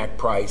Big Mac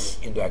price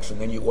index, and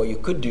then what you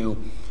could do,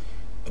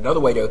 another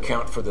way to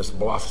account for this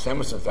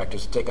Bolasa-Samuelson effect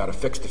is to take out a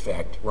fixed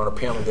effect, run a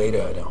panel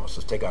data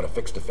analysis, take out a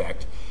fixed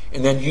effect,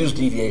 and then use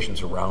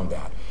deviations around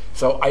that.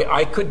 So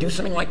I could do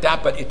something like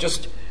that, but it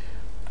just,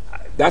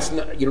 that's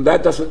not,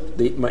 that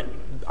doesn't,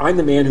 I'm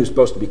the man who's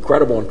supposed to be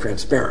credible and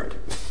transparent.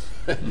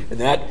 and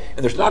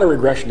there's not a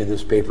regression in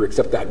this paper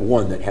except that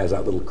one that has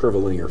that little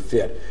curvilinear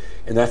fit.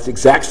 And that's the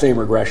exact same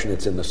regression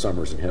that's in the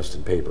Summers and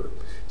Heston paper.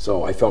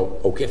 So I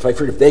felt, okay, if I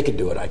figured if they could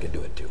do it, I could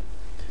do it too.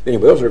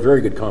 Anyway, those are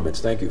very good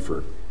comments. Thank you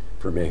for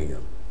making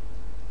them.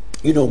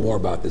 You know more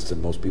about this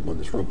than most people in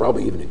this room,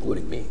 probably even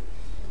including me.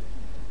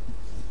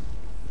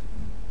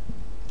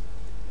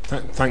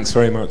 Thanks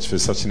very much for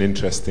such an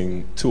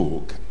interesting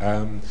talk.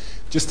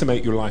 Just to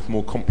make your life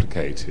more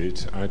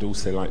complicated, I'd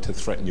also like to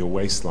threaten your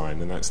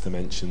waistline, and that's to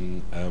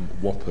mention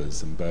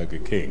Whoppers and Burger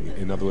King.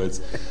 In other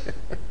words,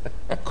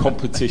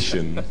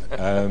 competition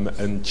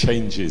and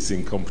changes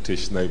in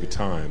competition over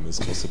time as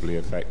possibly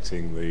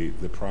affecting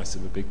the price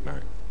of a Big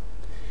Mac.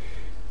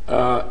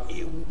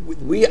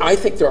 I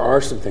think there are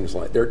some things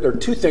like there are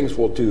two things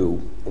we'll do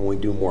when we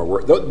do more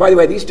work. By the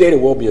way, these data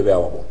will be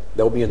available.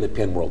 They'll be in the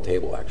Pinworld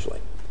table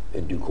actually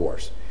in due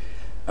course.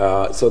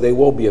 So they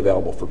will be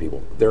available for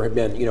people. There have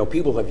been,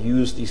 people have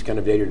used these kind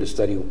of data to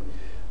study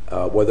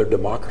whether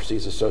democracy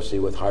is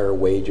associated with higher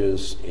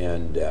wages,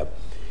 and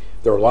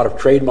there are a lot of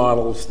trade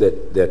models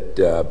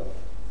that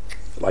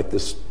like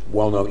this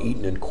well-known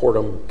Eaton and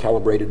Cordham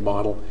calibrated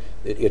model.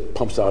 It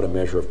pumps out a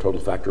measure of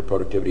total factor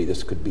productivity.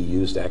 This could be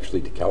used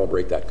actually to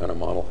calibrate that kind of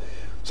model.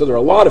 So there are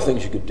a lot of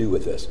things you could do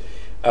with this.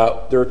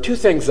 There are two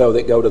things, though,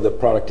 that go to the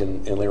product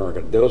and labor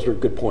market. Those are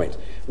good points.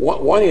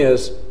 One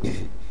is,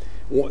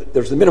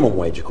 there's the minimum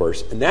wage, of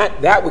course, and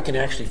that we can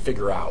actually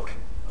figure out.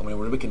 I mean,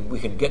 we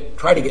can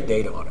try to get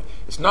data on it.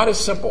 It's not as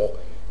simple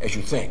as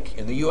you think.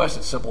 In the U.S.,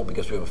 it's simple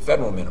because we have a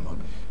federal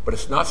minimum, but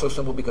it's not so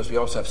simple because we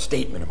also have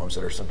state minimums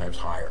that are sometimes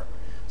higher.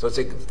 So it's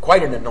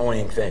quite an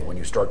annoying thing when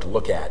you start to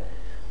look at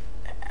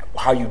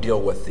how you deal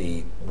with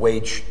the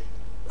wage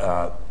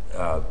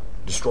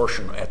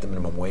distortion at the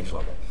minimum wage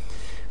level.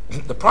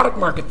 The product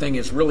market thing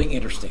is really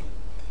interesting.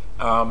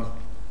 I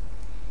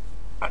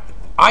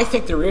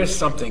think there is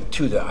something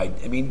to that.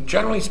 I mean,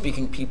 generally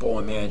speaking, people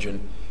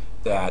imagine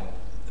that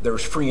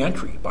there's free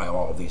entry by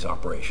all of these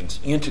operations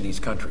into these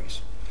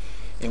countries,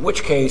 in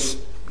which case,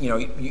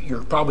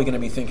 you're probably going to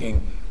be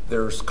thinking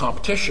there's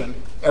competition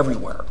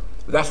everywhere.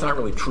 But that's not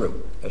really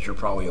true, as you're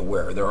probably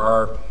aware. There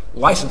are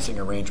licensing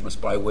arrangements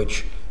by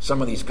which some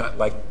of these,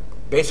 like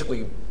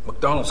basically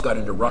McDonald's got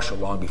into Russia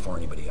long before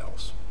anybody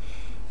else.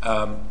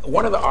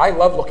 I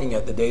love looking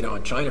at the data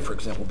on China, for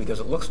example, because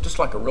it looks just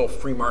like a real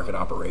free market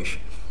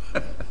operation.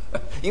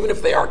 Even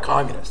if they are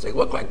communists, they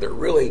look like they're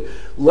really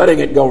letting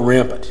it go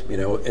rampant,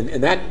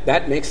 and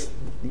that makes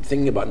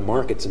thinking about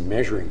markets and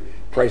measuring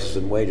prices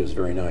and wages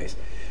very nice.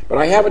 But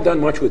I haven't done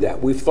much with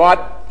that. We've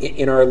thought,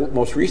 in our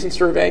most recent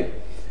survey,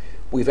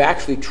 we've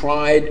actually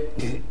tried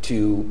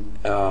to,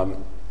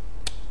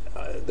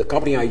 the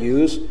company I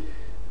use,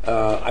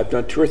 I've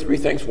done 2 or 3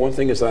 things. One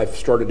thing is I've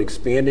started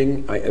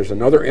expanding. There's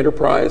another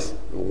enterprise,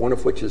 one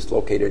of which is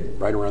located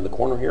right around the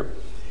corner here,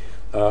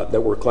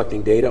 that we're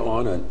collecting data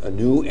on, a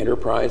new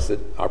enterprise that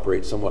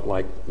operates somewhat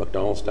like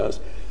McDonald's does.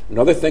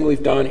 Another thing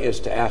we've done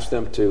is to ask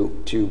them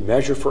to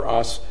measure for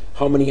us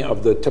how many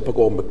of the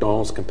typical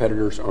McDonald's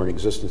competitors are in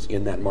existence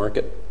in that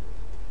market.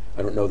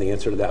 I don't know the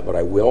answer to that, but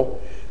I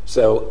will.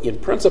 So in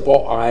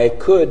principle, I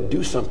could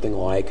do something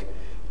like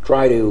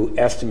try to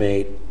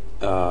estimate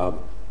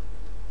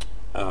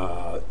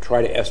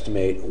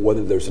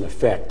whether there's an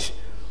effect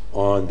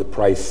on the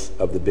price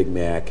of the Big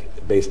Mac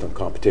based on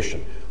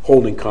competition,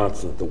 holding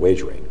constant the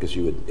wage rate, because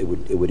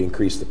it would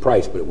increase the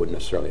price, but it wouldn't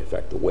necessarily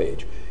affect the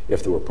wage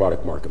if there were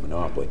product market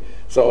monopoly.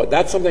 So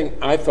that's something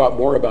I've thought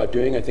more about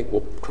doing. I think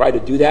we'll try to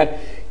do that.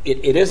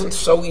 It isn't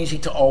so easy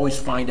to always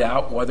find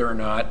out whether or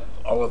not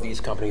all of these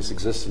companies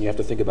exist, and you have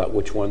to think about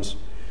which ones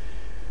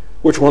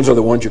are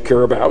the ones you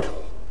care about.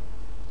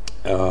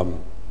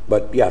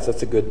 But yes,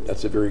 that's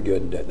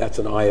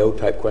an IO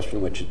type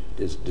question, which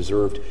is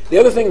deserved. The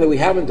other thing that we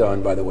haven't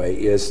done, by the way,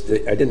 is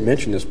I didn't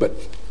mention this, but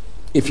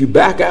if you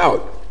back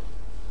out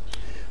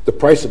the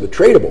price of the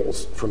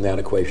tradables from that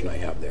equation I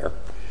have there,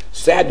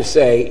 sad to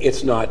say,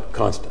 it's not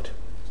constant.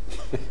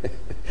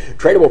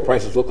 Tradable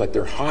prices look like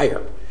they're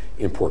higher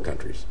in poor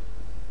countries.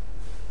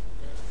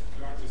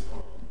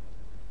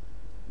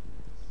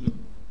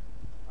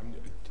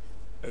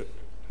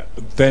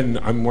 Then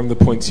one of the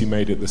points you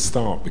made at the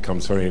start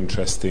becomes very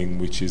interesting,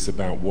 which is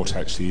about what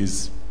actually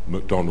is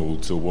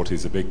McDonald's or what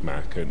is a Big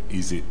Mac, and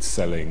is it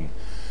selling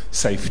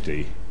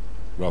safety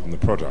rather than the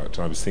product?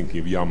 I was thinking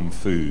of Yum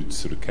Foods,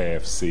 sort of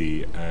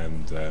KFC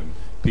and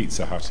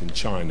Pizza Hut in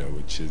China,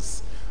 which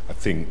is, I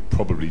think,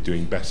 probably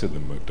doing better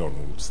than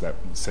McDonald's.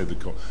 So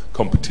the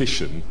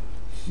competition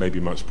may be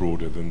much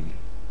broader than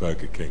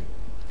Burger King.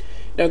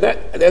 Now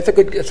that's a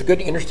good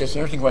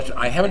interesting question.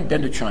 I haven't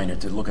been to China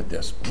to look at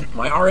this.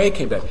 My RA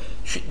came back.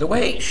 The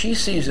way she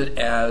sees it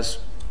as,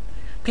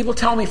 people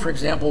tell me, for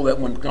example, that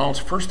when McDonald's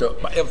first,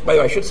 by the way,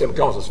 I should say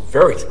McDonald's is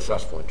very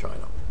successful in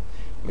China.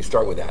 Let me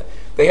start with that.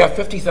 They have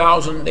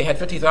 50,000. They had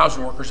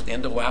 50,000 workers at the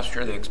end of last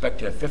year. They expect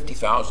to have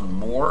 50,000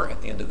 more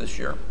at the end of this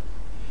year.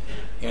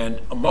 And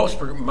most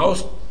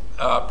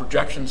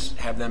projections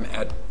have them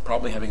at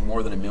probably having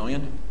more than 1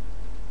 million.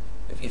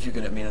 If you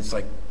can, I mean, it's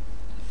a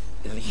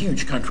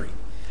huge country.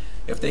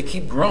 If they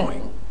keep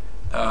growing,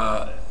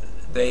 so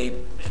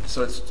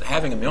it's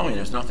having 1 million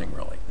is nothing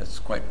really. That's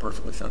quite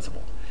perfectly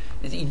sensible.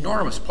 It's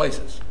enormous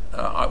places.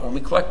 When we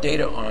collect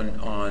data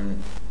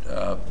on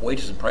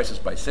wages and prices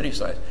by city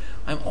size,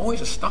 I'm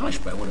always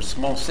astonished by what a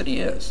small city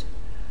is.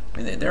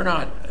 I mean, they're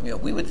not. I mean,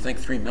 we would think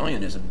 3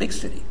 million is a big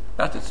city.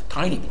 That's a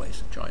tiny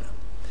place in China.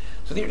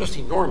 So these are just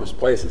enormous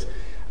places.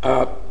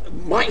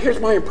 Here's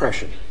my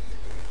impression.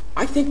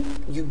 I think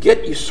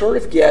you sort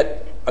of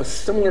get a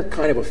similar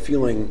kind of a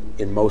feeling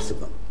in most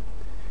of them.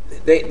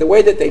 The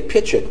way that they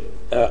pitch it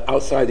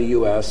outside the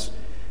U.S.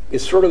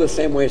 is sort of the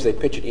same way as they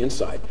pitch it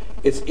inside.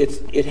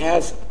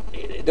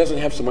 It doesn't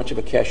have so much of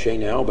a cachet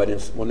now, but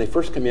when they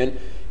first come in,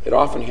 it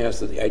often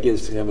has the idea that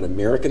it's have an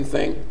American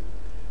thing.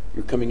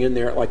 You're coming in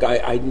there, like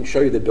I didn't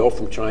show you the bill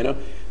from China.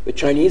 The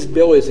Chinese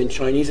bill is in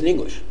Chinese and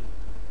English.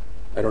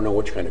 I don't know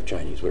which kind of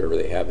Chinese, whatever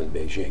they have in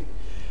Beijing.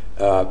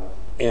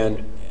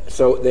 And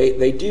so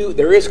they do.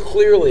 There is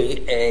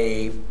clearly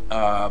a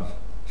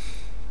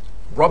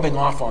rubbing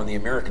off on the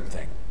American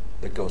thing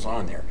that goes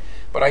on there.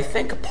 But I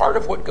think a part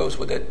of what goes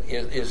with it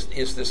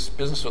is this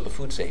business of the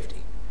food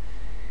safety.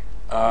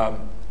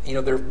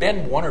 There have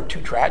been 1 or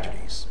 2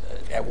 tragedies.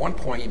 At one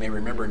point, you may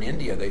remember in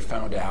India, they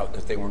found out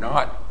that they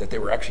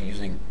were actually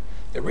using.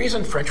 The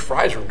reason French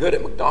fries are good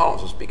at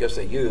McDonald's is because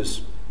they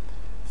use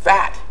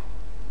fat,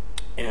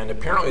 and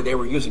apparently they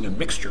were using a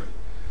mixture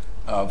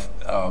of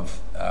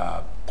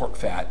pork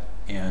fat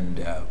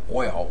and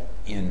oil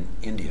in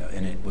India,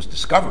 and it was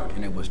discovered,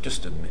 and it was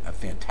just a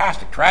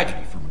fantastic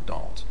tragedy for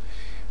McDonald's.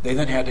 They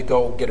then had to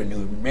go get a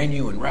new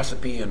menu and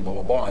recipe and blah,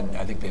 blah, blah, and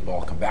I think they've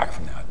all come back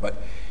from that. But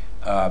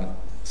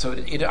So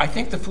I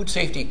think the food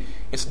safety,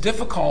 it's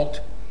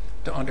difficult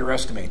to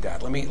underestimate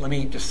that. Let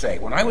me just say,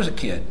 when I was a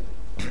kid,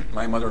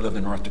 my mother lived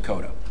in North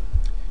Dakota.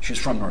 She's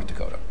from North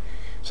Dakota.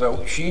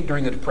 So she,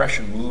 during the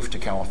Depression, moved to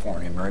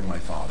California, married my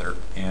father,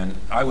 and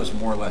I was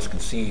more or less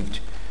conceived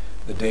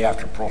the day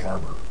after Pearl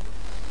Harbor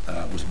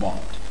was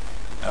bombed.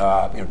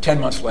 10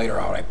 months later,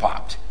 out I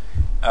popped.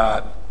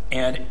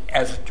 And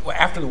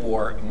after the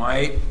war,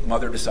 my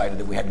mother decided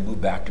that we had to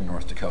move back to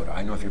North Dakota. I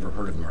don't know if you've ever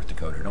heard of North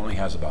Dakota. It only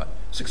has about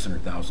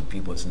 600,000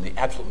 people. It's in the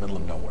absolute middle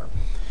of nowhere.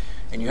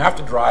 And you have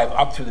to drive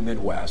up through the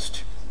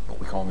Midwest, what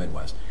we call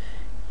Midwest.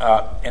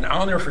 And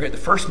I'll never forget the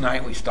first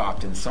night we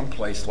stopped in some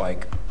place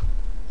like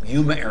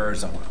Yuma,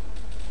 Arizona.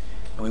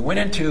 And we went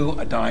into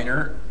a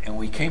diner, and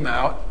we came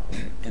out,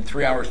 and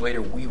 3 hours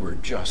later, we were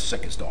just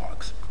sick as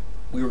dogs.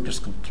 We were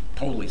just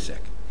totally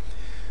sick.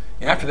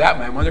 And after that,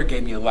 my mother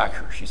gave me a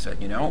lecture. She said,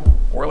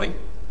 Orley,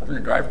 we're going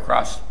to drive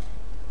across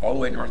all the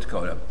way to North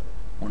Dakota.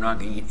 We're not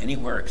going to eat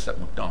anywhere except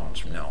McDonald's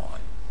from now on.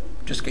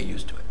 Just get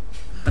used to it.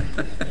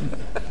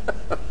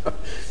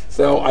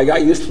 So I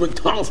got used to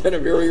McDonald's at a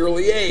very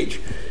early age.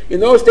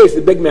 In those days,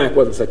 the Big Mac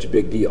wasn't such a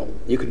big deal.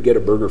 You could get a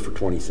burger for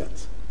 20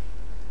 cents.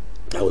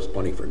 That was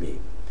plenty for me.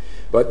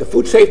 But the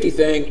food safety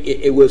thing,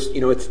 it was,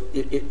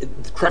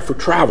 for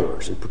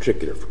travelers in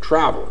particular,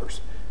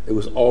 it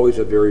was always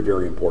a very,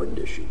 very important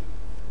issue.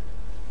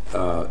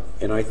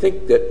 And I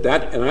think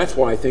that's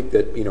why I think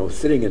that,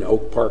 sitting in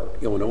Oak Park,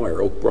 Illinois,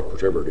 or Oak Brook,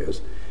 whichever it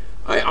is,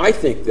 I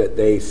think that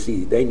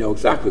they know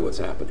exactly what's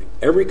happening.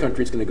 Every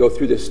country is going to go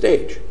through this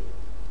stage.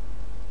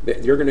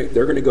 They're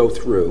going to go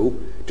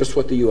through just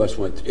what the U.S.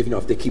 went.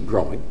 If they keep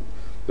growing,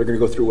 they're going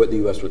to go through what the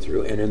U.S. went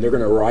through, and then they're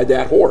going to ride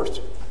that horse.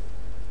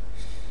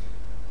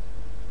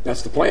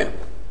 That's the plan.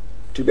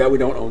 Too bad we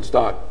don't own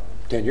stock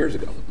 10 years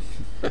ago.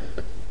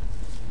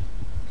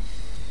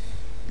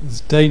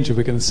 There's danger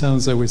we're going to sound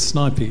as though we're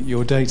sniping at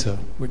your data,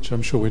 which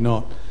I'm sure we're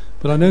not.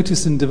 But I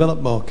noticed in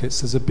developed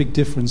markets there's a big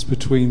difference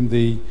between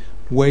the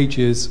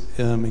wages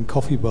in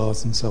coffee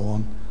bars and so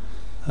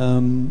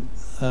on.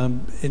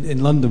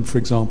 In London, for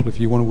example, if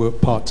you want to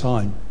work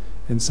part-time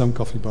in some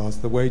coffee bars,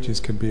 the wages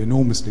can be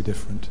enormously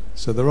different.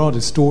 So there are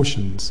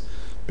distortions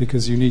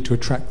because you need to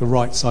attract the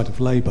right side of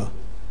labour.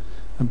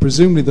 And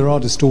presumably there are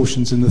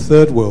distortions in the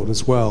third world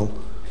as well,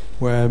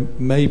 where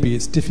maybe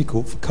it's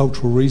difficult for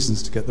cultural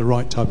reasons to get the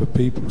right type of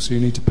people, so you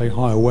need to pay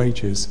higher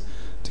wages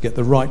to get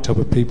the right type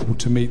of people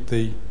to meet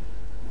the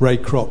Ray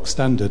Kroc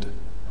standard.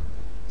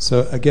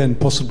 So again,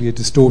 possibly a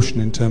distortion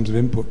in terms of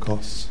input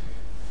costs.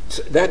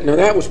 So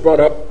that was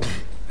brought up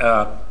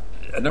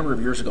a number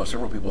of years ago.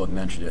 Several people have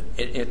mentioned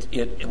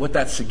it. What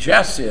that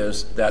suggests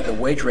is that the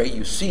wage rate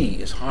you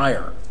see is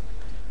higher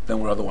than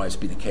would otherwise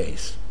be the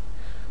case.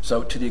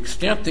 So to the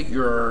extent that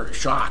you're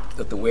shocked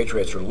that the wage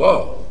rates are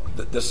low,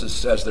 that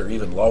says they're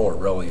even lower,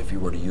 really, if you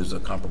were to use a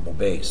comparable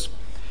base.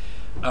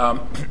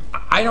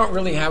 I don't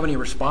really have any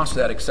response to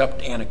that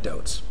except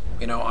anecdotes.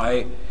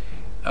 My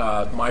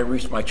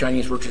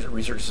Chinese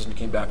research assistant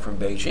came back from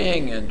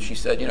Beijing, and she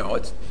said,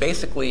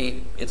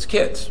 it's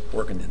kids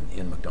working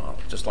in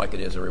McDonald's, just like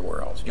it is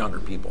everywhere else, younger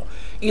people.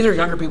 Either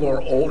younger people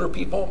or older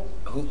people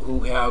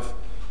who have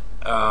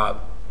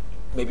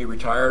maybe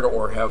retired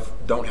or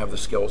don't have the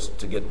skills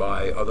to get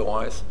by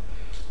otherwise.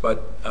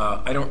 But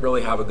I don't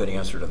really have a good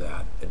answer to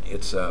that.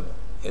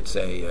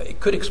 It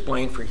could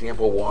explain, for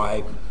example,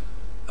 why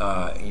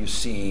you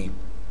see.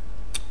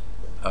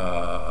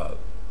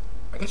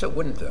 I guess it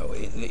wouldn't, though.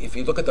 If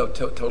you look at the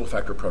total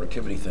factor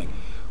productivity thing,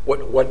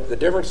 what the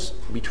difference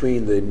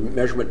between the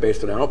measurement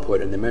based on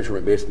output and the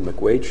measurement based on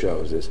McWage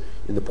shows is,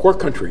 in the poor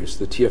countries,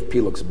 the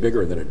TFP looks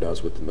bigger than it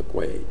does with the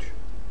McWage,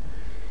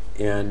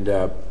 and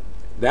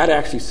that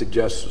actually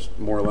suggests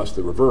more or less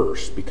the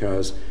reverse,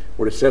 because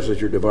what it says is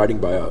you're dividing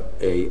by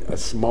a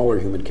smaller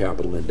human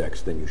capital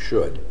index than you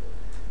should,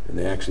 and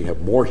they actually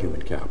have more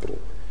human capital.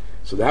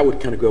 So that would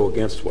kind of go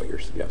against what you're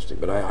suggesting,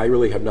 but I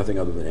really have nothing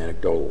other than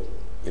anecdotal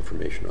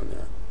information on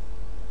that.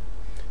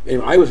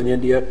 Anyway, I was in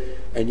India,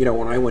 and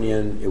when I went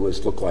in, it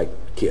looked like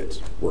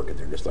kids working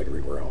there, just like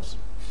everywhere else.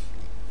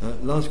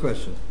 Last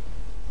question.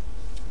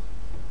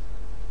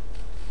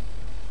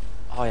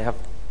 I have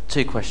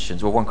two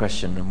questions, well, one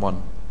question and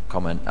one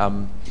comment.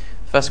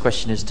 First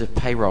question is, do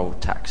payroll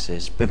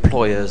taxes,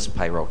 employers'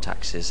 payroll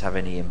taxes, have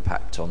any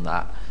impact on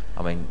that?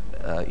 I mean,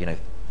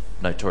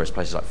 notorious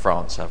places like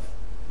France have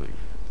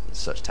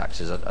such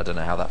taxes. I don't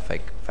know how that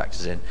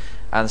factors in.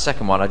 And the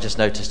second one I just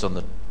noticed on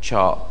the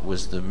chart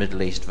was the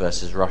Middle East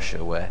versus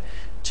Russia, where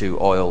two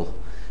oil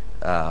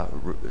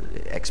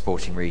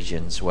exporting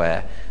regions,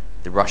 where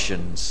the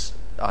Russians,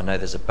 I know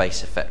there's a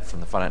base effect from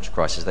the financial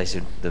crisis, they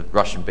said the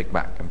Russian Big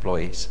Mac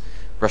employees,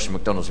 Russian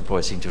McDonald's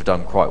employees seem to have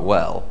done quite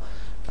well,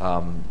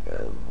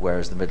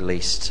 whereas the Middle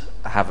East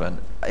haven't.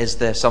 Is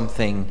there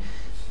something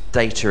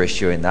data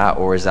issue in that,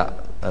 or is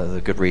that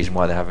the good reason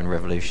why they're having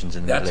revolutions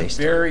in the Middle East?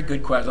 That's a very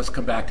good question. Let's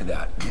come back to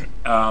that.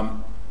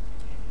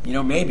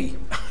 Maybe.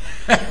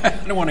 I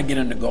don't want to get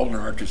into Golden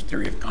Archer's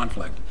theory of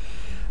conflict.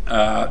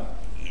 That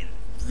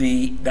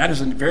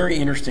is a very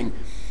interesting.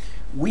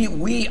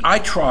 I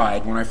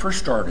tried, when I first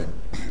started,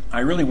 I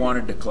really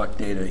wanted to collect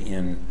data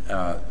in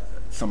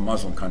some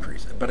Muslim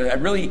countries. But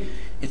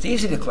it's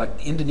easy to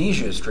collect.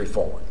 Indonesia is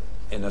straightforward,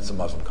 and that's a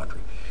Muslim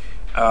country.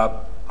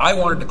 I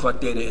wanted to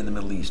collect data in the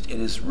Middle East. It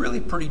is really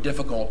pretty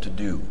difficult to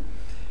do.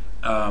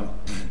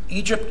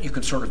 Egypt, you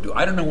can sort of do.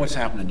 I don't know what's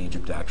happened in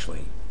Egypt,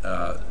 actually,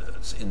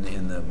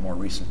 in the more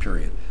recent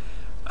period.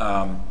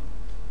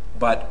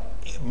 But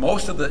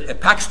most of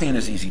Pakistan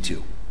is easy,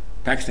 too.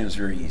 Pakistan is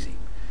very easy.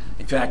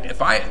 In fact,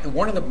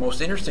 one of the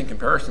most interesting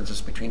comparisons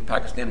is between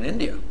Pakistan and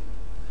India.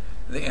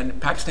 And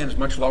Pakistan is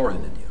much lower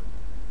than India.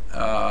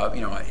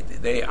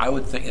 I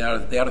would think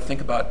they ought to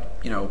think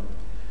about,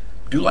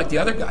 do like the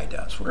other guy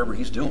does, whatever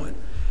he's doing.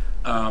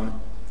 But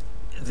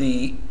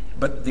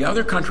the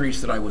other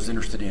countries that I was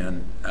interested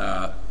in,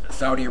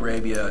 Saudi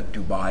Arabia,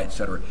 Dubai,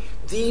 etc.,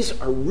 these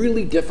are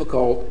really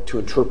difficult to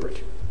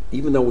interpret,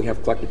 even though we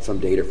have collected some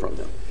data from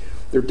them.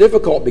 They're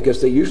difficult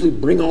because they usually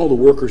bring all the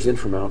workers in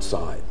from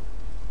outside.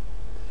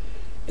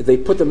 They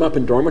put them up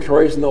in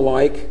dormitories and the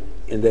like,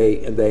 and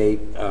they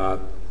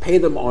pay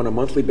them on a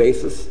monthly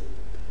basis.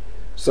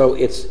 So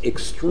it's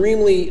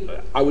extremely,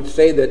 I would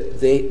say that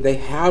they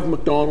have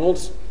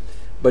McDonald's,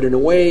 but in a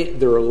way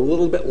they're a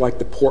little bit like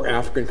the poor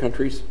African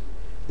countries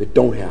that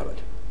don't have it.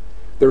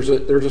 There's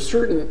a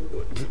certain,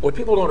 what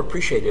people don't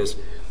appreciate is,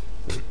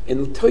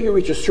 until you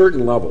reach a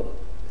certain level,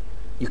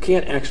 you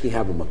can't actually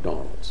have a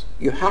McDonald's.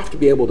 You have to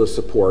be able to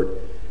support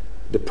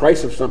the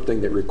price of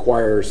something that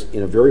requires,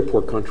 in a very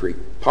poor country,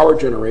 power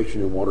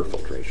generation and water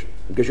filtration.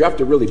 Because you have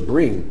to really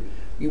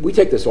we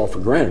take this all for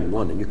granted in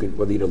London. You can,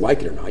 whether you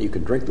like it or not, you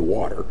can drink the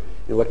water.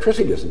 And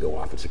electricity doesn't go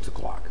off at 6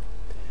 o'clock.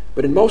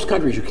 But in most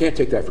countries, you can't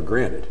take that for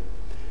granted.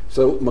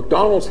 So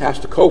McDonald's has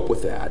to cope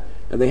with that,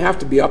 and they have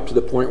to be up to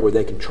the point where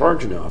they can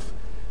charge enough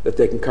that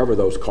they can cover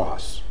those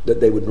costs that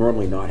they would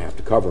normally not have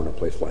to cover in a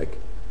place like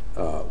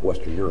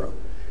Western Europe.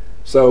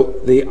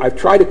 So I've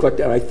tried to collect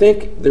that. I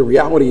think the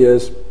reality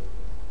is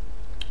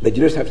that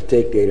you just have to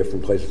take data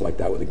from places like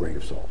that with a grain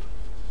of salt.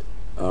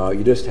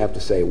 You just have to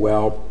say,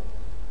 well,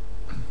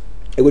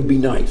 it would be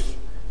nice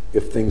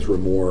if things were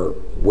more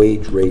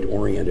wage rate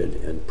oriented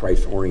and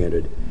price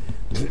oriented,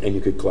 and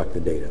you could collect the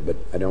data, but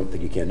I don't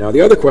think you can. Now,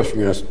 the other question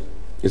you asked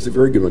is a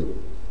very good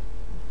one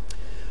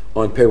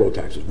on payroll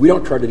taxes. We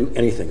don't try to do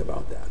anything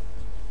about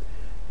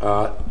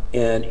that.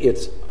 And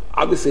it's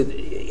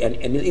obviously, and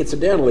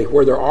incidentally,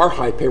 where there are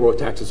high payroll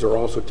taxes, there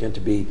also tend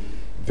to be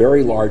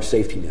very large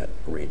safety net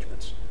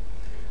arrangements.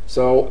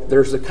 So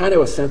there's a kind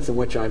of a sense in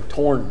which I'm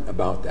torn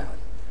about that.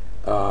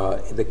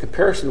 The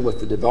comparison with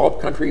the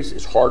developed countries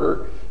is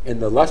harder. In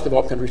the less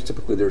developed countries,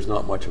 typically there's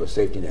not much of a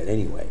safety net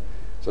anyway.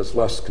 So it's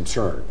less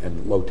concern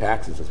and low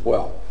taxes as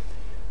well.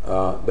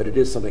 But it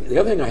is something. The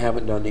other thing I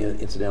haven't done,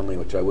 incidentally,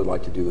 which I would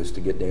like to do, is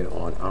to get data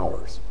on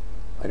hours.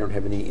 I don't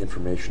have any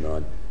information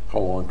on how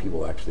long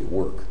people actually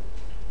work.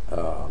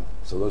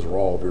 So those are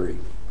all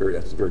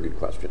that's a very good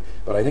question.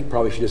 But I think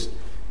probably should just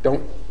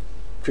don't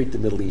treat the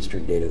Middle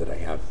Eastern data that I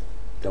have,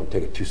 don't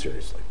take it too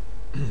seriously.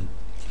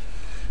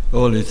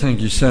 Orley,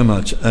 thank you so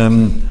much.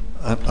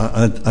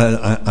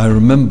 I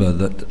remember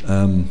that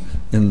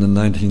in the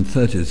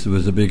 1930s there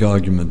was a big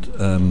argument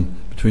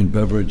between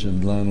Beveridge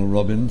and Lionel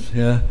Robbins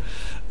here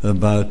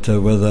about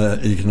whether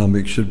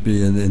economics should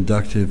be an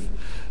inductive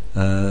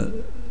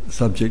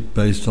subject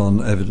based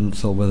on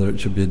evidence or whether it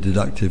should be a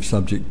deductive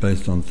subject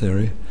based on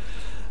theory.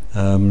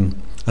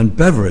 And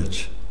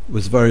Beveridge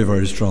was very,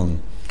 very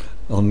strong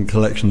on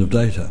collection of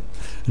data.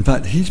 In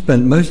fact, he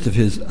spent most of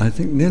his, I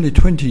think, nearly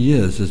 20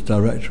 years as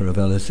director of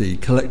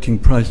LSE collecting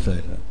price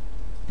data.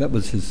 That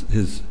was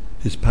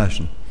his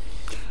passion.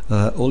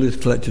 All his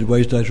collected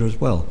wage data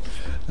as well.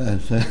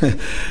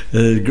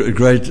 A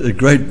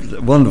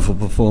great, wonderful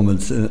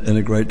performance in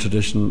a great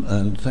tradition,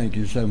 and thank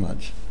you so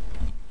much.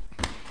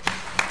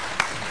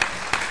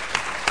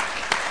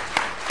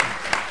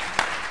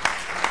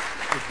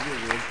 It's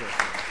really interesting.